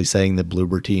 basically saying that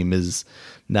Bloober Team is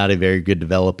not a very good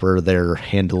developer. Their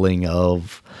handling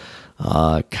of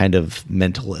kind of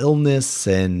mental illness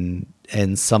and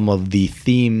some of the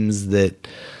themes that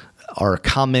are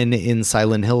common in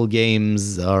Silent Hill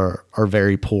games are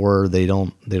very poor. They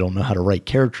don't know how to write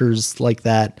characters like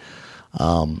that.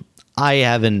 I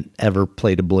haven't ever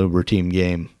played a Bloober Team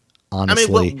game,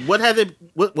 honestly. I mean, what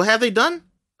have they done?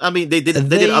 I mean, they did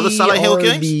other Silent Hill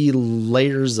games? The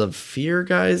Layers of Fear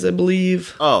guys, I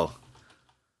believe. Oh.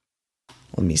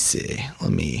 Let me see.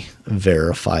 Let me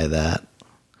verify that.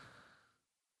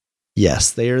 Yes,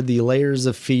 they are the Layers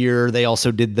of Fear. They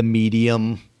also did The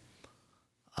Medium.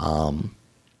 But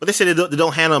they said they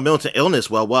don't handle mental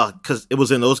illness well, because it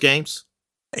was in those games?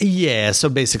 Yeah, so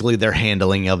basically their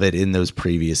handling of it in those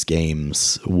previous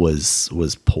games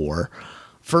was poor.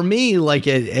 For me, like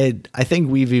I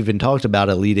think we've even talked about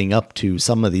it leading up to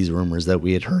some of these rumors that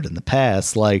we had heard in the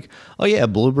past. Like, oh yeah,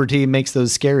 Bloober Team makes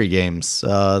those scary games.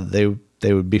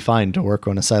 They would be fine to work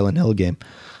on a Silent Hill game.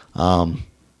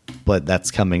 But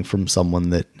that's coming from someone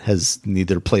that has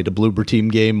neither played a Bloober Team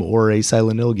game or a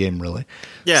Silent Hill game, really.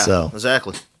 Yeah, so,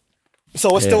 exactly.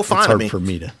 So it's still fine. It's hard for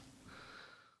me to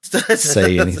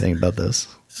say anything about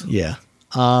this. Yeah.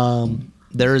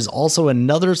 There is also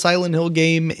another Silent Hill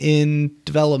game in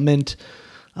development.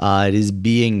 It is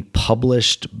being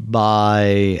published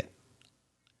by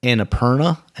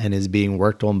Annapurna and is being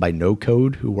worked on by No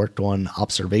Code, who worked on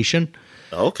Observation.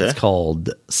 Okay. It's called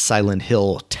Silent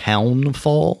Hill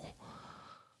Townfall.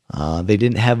 They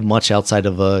didn't have much outside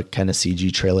of a kind of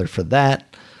CG trailer for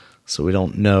that, so we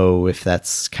don't know if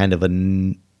that's kind of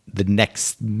the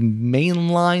next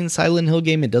mainline Silent Hill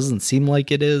game. It doesn't seem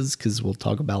like it is, because we'll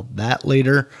talk about that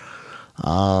later.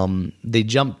 They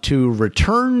jumped to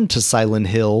Return to Silent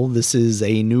Hill. This is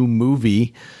a new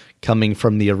movie coming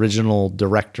from the original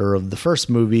director of the first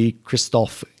movie,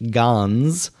 Christoph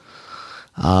Gans.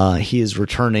 He is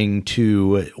returning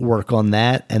to work on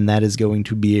that, and that is going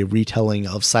to be a retelling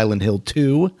of Silent Hill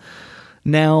 2.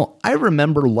 Now, I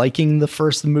remember liking the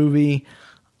first movie.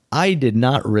 I did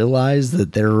not realize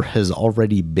that there has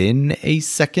already been a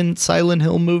second Silent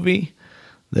Hill movie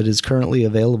that is currently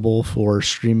available for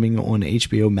streaming on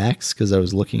HBO Max, because I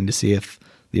was looking to see if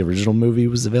the original movie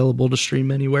was available to stream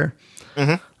anywhere.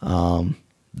 Mm-hmm.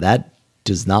 That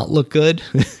does not look good.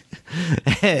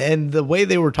 And the way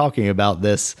they were talking about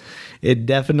this, it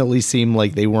definitely seemed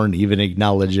like they weren't even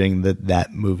acknowledging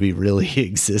that movie really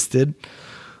existed.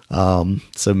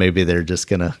 So maybe they're just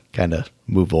going to kind of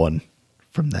move on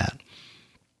from that.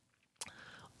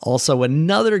 Also,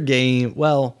 another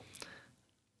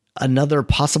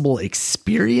possible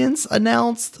experience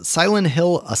announced, Silent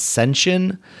Hill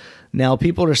Ascension. Now,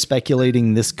 people are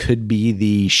speculating this could be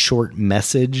the short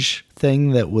message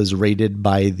thing that was rated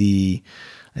by the,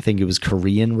 I think it was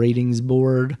Korean ratings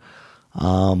board.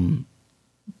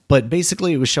 But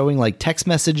basically it was showing like text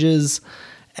messages,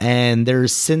 and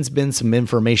there's since been some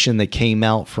information that came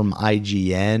out from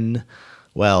IGN.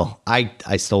 Well, I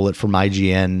stole it from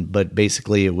IGN, but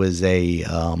basically it was a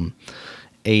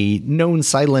known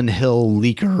Silent Hill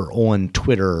leaker on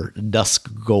Twitter, Dusk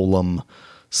Golem,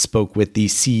 spoke with the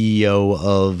CEO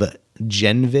of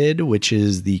Genvid, which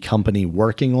is the company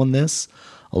working on this,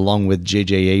 along with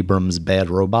J.J. Abrams' Bad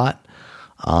Robot.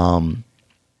 And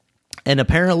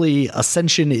apparently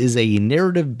Ascension is a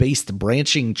narrative-based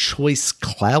branching choice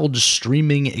cloud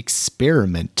streaming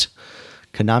experiment.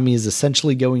 Konami is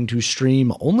essentially going to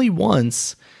stream only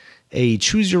once a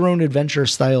choose-your-own-adventure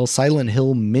style Silent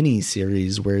Hill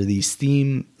mini-series where the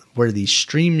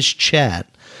stream's chat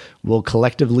will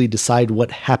collectively decide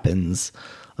what happens,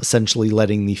 essentially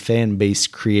letting the fan base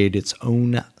create its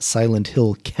own Silent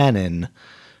Hill canon.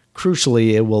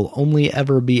 Crucially, it will only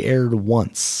ever be aired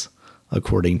once,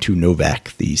 according to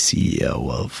Novak, the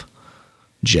CEO of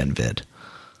Genvid.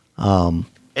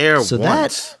 Air so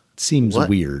once? That seems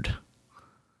weird.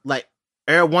 Like,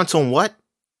 air once on what?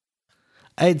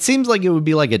 It seems like it would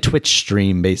be like a Twitch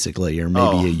stream, basically, or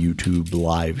maybe a YouTube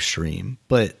live stream,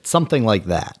 but something like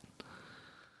that.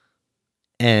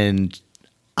 And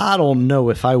I don't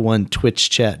know if I want Twitch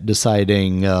chat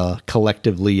deciding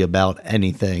collectively about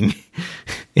anything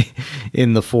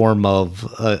in the form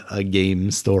of a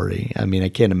game story. I mean, I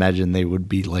can't imagine they would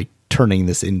be like turning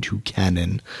this into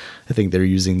canon. I think they're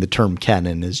using the term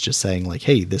canon as just saying like,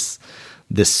 hey, this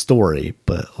story,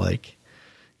 but like,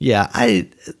 yeah,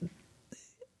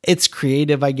 it's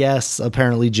creative, I guess.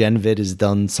 Apparently Genvid has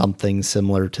done something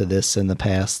similar to this in the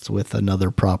past with another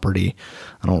property.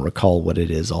 I don't recall what it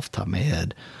is off the top of my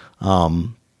head.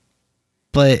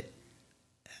 But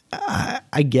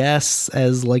I guess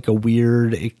as like a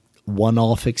weird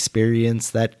one-off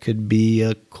experience, that could be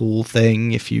a cool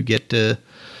thing if you get to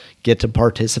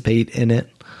participate in it.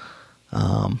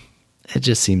 It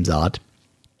just seems odd.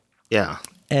 Yeah.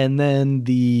 And then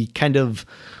the kind of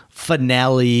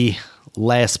finale,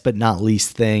 last but not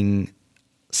least thing,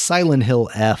 Silent Hill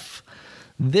F.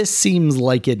 This seems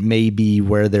like it may be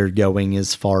where they're going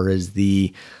as far as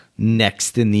the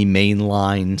next in the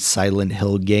mainline Silent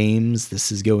Hill games.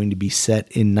 This is going to be set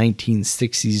in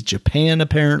 1960s Japan,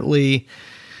 apparently.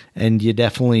 And you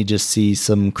definitely just see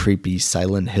some creepy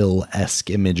Silent Hill-esque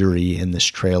imagery in this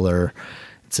trailer.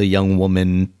 It's a young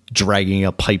woman dragging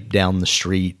a pipe down the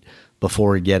street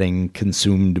before getting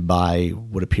consumed by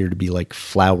what appear to be like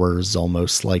flowers,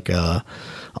 almost like a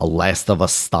Last of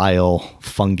Us style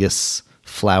fungus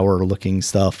flower looking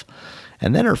stuff.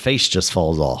 And then her face just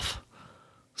falls off.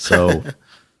 So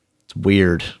it's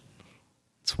weird.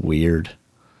 It's weird.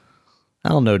 I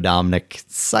don't know, Dominic.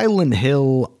 Silent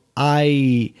Hill,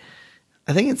 I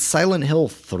think it's Silent Hill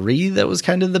 3 that was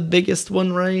kind of the biggest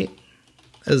one, right?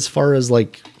 As far as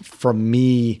like from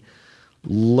me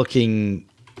looking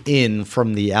in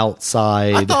from the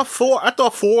outside. I thought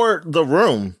 4 The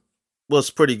Room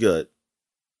was pretty good.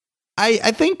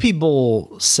 I think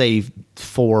people say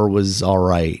 4 was all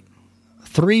right.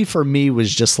 3 for me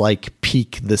was just like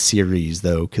peak the series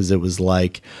though, because it was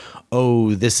like,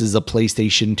 oh, this is a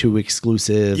PlayStation 2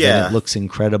 exclusive and it looks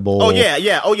incredible. Oh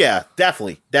yeah,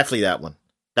 definitely that one.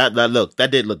 That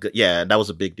did look good. Yeah, that was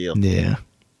a big deal. Yeah.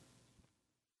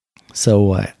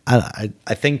 So I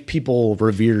think people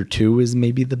revere 2 as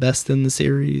maybe the best in the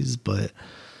series, but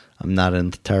I'm not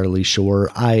entirely sure.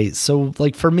 So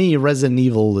like for me, Resident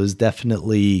Evil is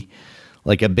definitely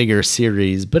like a bigger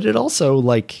series, but it also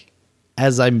like,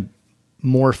 as I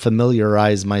more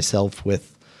familiarize myself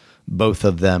with both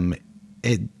of them,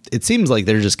 it seems like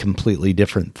they're just completely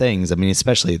different things. I mean,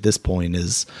 especially at this point,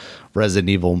 as Resident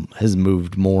Evil has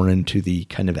moved more into the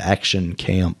kind of action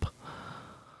camp.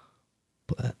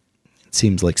 But it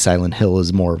seems like Silent Hill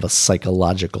is more of a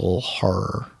psychological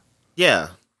horror. Yeah.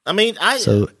 I mean,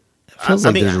 so it feels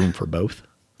like there's room for both.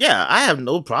 Yeah, I have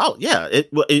no problem. Yeah,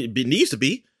 it needs to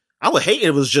be. I would hate it if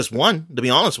it was just one, to be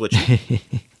honest with you.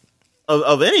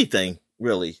 of anything,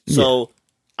 really. So,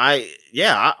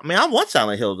 yeah. I want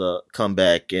Silent Hill to come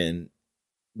back and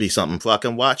be something.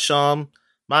 Fucking watch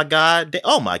my guy.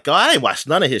 Oh my god, I ain't watched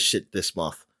none of his shit this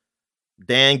month.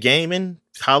 Dan Gaiman,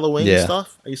 Halloween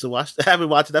stuff. I used to watch. I haven't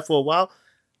watched that for a while.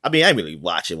 I mean, I didn't really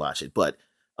watch it, but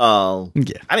I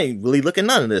didn't really look at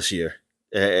none of this year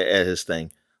at his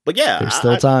thing. But yeah, there's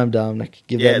still time, Dominic.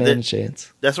 Give that man a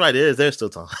chance. That's right. There's still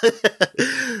time.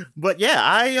 But yeah,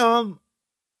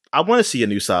 I want to see a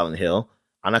new Silent Hill.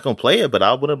 I'm not gonna play it, but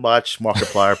I want to watch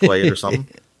Markiplier play it or something.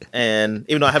 And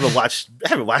even though I haven't watched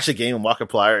a game of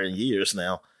Markiplier in years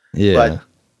now. Yeah.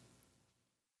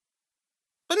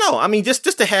 But no, I mean, just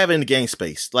to have it in the game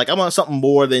space. Like, I want something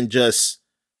more than just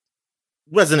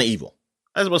Resident Evil.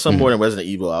 I just want something more than Resident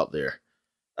Evil out there.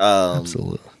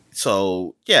 Absolutely.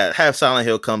 So yeah, have Silent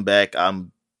Hill come back.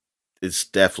 It's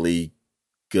definitely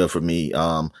good for me.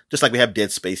 Just like we have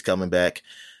Dead Space coming back.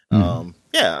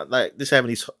 Yeah, like just having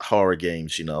these horror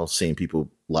games, seeing people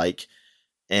like,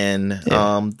 and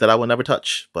that I will never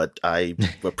touch, but I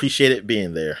appreciate it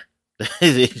being there.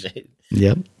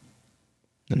 Yep.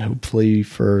 And hopefully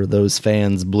for those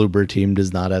fans, Bloober Team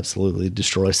does not absolutely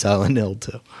destroy Silent Hill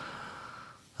too.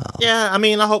 Yeah, I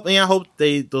mean, I hope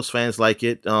those fans like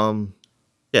it.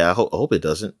 Yeah, I hope it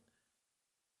doesn't.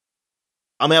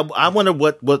 I mean, I wonder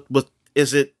what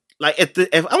is it like? I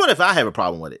wonder if I have a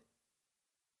problem with it.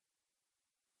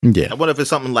 Yeah, I wonder if it's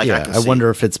something like I wonder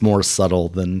if it's more subtle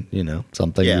than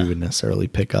something we would necessarily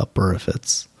pick up, or if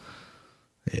it's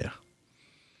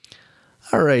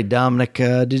All right, Dominic,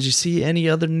 did you see any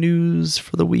other news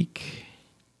for the week?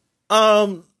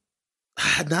 Nah,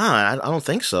 I don't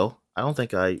think so. I don't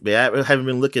think I haven't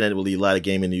been looking at really a lot of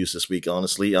gaming news this week,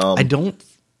 honestly.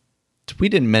 We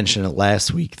didn't mention it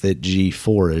last week that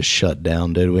G4 is shut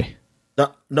down, did we?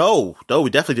 No, we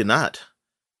definitely did not.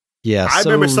 Yeah, I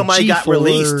remember somebody G4, got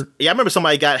released. Yeah, I remember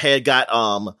somebody got I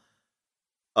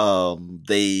don't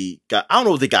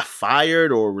know if they got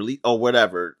fired or released or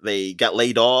whatever. They got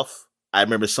laid off. I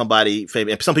remember some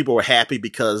people were happy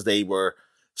because they were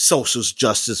social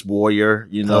justice warrior,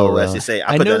 as they say.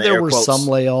 I know there were some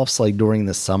layoffs like during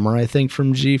the summer, I think,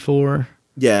 from G4.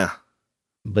 Yeah.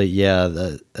 But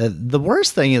yeah, the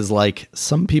worst thing is like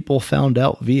some people found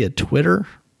out via Twitter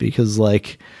because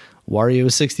like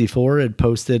Wario64 had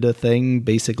posted a thing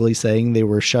basically saying they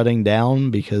were shutting down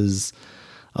because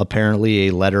apparently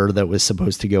a letter that was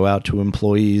supposed to go out to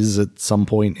employees at some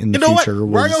point in the future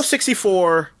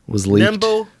Wario64 was leaked.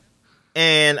 Nimble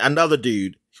and another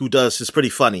dude who does is pretty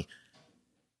funny.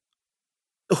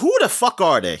 Who the fuck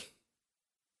are they?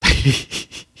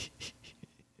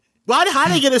 How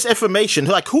do they get this information?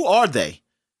 Like, who are they?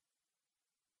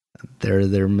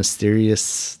 They're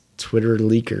mysterious Twitter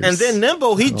leakers. And then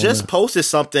Nimble, he just posted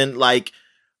something like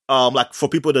for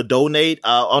people to donate.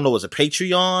 I don't know, was it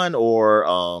Patreon or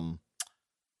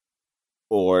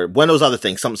one of those other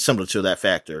things, something similar to that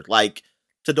factor, like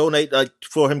to donate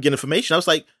for him getting information. I was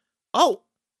like, oh,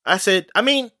 I said, I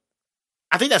mean,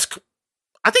 I think I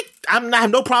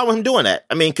have no problem with him doing that.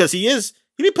 I mean, because he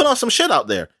be putting on some shit out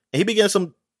there, and he be getting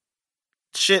some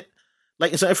shit,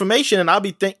 like some information, and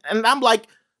and I'm like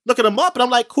looking him up, and I'm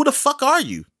like, who the fuck are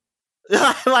you?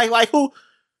 like who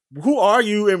are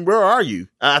you, and where are you?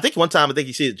 I think one time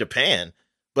he said Japan,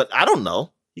 but I don't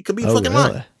know. He could be fucking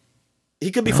lying.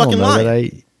 He could be fucking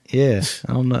lying. I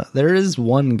don't know. There is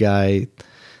one guy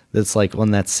that's like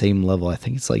on that same level. I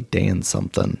think it's like Dan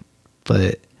something,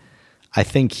 but I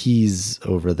think he's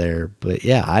over there. But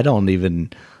yeah, I don't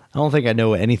think I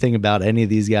know anything about any of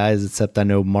these guys except I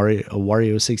know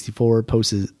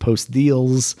Wario64 posts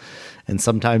deals and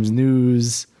sometimes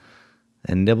news,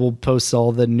 and Nibble posts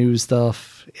all the news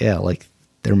stuff. Yeah, like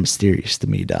they're mysterious to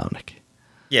me, Dominic.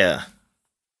 Yeah.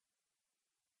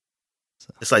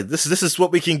 So. It's like this is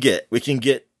what we can get. We can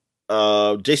get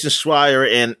Jason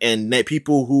Schreier and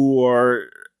people who are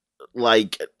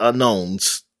like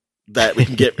unknowns that we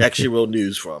can get actually real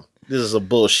news from. This is a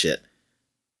bullshit.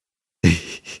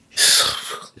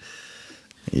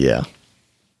 Yeah,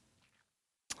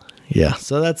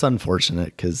 so that's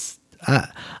unfortunate because I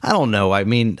don't know. I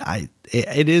mean,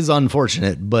 it is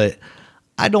unfortunate, but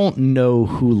I don't know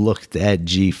who looked at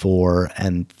G4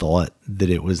 and thought that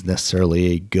it was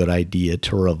necessarily a good idea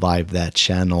to revive that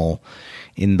channel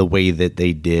in the way that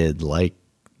they did. Like,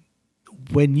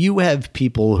 when you have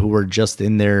people who are just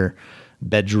in their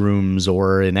bedrooms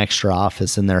or an extra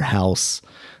office in their house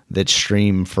that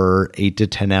stream for 8 to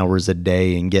 10 hours a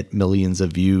day and get millions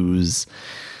of views,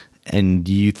 and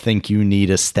you think you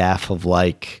need a staff of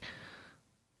like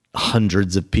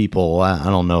hundreds of people, I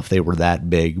don't know if they were that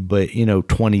big, but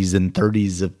 20s and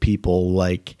 30s of people,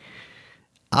 like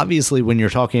obviously when you're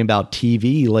talking about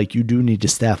TV, like you do need to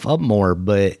staff up more,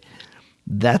 but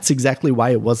that's exactly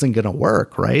why it wasn't going to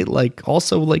work, right? Like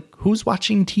also, like who's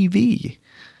watching TV?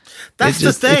 That's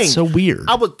the thing. It's so weird.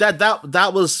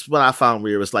 That was what I found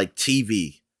weird. Was like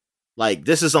TV, like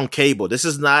this is on cable. This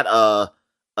is not a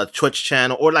Twitch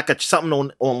channel or like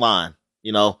something online,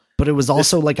 But it was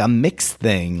also like a mixed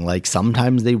thing. Like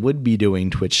sometimes they would be doing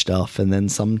Twitch stuff, and then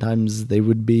sometimes they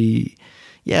would be,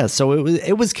 So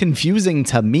it was confusing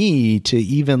to me to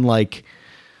even like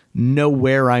know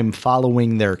where I'm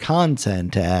following their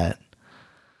content at.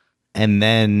 And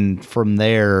then from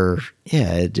there,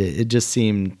 yeah, it just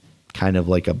seemed kind of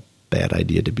like a bad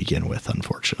idea to begin with,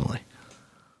 unfortunately.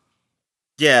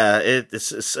 Yeah, it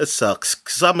sucks.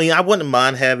 Because, I mean, I wouldn't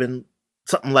mind having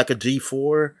something like a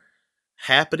G4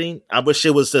 happening. I wish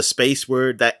it was the space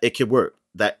where that it could work.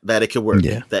 That it could work.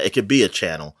 Yeah. That it could be a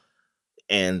channel.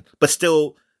 But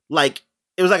still, like,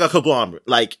 it was like a conglomerate.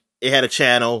 Like, it had a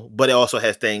channel, but it also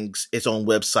has its own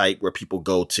website where people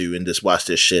go to and just watch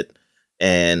this shit.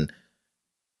 And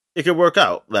it could work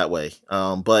out that way.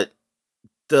 But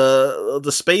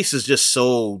the space is just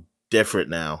so different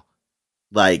now.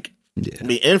 Like, yeah. I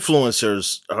mean,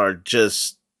 influencers are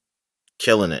just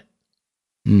killing it.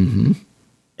 Mm-hmm.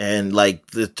 And like,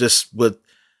 just with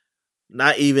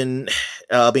not even,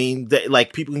 I mean,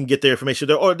 like, people can get their information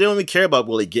there, or they don't even care about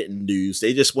really getting news.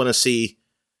 They just want to see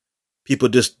people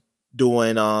just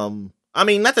doing, I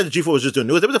mean, not that the G4 was just doing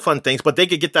news. There were the fun things, but they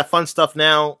could get that fun stuff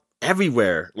now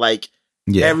everywhere. Like,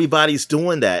 everybody's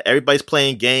doing that. Everybody's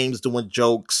playing games, doing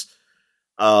jokes,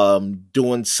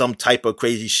 doing some type of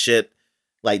crazy shit.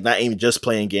 Like, not even just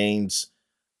playing games.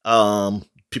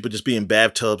 People just be in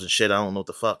bathtubs and shit. I don't know what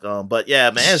the fuck. But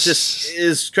yeah, man,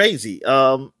 it's crazy.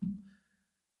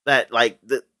 That, like,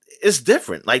 it's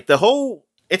different. Like, the whole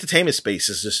entertainment space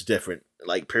is just different.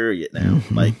 Like, period now.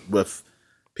 Mm-hmm. Like, with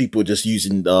people just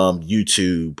using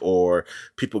YouTube, or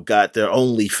people got their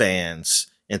OnlyFans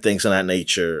and things of that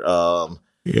nature.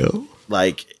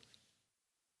 Like,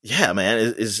 yeah,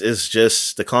 man, it's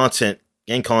just the content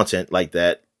like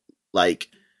that. Like,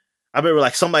 I remember,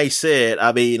 like, somebody said,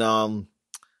 I mean,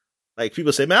 like,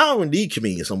 people say, man, I don't even need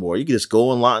comedians no more. You can just go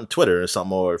on Twitter or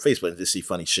something, or Facebook, and just see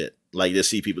funny shit. Like, just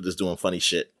see people just doing funny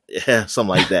shit. Yeah,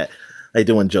 something like that. Like,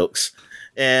 doing jokes.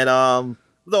 And,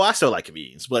 though I still like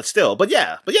comedians, but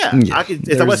yeah. I could,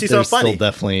 if I want to see something funny.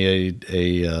 There's still definitely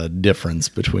a difference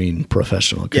between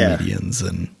professional comedians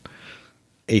and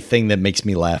a thing that makes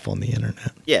me laugh on the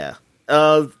internet. Yeah.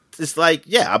 It's like,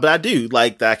 yeah, but I do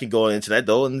like that I can go on the internet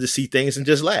though and just see things and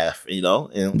just laugh,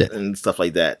 and stuff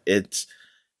like that. It's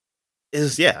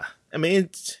yeah. I mean,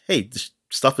 this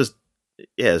stuff is,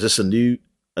 it's just a new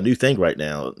thing right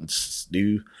now. It's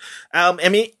new. I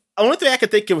mean, the only thing I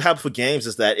could think of help for games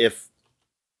is that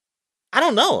I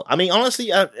don't know. I mean,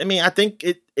 honestly, I think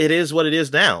it is what it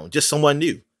is now. Just someone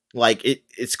new. Like,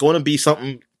 it's going to be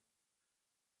somebody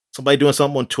doing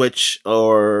something on Twitch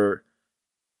or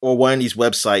one of these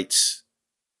websites,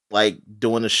 like,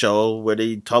 doing a show where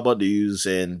they talk about news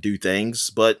and do things,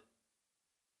 but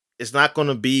it's not going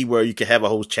to be where you can have a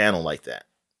whole channel like that.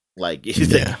 Like,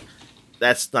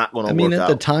 that's not going to work out. I mean, at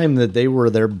the time that they were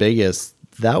their biggest,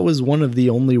 that was one of the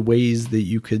only ways that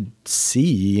you could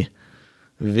see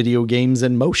video games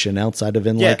in motion outside of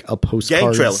like a postcard.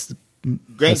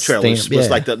 Game trailers was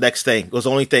like the next thing. It was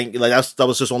the only thing, like, that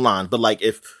was just online. But like,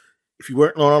 if you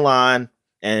weren't online,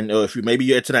 and if maybe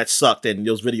your internet sucked and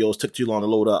those videos took too long to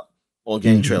load up on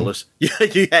game trailers, you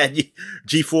had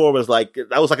G4 was like,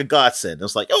 that was like a godsend. It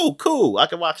was like, oh, cool, I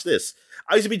can watch this.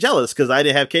 I used to be jealous because I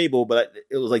didn't have cable, but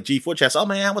it was like G4 channel. Oh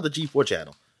man, I want the G4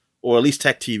 channel, or at least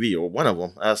Tech TV, or one of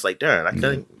them. I was like, darn, I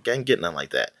can't get nothing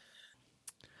like that.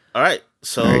 All right,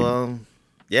 so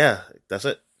yeah, that's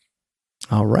it.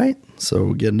 All right, so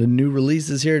we're getting to new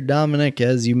releases here, Dominic.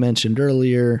 As you mentioned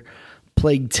earlier,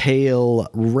 Plague Tale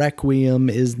Requiem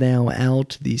is now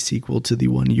out, the sequel to the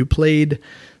one you played.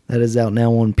 That is out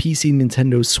now on PC,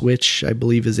 Nintendo Switch, I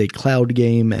believe is a cloud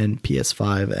game, and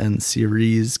PS5 and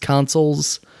Series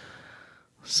consoles.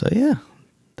 So yeah,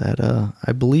 that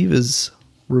I believe is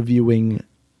reviewing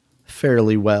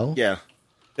fairly well. Yeah.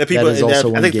 I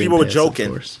think people were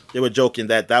joking. They were joking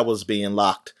that was being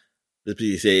locked. The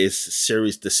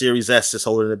Series S is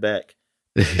holding it back.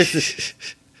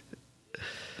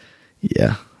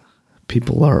 Yeah,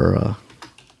 people are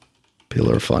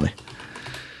funny.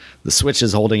 The Switch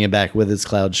is holding it back with its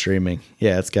cloud streaming.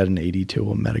 Yeah, it's got an 82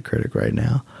 on Metacritic right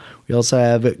now. We also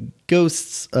have Ghostbusters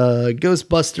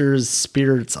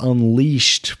Spirits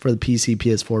Unleashed for the PC,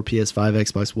 PS4, PS5,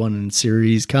 Xbox One, and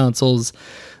Series consoles.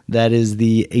 That is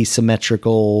the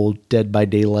asymmetrical Dead by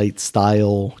Daylight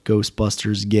style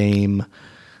Ghostbusters game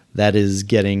that is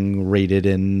getting rated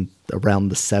in around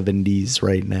the 70s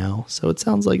right now. So it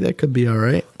sounds like that could be all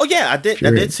right. Oh yeah, I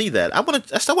did see that. I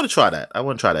still want to try that. I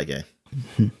want to try that game.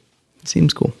 Mm-hmm.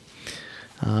 Seems cool.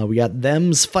 We got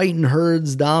Them's Fighting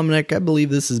Herds, Dominic. I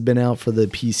believe this has been out for the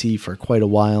PC for quite a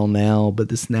while now, but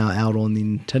this is now out on the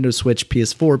Nintendo Switch,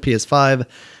 PS4, PS5,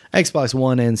 Xbox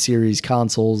One, and Series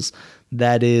consoles.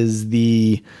 That is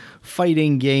the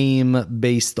fighting game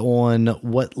based on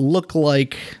what look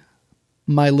like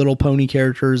My Little Pony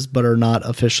characters, but are not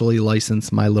officially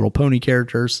licensed My Little Pony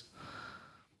characters.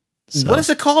 So, what is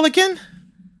it called again?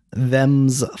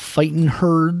 Them's Fighting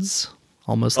Herds.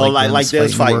 Almost like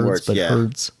Them's Fighting Words, but yeah.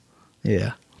 herds.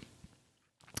 Yeah.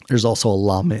 There's also a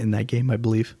llama in that game, I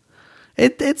believe.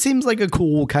 It seems like a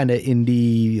cool kind of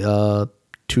indie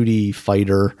 2D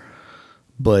fighter,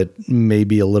 but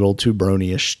maybe a little too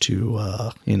brony-ish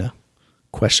to,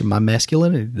 question my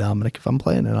masculinity, Dominic, if I'm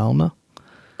playing it. I don't know.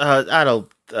 I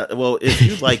don't. Well, if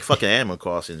you like fucking Animal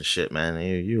Crossing and shit, man,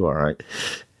 you all right.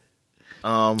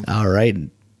 All right.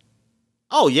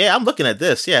 Oh, yeah, I'm looking at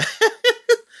this. Yeah.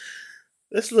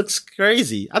 This looks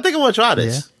crazy. I think I want to try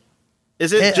this. Yeah.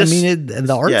 Is it just...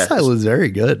 the art style is very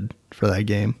good for that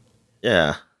game.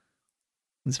 Yeah.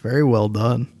 It's very well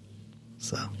done.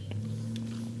 So...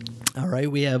 All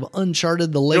right, we have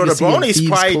Uncharted: The Legacy of Thieves the bronies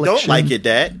probably collection. don't like it,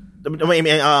 Dad.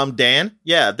 Dan.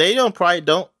 Yeah, they probably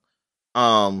don't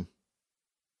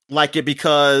like it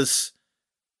because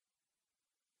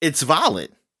it's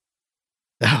violent.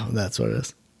 Oh, that's what it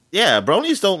is. Yeah,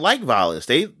 bronies don't like violence.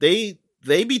 They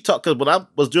be talking. When I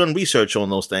was doing research on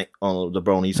those things on the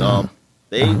bronies,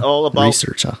 they all about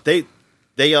research. Huh?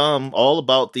 They all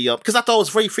about the because I thought it was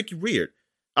very freaking weird.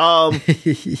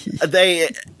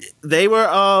 They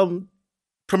were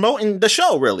promoting the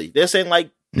show. Really, they're saying like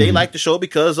they like the show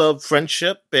because of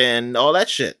friendship and all that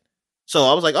shit. So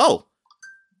I was like, oh,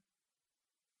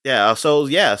 yeah.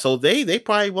 So they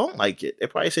probably won't like it. They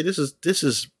probably say this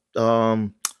is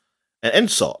an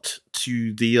insult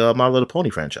to the My Little Pony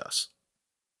franchise.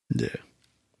 Yeah.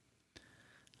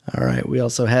 All right. We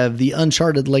also have the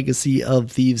Uncharted Legacy of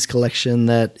Thieves collection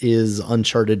that is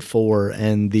Uncharted 4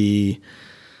 and the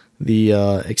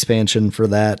expansion for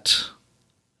that.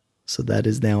 So that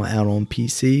is now out on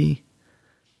PC.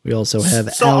 We also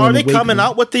have. So Alan are they Wake coming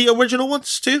out with the original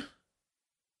ones too?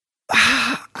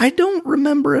 I don't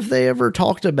remember if they ever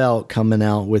talked about coming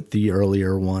out with the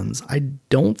earlier ones. I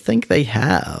don't think they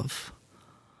have.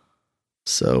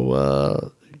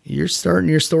 So you're starting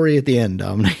your story at the end,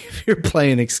 Dominic, if you're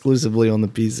playing exclusively on the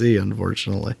PC,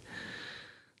 unfortunately.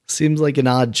 Seems like an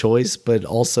odd choice, but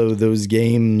also those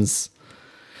games,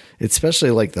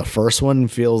 especially like the first one,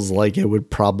 feels like it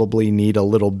would probably need a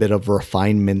little bit of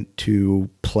refinement to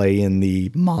play in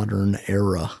the modern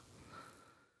era.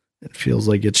 It feels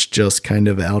like it's just kind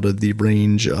of out of the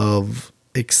range of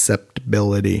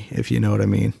acceptability, if you know what I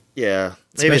mean. Yeah.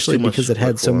 Especially because it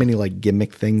had so many like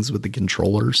gimmick things with the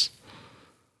controllers.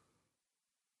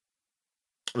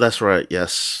 That's right.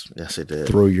 Yes, it did.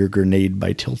 Throw your grenade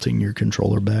by tilting your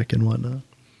controller back and whatnot.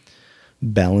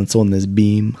 Balance on this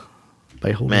beam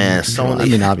by holding. Man, Sony. I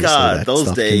mean, obviously, God, that those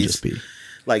stuff days, can just be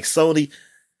like Sony.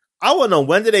 I want to know,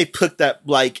 when did they put that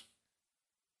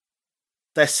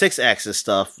that 6-axis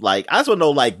stuff? Like, I just want to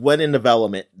know, like, when in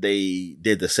development they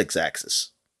did the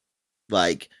 6-axis.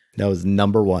 Like, that was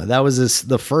number one. That was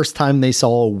the first time they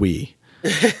saw a Wii.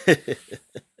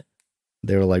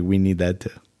 They were like, we need that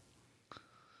too.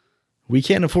 We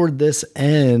can't afford this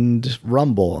and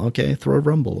Rumble. Okay, throw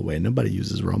Rumble away. Nobody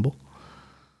uses Rumble.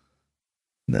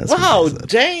 That's wow,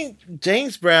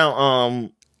 James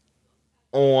Brown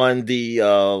on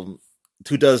the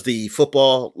who does the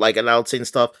football like announcing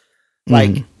stuff.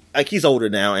 Like he's older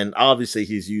now, and obviously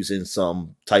he's using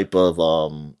some type of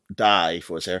dye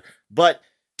for his hair. But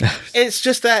it's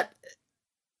just that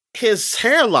his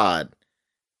hairline,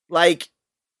 like,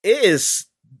 is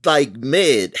like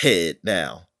mid head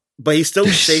now. But he's still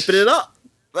shaping it up,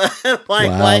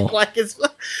 like it's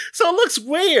so it looks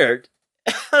weird.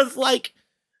 I was like,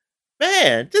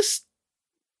 man, just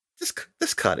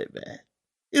cut it, man.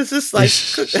 It's just like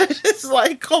it's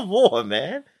like, come on,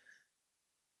 man.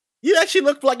 You actually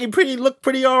look like you look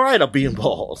pretty all right on being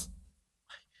balls.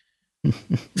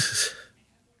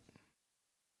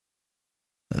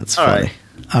 That's funny.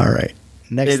 All right.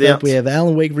 Next up, we have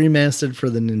Alan Wake Remastered for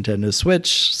the Nintendo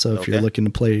Switch. So if you're looking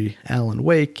to play Alan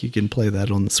Wake, you can play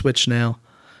that on the Switch now.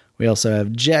 We also have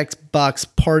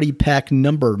Jackbox Party Pack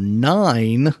number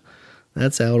 9.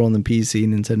 That's out on the PC,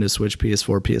 Nintendo Switch,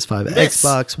 PS4, PS5,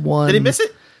 Xbox One. Did he miss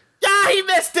it? Yeah, he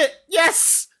missed it.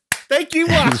 Yes. Thank you,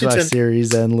 Washington. Xbox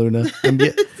Series and Luna.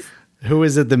 Who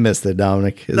is it that missed it,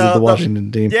 Dominic? Is it the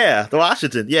Washington team? Yeah, the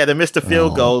Washington. Yeah, they missed a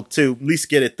field goal to at least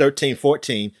get it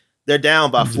 13-14. They're down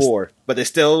by 4, but they're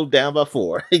still down by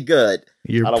 4. Good.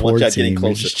 Your I don't want y'all getting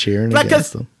closer. Just cheering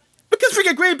against them. Because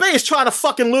freaking Green Bay is trying to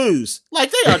fucking lose.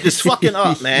 Like, they are just fucking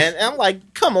up, man. And I'm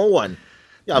like, come on.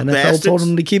 Y'all NFL bastards. told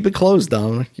them to keep it closed,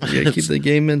 Dominic. You gotta keep the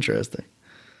game interesting.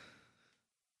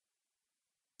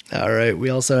 All right. We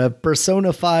also have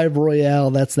Persona 5 Royale.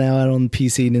 That's now out on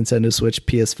PC, Nintendo Switch,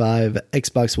 PS5,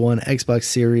 Xbox One, Xbox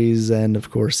Series, and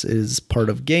of course is part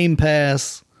of Game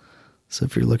Pass. So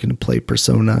if you're looking to play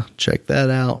Persona, check that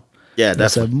out. Yeah, We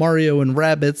also definitely. have Mario and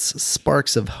Rabbids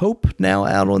Sparks of Hope now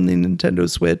out on the Nintendo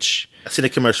Switch, I seen a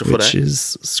commercial for which that.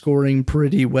 is scoring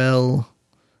pretty well.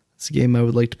 It's a game I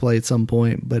would like to play at some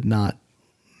point, but not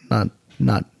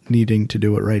needing to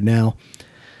do it right now.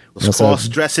 We also have-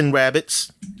 Cross-dressing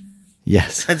rabbits.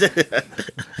 Yes.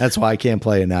 That's why I can't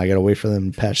play it now. I got to wait for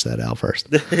them to patch that out first.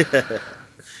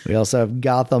 We also have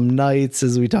Gotham Knights,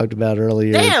 as we talked about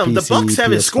earlier. Damn, the Bucks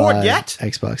haven't PS5, scored yet?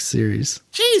 Xbox Series.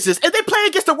 Jesus, and they play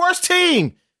against the worst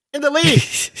team in the league.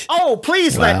 Oh,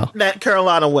 please Wow. let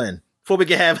Carolina win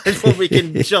before we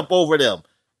can jump over them.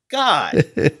 God.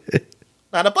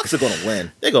 Nah, the Bucks are gonna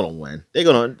win. They're gonna win. They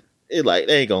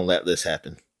ain't gonna let this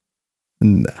happen.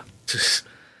 No.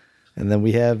 And then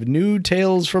we have new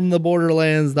Tales from the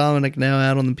Borderlands, Dominic, now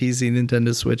out on the PC,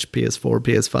 Nintendo Switch, PS4,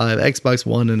 PS5, Xbox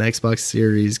One, and Xbox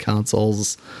Series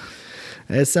consoles.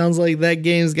 It sounds like that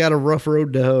game's got a rough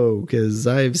road to hoe, because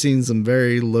I've seen some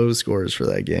very low scores for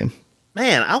that game.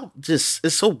 Man, it's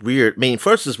so weird. I mean,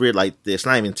 first it's weird, like, it's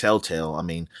not even Telltale. I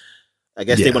mean, I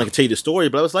guess they Yeah. want to continue the story,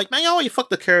 but I was like, man, y'all, you fucked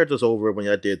the characters over when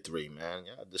y'all did 3, man.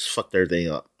 Y'all just fucked everything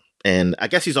up. And I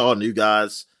guess these are all new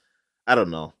guys. I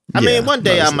don't know. I mean, one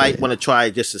day I mostly. might want to try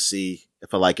it just to see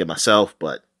if I like it myself,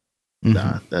 but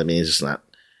nah, I mean, it's just not.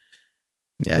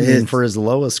 Yeah, I mean, for as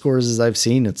low as scores as I've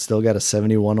seen, it's still got a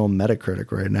 71 on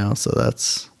Metacritic right now, so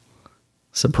that's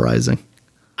surprising.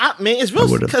 I mean, it's real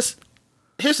would've- because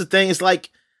here's the thing: it's like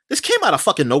this came out of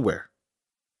fucking nowhere,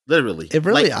 literally. It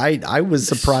really, Like, I was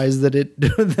surprised that it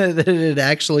that it had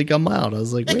actually come out. I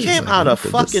was like, it wait a came second, out of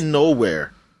did this- fucking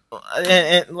nowhere,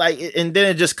 and then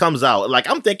it just comes out. Like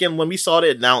I'm thinking when we saw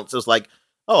it announced, it was like,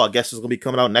 oh, I guess it's gonna be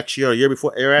coming out next year or a year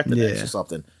before, year after next Yeah. or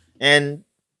something, and.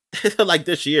 Like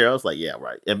this year, I was like, yeah,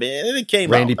 right. I mean, and it came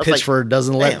Randy out. I was like, Pitchford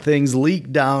doesn't let damn. things leak,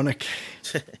 Dominic.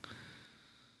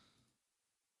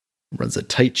 Runs a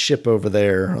tight ship over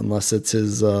there, unless it's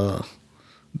his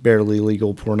barely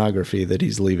legal pornography that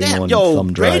he's leaving Damn, on yo,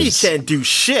 thumb Brady drives. can't do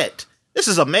shit. This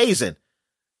is amazing.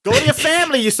 Go to your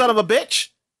family, you son of a bitch.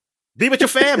 Be with your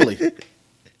family.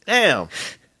 Damn.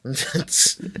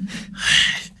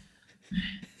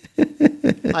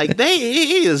 Like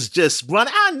he is just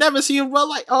running. I never see him run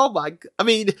like. Oh my! I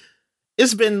mean,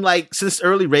 it's been like since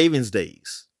early Ravens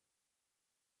days.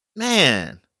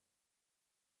 Man,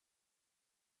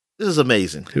 this is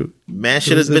amazing. Who Man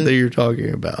should is have it that been. you're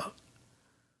talking about?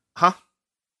 Huh?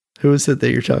 Who is it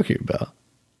that you're talking about?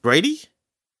 Brady?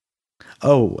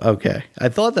 Oh, okay. I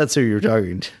thought that's who you were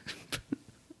talking to.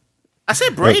 I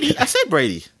said Brady. Okay. I said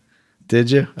Brady. Did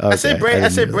you? Okay. I said Brady. I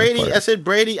didn't said hear that Brady. part. I said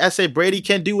Brady. I said Brady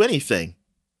can't do anything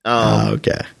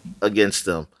Okay. against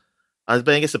them. I was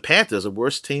playing against the Panthers, the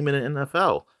worst team in the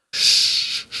NFL.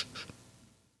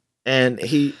 And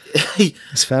he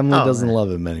His family Oh, doesn't man. love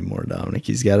him anymore, Dominic.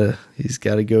 He's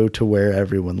gotta go to where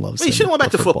everyone loves Well, he him. should've went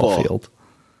back the to football. field.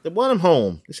 they want him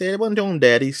home. They said they want him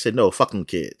daddy. He said no, fuck them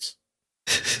kids.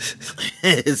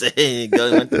 He said, he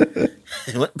went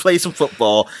to play some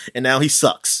football, and now he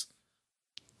sucks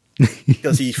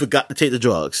because he forgot to take the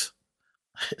drugs.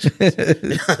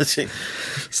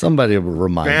 Somebody will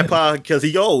remind him. Grandpa, because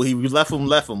he left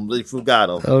him. He forgot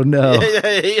him. Oh no.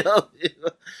 Yeah.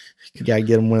 You gotta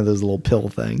get him one of those little pill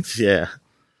things. Yeah.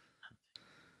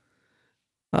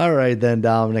 All right then,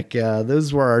 Dominic.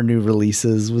 Those were our new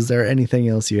releases. Was there anything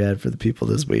else you had for the people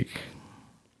this week?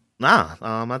 Nah.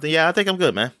 I think I'm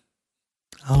good, man.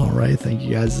 All right. Thank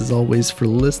you guys as always for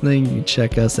listening. You can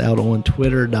check us out on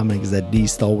Twitter. Dominic is at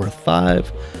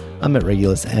DStalworth5. I'm at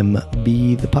Regulus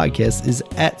MB. The podcast is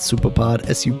at Superpod,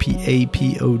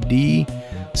 SUPAPOD.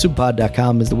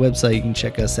 Superpod.com is the website. You can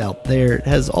check us out there. It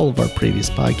has all of our previous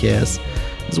podcasts,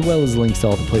 as well as links to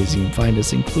all the places you can find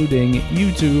us, including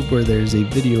YouTube, where there's a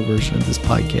video version of this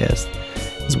podcast,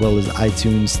 as well as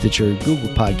iTunes, Stitcher, Google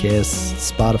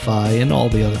Podcasts, Spotify, and all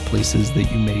the other places that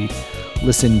you may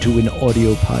listen to an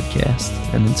audio podcast.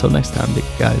 And until next time,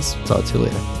 guys, talk to you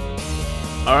later.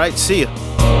 All right. See ya.